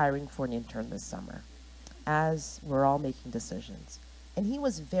who's hiring for an intern this summer, as we're all making decisions. And he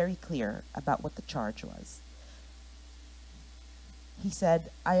was very clear about what the charge was. He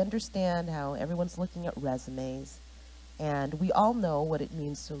said, I understand how everyone's looking at resumes, and we all know what it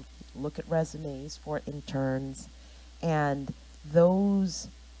means to look at resumes for interns, and those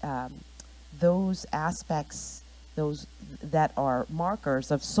aspects, those that are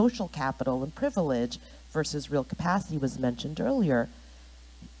markers of social capital and privilege versus real capacity was mentioned earlier.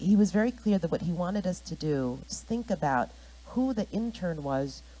 He was very clear that what he wanted us to do is think about who the intern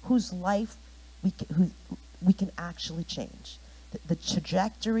was, whose life we can actually change. The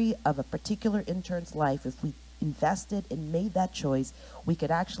trajectory of a particular intern's life, if we invested and made that choice, we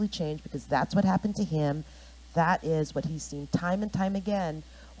could actually change, because that's what happened to him. That is what he's seen time and time again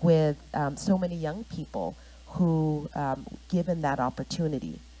with so many young people who given that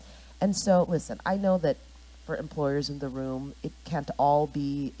opportunity. And so, listen, I know that for employers in the room, it can't all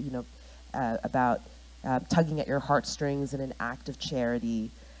be, you know, about tugging at your heartstrings in an act of charity,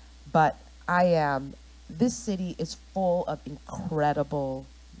 but this city is full of incredible,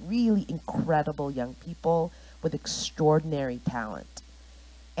 really incredible young people with extraordinary talent.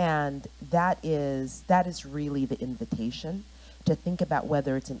 And that is really the invitation, to think about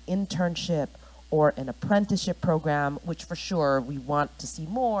whether it's an internship or an apprenticeship program, which for sure we want to see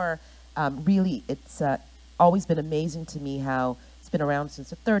more. Really, it's always been amazing to me how it's been around since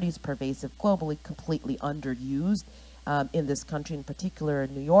the 30s, pervasive globally, completely underused. in this country, in particular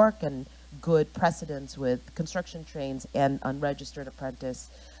in New York, and good precedents with construction trains and unregistered apprentice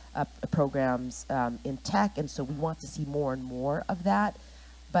programs in tech. And so we want to see more and more of that.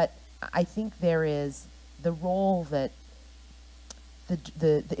 But I think there is the role that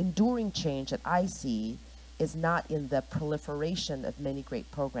the enduring change that I see is not in the proliferation of many great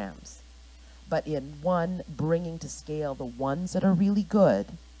programs, but in one, bringing to scale the ones that are really good,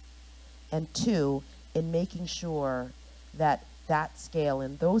 and two, in making sure that that scale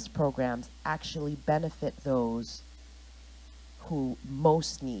in those programs actually benefit those who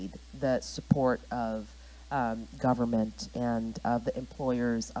most need the support of government and of the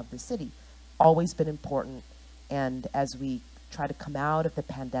employers of the city. Always been important, and as we try to come out of the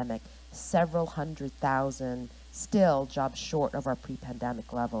pandemic, several 100,000 still jobs short of our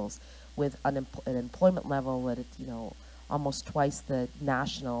pre-pandemic levels, with an employment level at almost twice the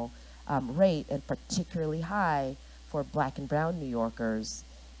national rate, and particularly high for Black and brown New Yorkers.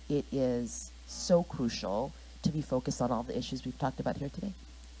 It is so crucial to be focused on all the issues we've talked about here today.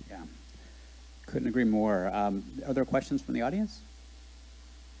 Yeah, couldn't agree more. Are there questions from the audience?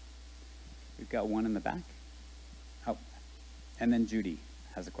 We've got one in the back. Oh, and then Judy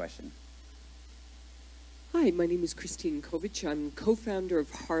has a question. Hi, my name is Christine Kovich. I'm co-founder of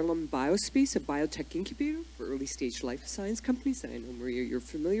Harlem Biospace, a biotech incubator for early-stage life science companies that I know, Maria, you're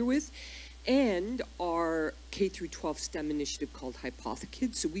familiar with, and our K-12 STEM initiative called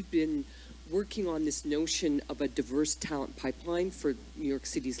Hypothekids. So we've been working on this notion of a diverse talent pipeline for New York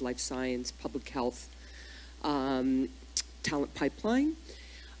City's life science, public health talent pipeline.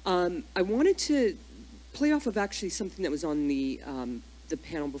 I wanted to play off of actually something that was on the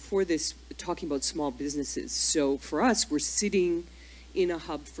panel before this, talking about small businesses. So for us, we're sitting in a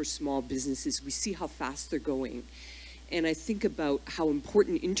hub for small businesses. We see how fast they're going. And I think about how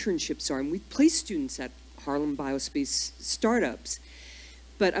important internships are. And we've placed students at Harlem Biospace startups.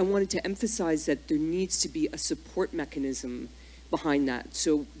 But I wanted to emphasize that there needs to be a support mechanism behind that.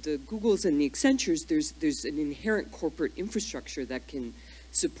 So the Googles and the Accentures, there's an inherent corporate infrastructure that can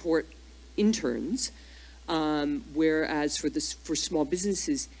support interns. Whereas for small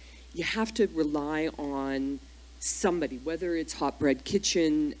businesses, you have to rely on somebody, whether it's Hot Bread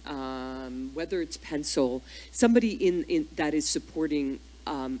Kitchen, whether it's Pencil, somebody in that is supporting,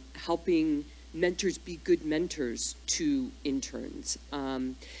 helping mentors be good mentors to interns.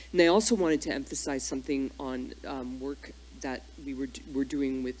 And I also wanted to emphasize something on work that we're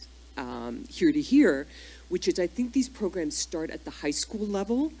doing with Here to Here, which is I think these programs start at the high school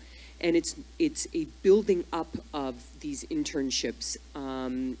level. And it's a building up of these internships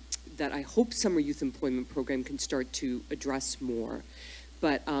that I hope Summer Youth Employment Program can start to address more.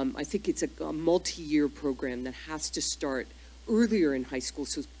 But I think it's a multi-year program that has to start earlier in high school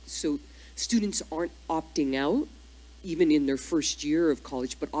so students aren't opting out even in their first year of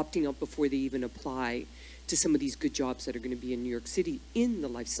college, but opting out before they even apply to some of these good jobs that are going to be in New York City in the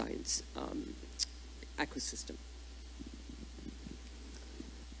life science ecosystem.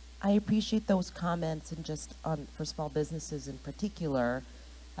 I appreciate those comments, and just for small businesses in particular,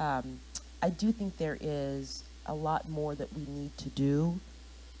 I do think there is a lot more that we need to do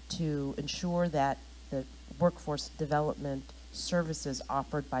to ensure that the workforce development services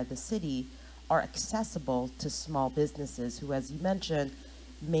offered by the city are accessible to small businesses who, as you mentioned,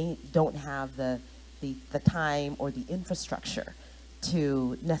 don't have the time or the infrastructure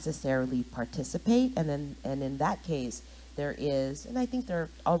to necessarily participate. And in that case, there is, and I think there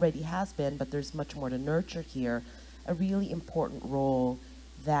already has been, but there's much more to nurture here, a really important role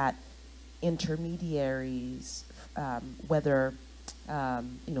that intermediaries, whether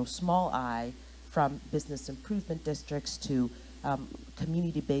small I, from business improvement districts to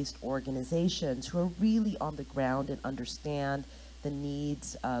community-based organizations who are really on the ground and understand the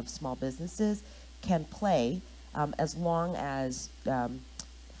needs of small businesses, can play, as long as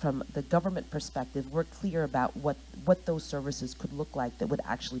from the government perspective, we're clear about what those services could look like that would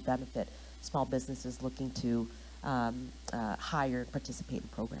actually benefit small businesses looking to hire and participate in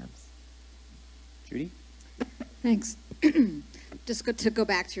programs. Judy? Thanks. Just to go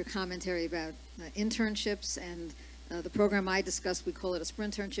back to your commentary about internships and the program I discussed, we call it a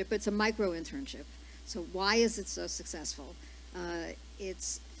sprint internship. It's a micro internship. So why is it so successful?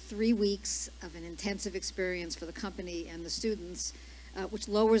 It's 3 weeks of an intensive experience for the company and the students, which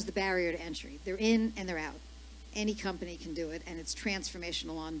lowers the barrier to entry. They're in and they're out. Any company can do it, and it's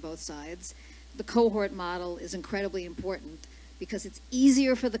transformational on both sides. The cohort model is incredibly important because it's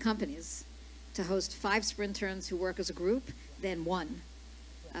easier for the companies to host 5 sprinterns who work as a group than 1.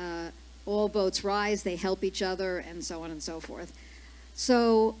 All boats rise, they help each other, and so on and so forth.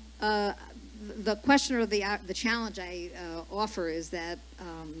 So the question or the challenge I offer is that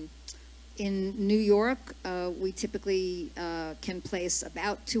in New York, we typically can place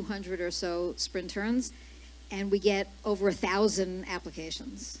about 200 or so sprinterns, and we get over 1,000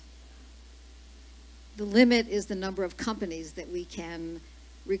 applications. The limit is the number of companies that we can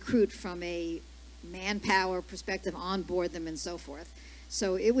recruit from a manpower perspective, onboard them, and so forth.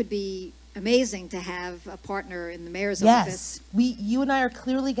 So it would be amazing to have a partner in the mayor's office. Yes, you and I are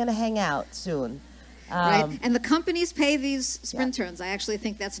clearly going to hang out soon. Right, and the companies pay these sprinterns. I actually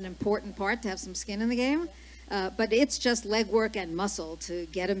think that's an important part, to have some skin in the game. But it's just legwork and muscle to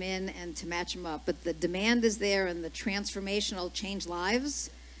get them in and to match them up. But the demand is there, and the transformational change lives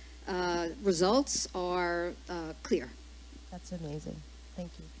results are clear. That's amazing.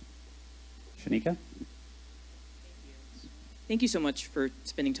 Thank you. Shanika? Thank you so much for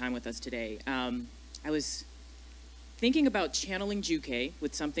spending time with us today. I was thinking about channeling Juke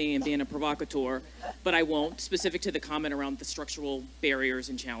with something and being a provocateur, but I won't, specific to the comment around the structural barriers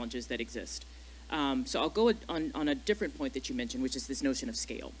and challenges that exist. So I'll go on a different point that you mentioned, which is this notion of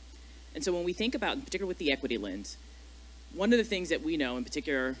scale. And so when we think about, in particular with the equity lens, one of the things that we know, in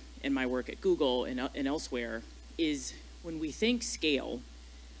particular in my work at Google and elsewhere, is when we think scale,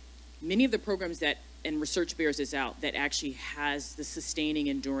 many of the programs that, and research bears this out, that actually has the sustaining,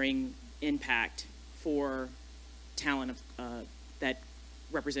 enduring impact for talent that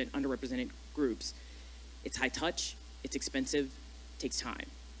represent underrepresented groups. It's high touch, it's expensive, takes time.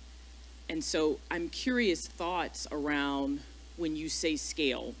 And so I'm curious thoughts around when you say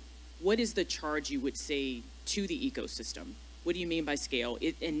scale, what is the charge you would say to the ecosystem? What do you mean by scale?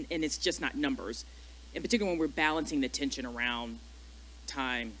 And it's just not numbers. In particular, when we're balancing the tension around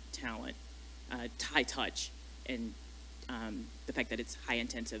time, talent, high touch, and the fact that it's high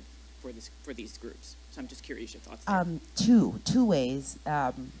intensive for these groups. So I'm just curious your thoughts there. Two ways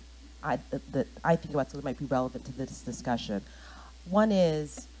that I think about that might be relevant to this discussion. One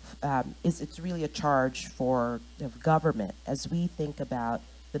is it's really a charge for government as we think about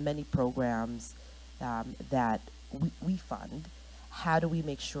the many programs that we fund. How do we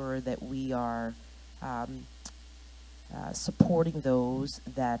make sure that we are supporting those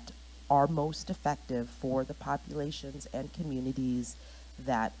that are most effective for the populations and communities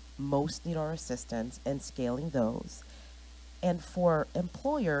that most need our assistance, and scaling those. And for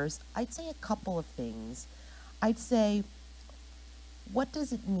employers, I'd say a couple of things. I'd say, what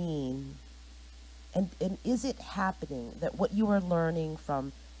does it mean, and is it happening that what you are learning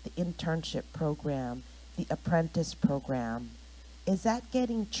from the internship program, the apprentice program, is that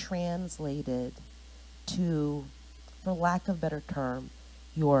getting translated to, for lack of a better term,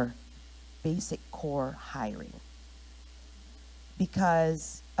 your basic core hiring?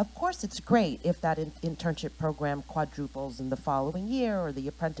 Because of course it's great if that internship program quadruples in the following year, or the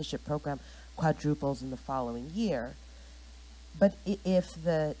apprenticeship program quadruples in the following year. But if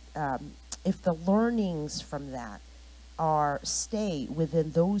the learnings from that stay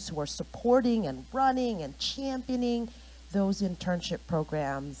within those who are supporting and running and championing those internship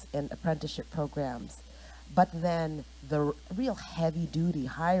programs and apprenticeship programs, but then the real heavy-duty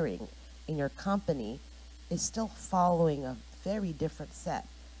hiring in your company is still following a very different set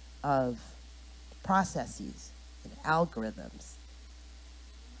of processes and algorithms,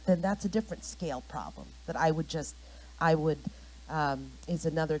 then that's a different scale problem that is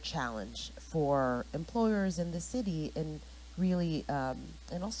another challenge for employers in the city, and really,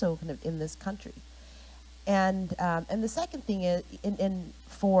 and also kind of in this country. And the second thing is,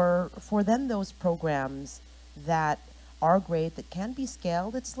 for then those programs that are great, that can be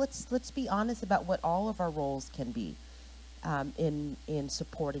scaled, let's be honest about what all of our roles can be in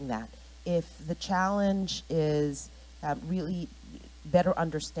supporting that. If the challenge is really better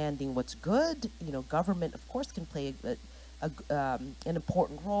understanding what's good, government of course can play an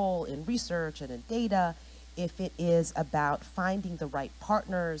important role in research and in data. If it is about finding the right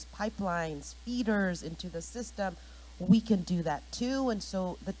partners, pipelines, feeders into the system, we can do that too. And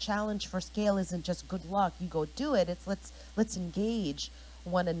so the challenge for scale isn't just good luck, you go do it. It's let's engage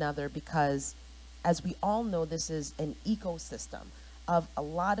one another, because as we all know, this is an ecosystem of a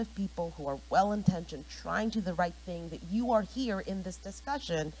lot of people who are well-intentioned, trying to do the right thing, that you are here in this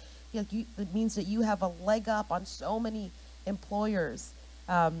discussion. It means that you have a leg up on so many employers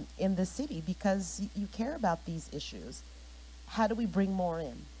in the city because you care about these issues. How do we bring more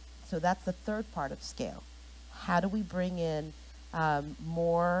in? So that's the third part of scale. How do we bring in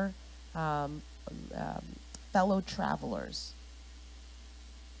more fellow travelers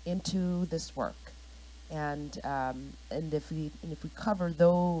into this work? And if we cover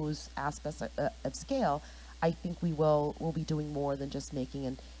those aspects of scale, I think we'll be doing more than just making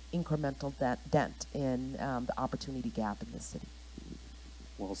an incremental dent in the opportunity gap in this city.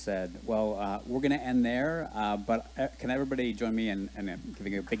 Well said. Well, we're going to end there, but can everybody join me in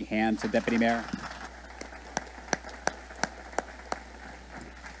giving a big hand to Deputy Mayor?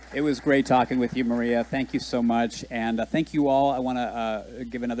 It was great talking with you, Maria. Thank you so much. And thank you all. I want to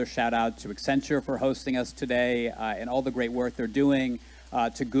give another shout out to Accenture for hosting us today and all the great work they're doing,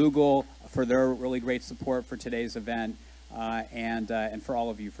 to Google for their really great support for today's event, and for all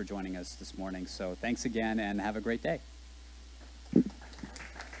of you for joining us this morning. So thanks again and have a great day.